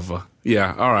 whatever.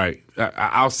 Yeah, all right.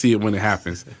 I'll see it when it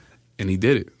happens. And he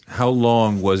did it. How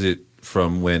long was it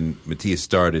from when Matias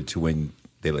started to when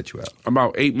they let you out?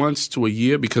 About 8 months to a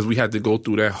year because we had to go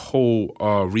through that whole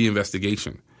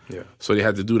reinvestigation. Yeah. So they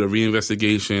had to do the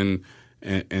reinvestigation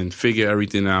and figure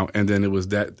everything out. And then it was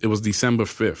December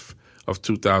 5th of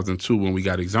 2002 when we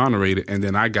got exonerated. And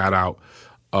then I got out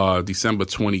December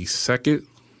 22nd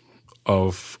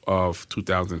of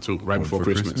 2002, right before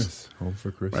Christmas. Home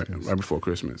for Christmas. Right before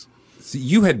Christmas. So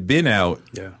you had been out,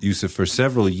 Yeah. Yusuf, for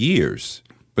several years,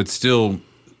 but still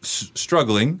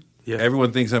struggling. Yeah.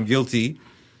 Everyone thinks I'm guilty.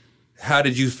 How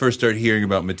did you first start hearing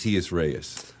about Matias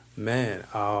Reyes? Man,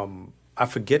 I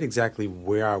forget exactly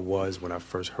where I was when I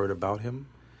first heard about him.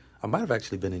 I might have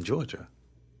actually been in Georgia,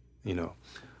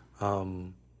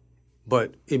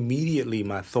 But immediately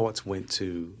my thoughts went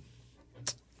to,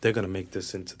 they're going to make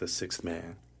this into the sixth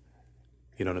man.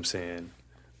 You know what I'm saying?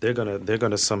 They're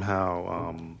gonna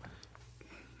somehow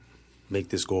make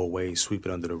this go away, sweep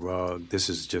it under the rug. This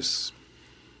is just,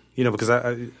 because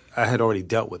I had already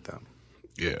dealt with them.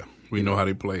 Yeah, we know how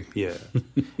they play. Yeah.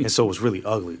 And so it was really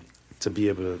ugly to be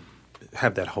able to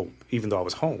have that hope, even though I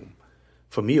was home.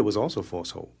 For me, it was also false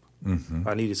hope. Mm-hmm.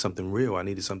 I needed something real. I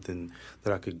needed something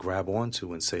that I could grab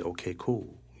onto and say, okay,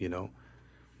 cool,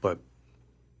 But,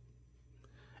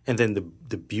 and then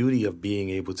the beauty of being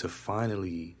able to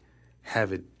finally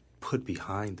have it put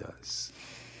behind us.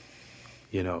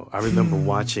 I remember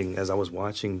as I was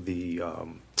watching the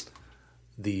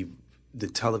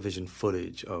television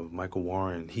footage of Michael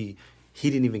Warren, he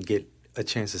didn't even get a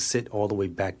chance to sit all the way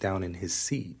back down in his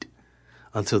seat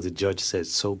until the judge said,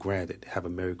 so granted, have a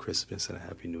Merry Christmas and a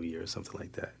Happy New Year or something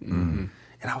like that. Mm-hmm.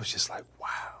 And I was just like,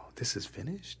 wow, this is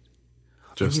finished?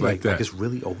 Just like that. Like it's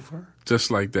really over?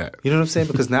 Just like that. You know what I'm saying?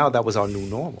 Because now that was our new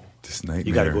normal. This nightmare.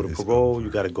 You got to go to parole. You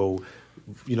got to go,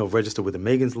 register with the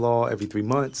Megan's Law every 3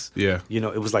 months. Yeah.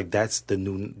 It was like that's the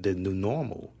new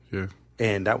normal. Yeah.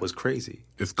 And that was crazy.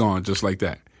 It's gone just like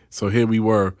that. So here we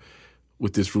were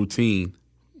with this routine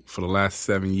for the last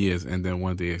 7 years, and then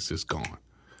one day it's just gone.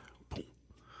 Boom.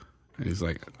 And he's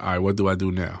like, all right, what do I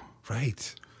do now?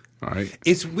 Right. All right.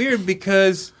 It's weird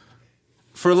because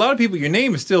for a lot of people, your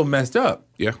name is still messed up.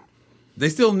 Yeah. They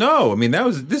still know. I mean,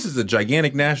 this is a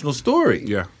gigantic national story.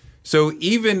 Yeah. So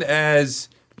even as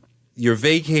you're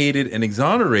vacated and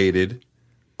exonerated,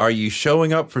 are you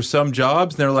showing up for some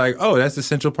jobs and they're like, oh, that's the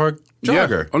Central Park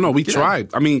jogger? Yeah. Oh, no, we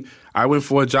tried. I mean, I went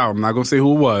for a job. I'm not going to say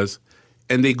who it was.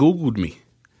 And they Googled me.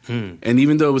 And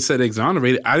even though it was said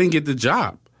exonerated, I didn't get the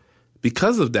job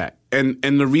because of that. And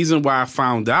the reason why I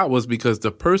found out was because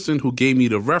the person who gave me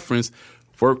the reference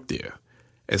worked there.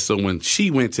 And so when she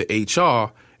went to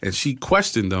HR and she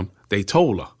questioned them, they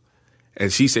told her.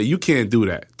 And she said, you can't do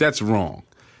that. That's wrong.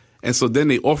 And so then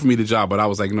they offered me the job, but I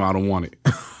was like, no, I don't want it.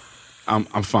 I'm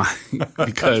fine.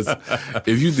 Because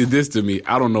if you did this to me,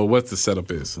 I don't know what the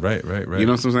setup is. Right. You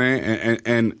know what I'm saying?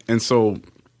 And so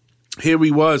here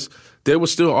we was. There were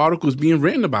still articles being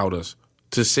written about us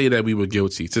to say that we were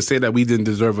guilty, to say that we didn't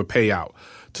deserve a payout,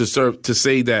 to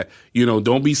say that,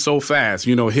 don't be so fast.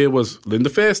 Here was Linda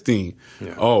Fairstein.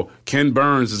 Yeah. Oh, Ken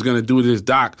Burns is going to do this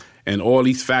doc, and all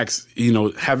these facts,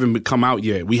 haven't come out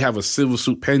yet. We have a civil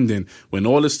suit pending. When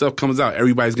all this stuff comes out,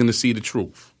 everybody's going to see the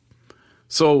truth.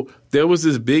 So there was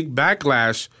this big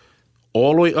backlash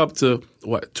all the way up to,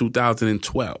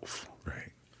 2012.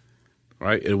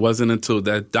 Right? It wasn't until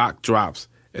that doc drops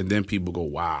and then people go,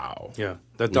 wow. Yeah,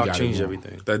 that doc changed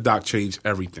everything. That doc changed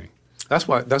everything. That's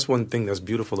one thing that's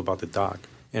beautiful about the doc,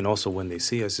 and also when they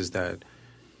see us, is that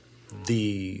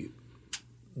the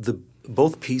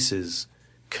both pieces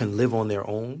can live on their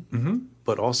own,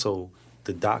 but also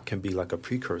the doc can be like a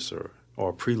precursor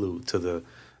or a prelude to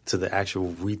the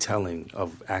actual retelling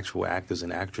of actual actors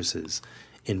and actresses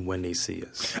in When They See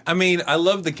Us. I mean, I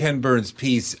love the Ken Burns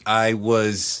piece. I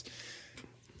was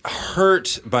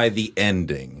hurt by the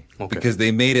ending because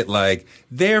they made it like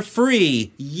they're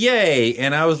free, yay,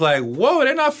 and I was like, whoa,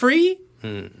 they're not free.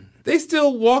 They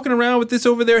still walking around with this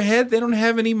over their head. They don't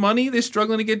have any money. They're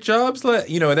struggling to get jobs.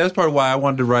 That's part of why I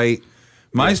wanted to write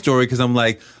my story, because I'm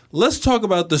like, let's talk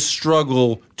about the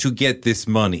struggle to get this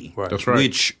money. Right. That's right.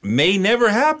 Which may never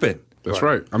happen. That's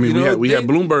right. I mean, we had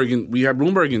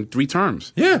Bloomberg in 3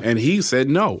 terms. Yeah, and he said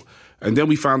no. And then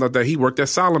we found out that he worked at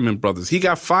Solomon Brothers. He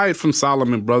got fired from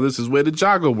Solomon Brothers, is where the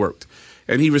jogger worked.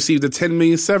 And he received a $10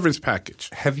 million severance package.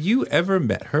 Have you ever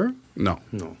met her? No.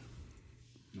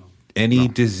 Any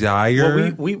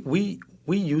desire? Well,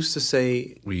 we used to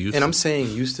say, I'm saying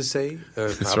used to say, I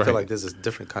feel like there's a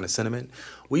different kind of sentiment.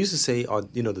 We used to say,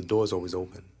 the door's always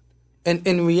open. And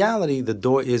in reality, the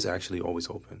door is actually always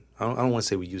open. I don't want to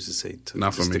say we used to say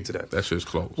to stick to that. That shit's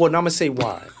closed. Well, now I'm going to say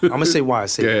why. I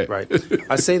say that, right?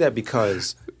 I say that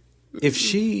because if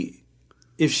she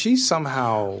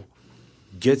somehow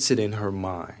gets it in her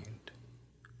mind,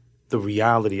 the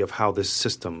reality of how this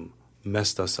system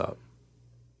messed us up,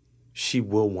 she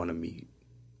will want to meet.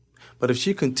 But if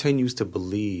she continues to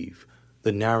believe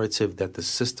the narrative that the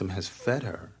system has fed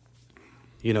her,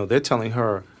 they're telling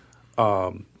her,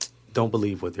 don't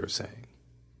believe what they're saying.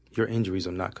 Your injuries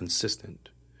are not consistent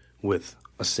with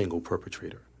a single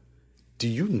perpetrator. Do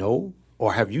you know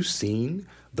or have you seen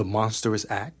the monstrous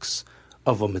acts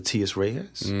of a Matias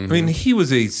Reyes? Mm-hmm. I mean, he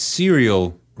was a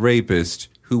serial rapist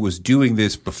who was doing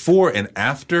this before and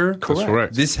after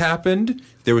this happened.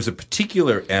 There was a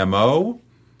particular MO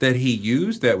that he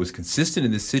used that was consistent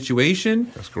in this situation.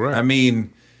 That's correct. I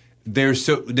mean,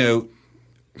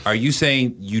 are you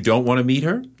saying you don't want to meet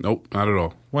her? Nope, not at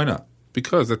all. Why not?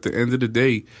 Because at the end of the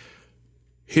day,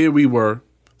 here we were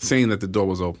saying that the door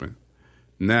was open.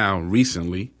 Now,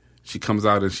 recently, she comes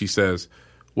out and she says,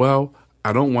 well,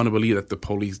 I don't want to believe that the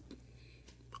police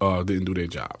didn't do their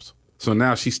jobs. So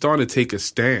now she's starting to take a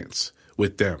stance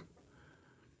with them.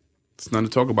 It's nothing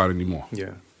to talk about anymore.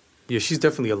 Yeah. Yeah, she's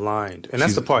definitely aligned. And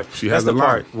that's the part. That's the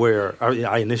part where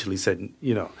I initially said,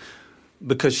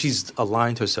 because she's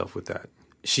aligned herself with that.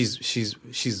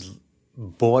 She's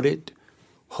bought it,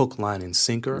 hook, line, and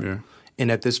sinker. Yeah.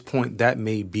 And at this point, that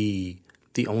may be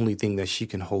the only thing that she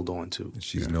can hold on to.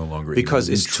 She's no longer because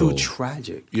even it's too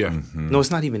tragic. Yeah. Mm-hmm. No,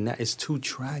 it's not even that. It's too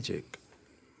tragic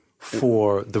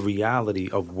for the reality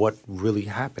of what really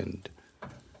happened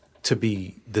to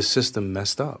be the system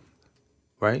messed up,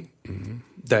 right? Mm-hmm.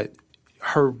 That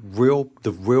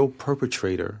the real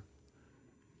perpetrator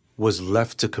was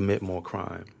left to commit more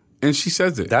crime. And she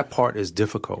says it. That part is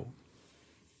difficult,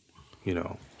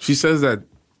 She says that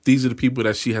these are the people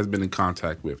that she has been in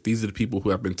contact with. These are the people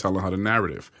who have been telling her the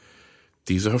narrative.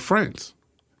 These are her friends.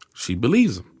 She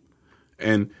believes them.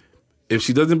 And if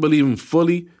she doesn't believe them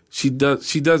fully, she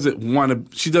doesn't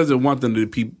want them to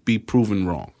be proven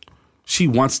wrong. She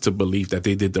wants to believe that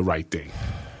they did the right thing.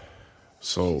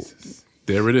 So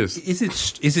there it is. Is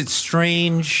it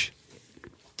strange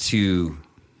to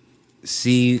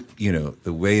see,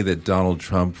 the way that Donald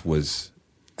Trump was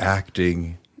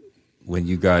acting when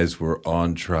you guys were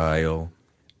on trial,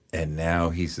 and now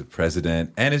he's the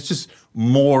president, and it's just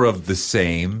more of the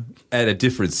same at a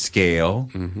different scale.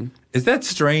 Mm-hmm. Is that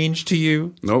strange to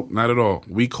you? Nope, not at all.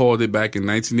 We called it back in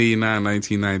 1989,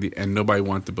 1990, and nobody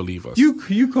wanted to believe us.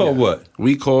 You called what?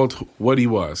 We called what he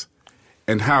was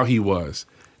and how he was.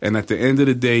 And at the end of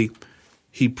the day,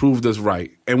 he proved us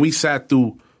right. And we sat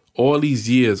through all these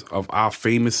years of our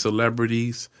famous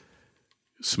celebrities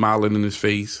smiling in his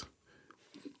face,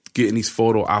 getting these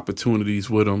photo opportunities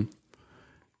with him.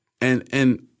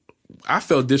 And I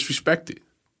felt disrespected.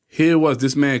 Here was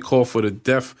this man called for the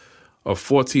death of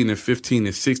 14 and 15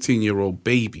 and 16-year-old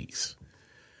babies,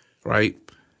 right?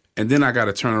 And then I got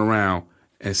to turn around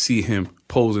and see him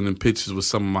posing in pictures with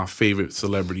some of my favorite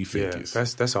celebrity figures. Yeah,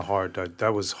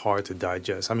 that was hard to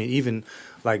digest. I mean, even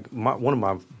like one of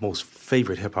my most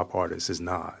favorite hip hop artists is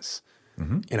Nas,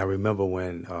 and I remember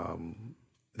when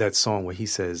that song where he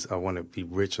says, "I want to be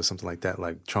rich" or something like that,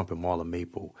 like Trump and Marla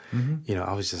Maple. You know,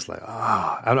 I was just like,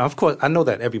 And of course, I know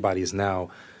that everybody is now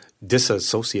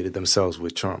disassociated themselves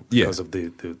with Trump because of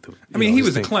the I mean, he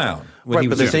was a clown. Right,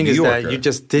 but the thing is that you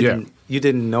just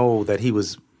didn't know that he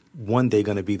was one day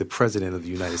going to be the president of the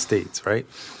United States, right?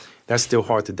 That's still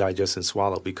hard to digest and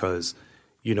swallow because,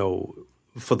 you know,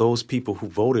 for those people who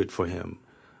voted for him,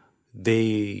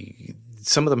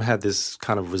 some of them had this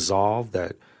kind of resolve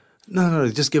that, no,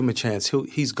 just give him a chance.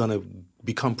 He's going to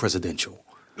become presidential.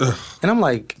 Ugh. And I'm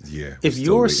like, if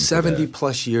you're 70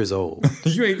 plus years old,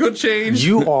 you ain't gonna change.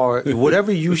 You are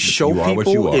whatever you show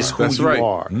people is who you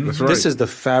are. That's right. This is the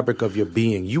fabric of your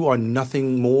being. You are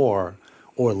nothing more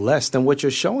or less than what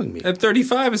you're showing me. At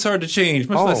 35, it's hard to change,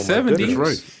 much less 70. That's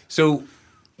right. So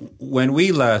when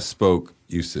we last spoke,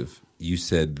 Yusuf, you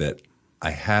said that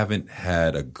I haven't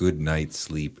had a good night's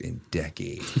sleep in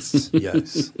decades.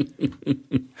 Yes.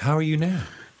 How are you now?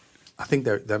 I think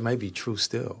that might be true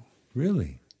still.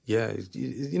 Really? Yeah.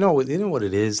 You know what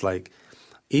it is? Like,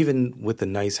 even with the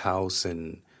nice house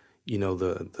and, you know,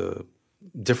 the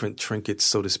different trinkets,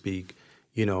 so to speak,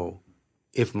 you know,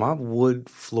 if my wood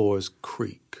floors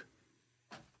creak,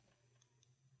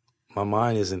 my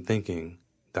mind isn't thinking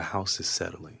the house is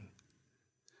settling.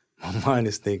 My mind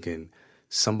is thinking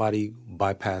somebody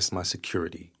bypassed my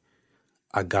security.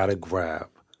 I gotta grab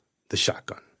the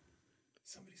shotgun.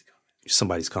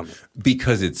 Somebody's coming.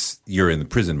 Because you're in the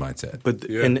prison mindset. But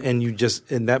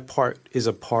and that part is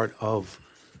a part of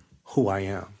who I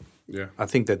am. Yeah. I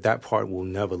think that part will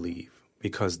never leave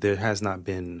because there has not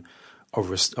been a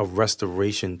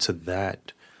restoration to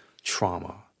that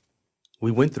trauma.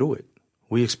 We went through it.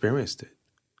 We experienced it.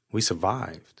 We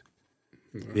survived.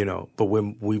 Mm-hmm. You know, but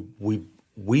when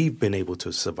we've been able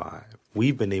to survive.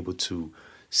 We've been able to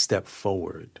step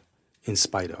forward in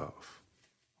spite of,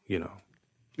 you know.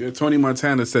 Yeah, Tony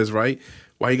Montana says, right,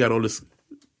 why you got all this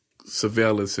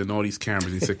surveillance and all these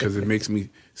cameras? He said, because it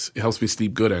helps me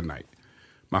sleep good at night.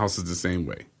 My house is the same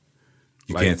way.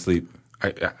 You can't sleep?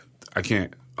 I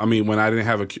can't. I mean, when I didn't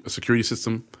have a security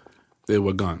system, there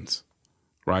were guns,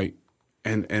 right?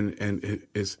 And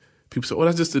it's people say, oh,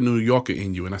 that's just the New Yorker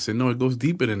in you. And I said, no, it goes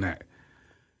deeper than that.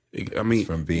 It's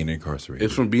from being incarcerated.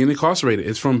 It's from being incarcerated.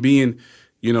 It's from being,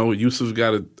 you know, Yusuf's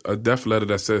got a death letter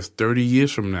that says 30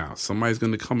 years from now, somebody's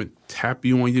going to come and tap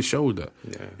you on your shoulder.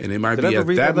 Yeah. And it might be at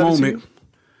that moment.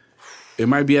 It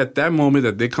might be at that moment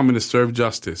that they're coming to serve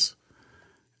justice.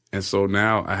 And so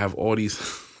now I have all these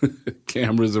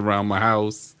cameras around my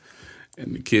house,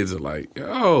 and the kids are like,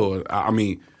 oh, I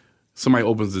mean, somebody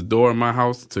opens the door in my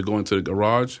house to go into the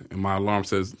garage, and my alarm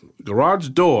says, garage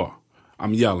door.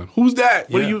 I'm yelling, who's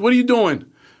that? What are you doing?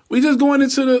 We just going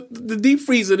into the deep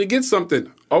freezer to get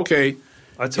something. Okay,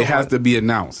 it has to be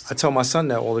announced. I tell my son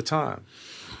that all the time.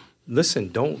 Listen,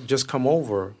 don't just come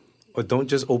over or don't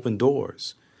just open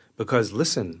doors because,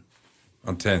 listen.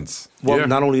 I'm tense. Well, yeah.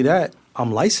 Not only that,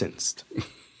 I'm licensed.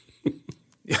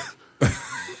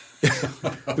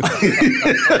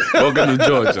 Welcome to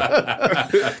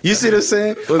Georgia. You see what I'm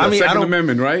saying? I mean, Second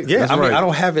Amendment, right? Yeah, That's I mean, right. I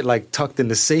don't have it like tucked in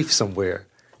the safe somewhere.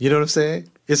 You know what I'm saying?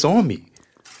 It's on me.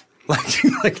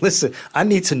 Like, listen, I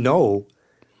need to know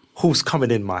who's coming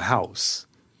in my house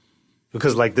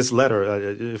because, like, this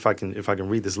letter, if I can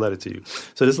read this letter to you.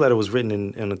 So this letter was written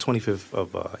in the 25th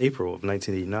of April of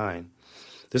 1989.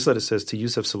 This letter says to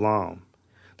Yusuf Salaam.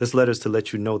 This letter is to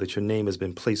let you know that your name has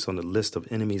been placed on the list of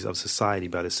enemies of society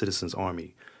by the Citizens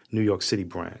Army, New York City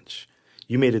branch.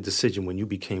 You made a decision when you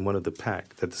became one of the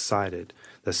pack that decided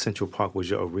that Central Park was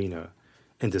your arena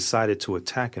and decided to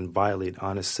attack and violate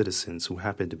honest citizens who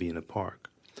happened to be in the park.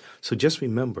 So just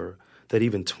remember that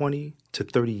even 20 to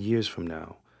 30 years from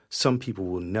now, some people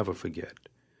will never forget.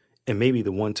 And maybe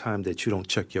the one time that you don't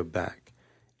check your back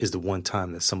is the one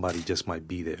time that somebody just might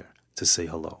be there to say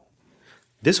hello.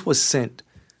 This was sent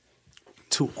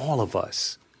to all of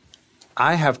us.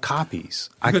 I have copies.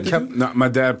 I kept. No, my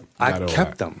dad. I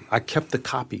kept them. I kept the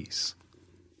copies.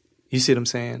 You see what I'm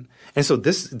saying? And so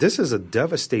this is a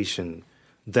devastation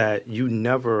that you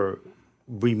never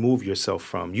remove yourself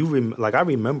from. I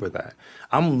remember that.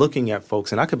 I'm looking at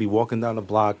folks, and I could be walking down the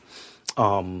block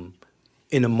in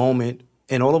a moment,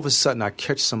 and all of a sudden I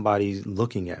catch somebody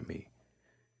looking at me,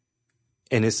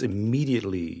 and it's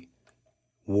immediately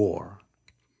war.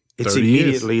 It's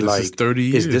immediately like,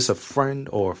 is this a friend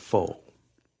or a foe?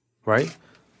 Right?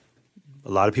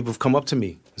 A lot of people have come up to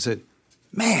me and said,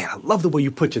 man, I love the way you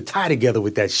put your tie together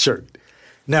with that shirt.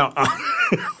 Now,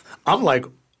 I'm like,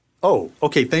 oh,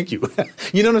 okay, thank you.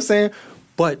 You know what I'm saying?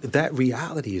 But that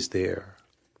reality is there.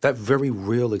 That very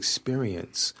real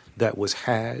experience that was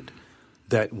had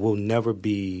that will never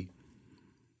be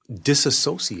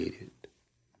disassociated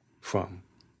from.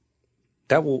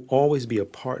 That will always be a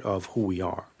part of who we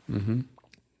are. Mm-hmm.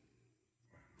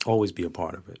 Always be a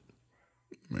part of it.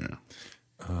 Yeah.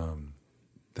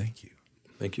 Thank you.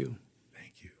 Thank you.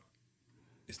 Thank you.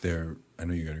 Is there, I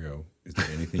know you're going to go, is there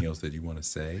anything else that you want to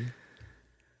say?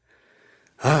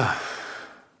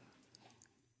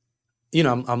 You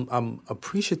know, I'm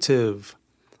appreciative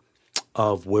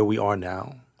of where we are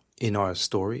now in our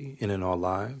story and in our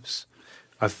lives.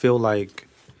 I feel like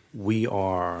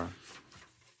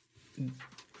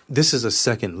this is a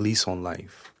second lease on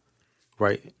life,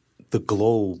 right? The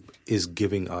globe is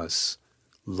giving us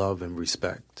love and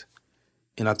respect.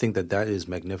 And I think that is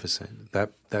magnificent.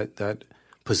 That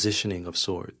positioning of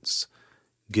sorts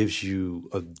gives you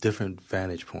a different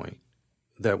vantage point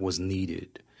that was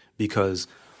needed, because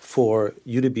for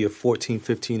you to be a 14,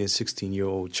 15, and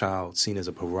 16-year-old child seen as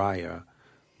a pariah,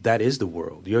 that is the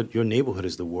world. Your neighborhood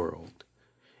is the world.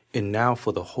 And now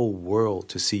for the whole world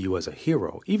to see you as a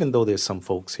hero, even though there's some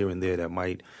folks here and there that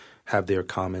might have their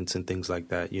comments and things like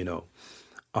that, you know,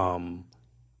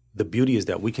 the beauty is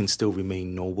that we can still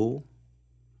remain noble.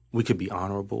 We could be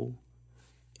honorable.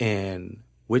 And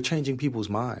we're changing people's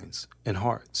minds and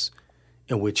hearts.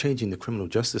 And we're changing the criminal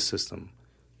justice system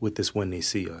with this When They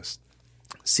See Us.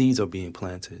 Seeds are being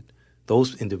planted.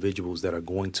 Those individuals that are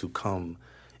going to come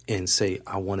and say,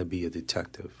 I want to be a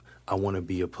detective. I want to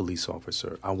be a police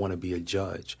officer. I want to be a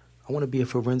judge. I want to be a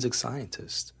forensic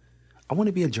scientist. I want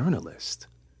to be a journalist,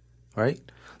 right?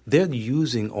 They're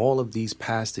using all of these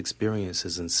past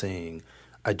experiences and saying,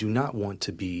 I do not want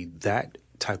to be that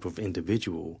type of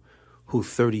individual who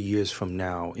 30 years from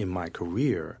now in my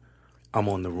career, I'm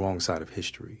on the wrong side of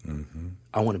history. Mm-hmm.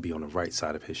 I want to be on the right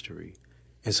side of history.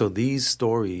 And so these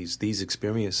stories, these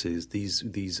experiences,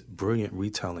 these brilliant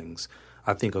retellings,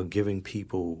 I think are giving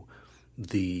people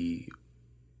the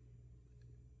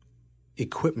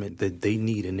equipment that they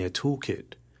need in their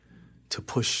toolkit to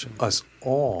push us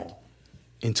all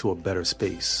into a better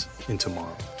space in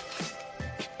tomorrow.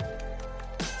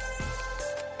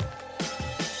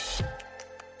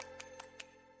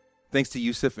 Thanks to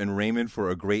Yusuf and Raymond for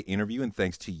a great interview, and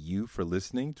thanks to you for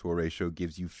listening. Touré Show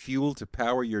gives you fuel to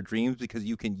power your dreams, because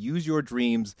you can use your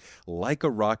dreams like a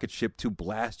rocket ship to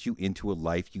blast you into a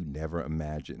life you never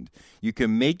imagined. You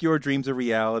can make your dreams a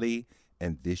reality,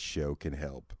 and this show can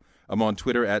help. I'm on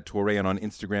Twitter at Touré and on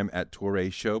Instagram at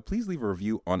Touré Show. Please leave a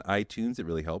review on iTunes. It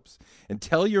really helps. And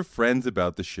tell your friends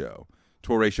about the show.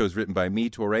 Touré Show is written by me,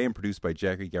 Touré, and produced by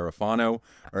Jackie Garofano.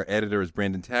 Our editor is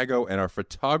Brandon Tago, and our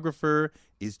photographer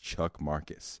is Chuck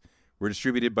Marcus. We're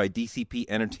distributed by DCP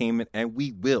Entertainment, and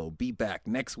we will be back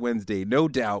next Wednesday, no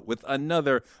doubt, with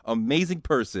another amazing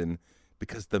person,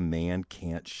 because the man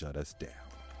can't shut us down.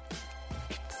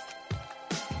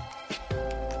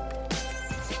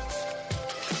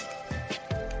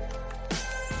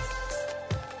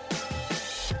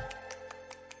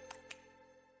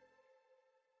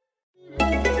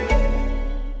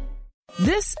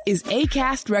 This is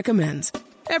Acast Recommends.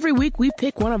 Every week we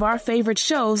pick one of our favorite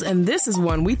shows, and this is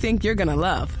one we think you're gonna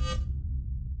love.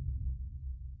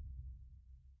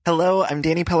 Hello, I'm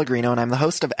Danny Pellegrino, and I'm the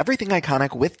host of Everything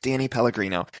Iconic with Danny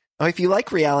Pellegrino. Now, if you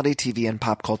like reality TV and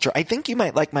pop culture, I think you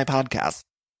might like my podcast.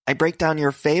 I break down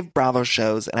your fave Bravo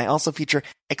shows, and I also feature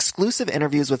exclusive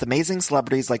interviews with amazing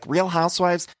celebrities like Real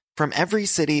Housewives from every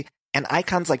city and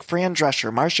icons like Fran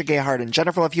Drescher, Marcia Gay Harden, and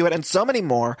Jennifer Love Hewitt, and so many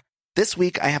more. This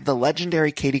week, I have the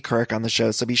legendary Katie Couric on the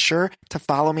show, so be sure to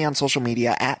follow me on social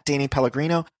media at Danny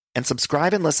Pellegrino and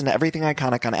subscribe and listen to Everything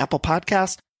Iconic on Apple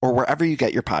Podcasts or wherever you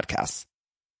get your podcasts.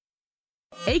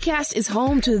 Acast is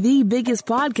home to the biggest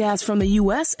podcasts from the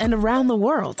U.S. and around the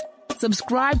world.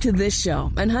 Subscribe to this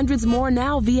show and hundreds more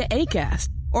now via Acast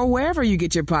or wherever you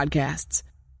get your podcasts.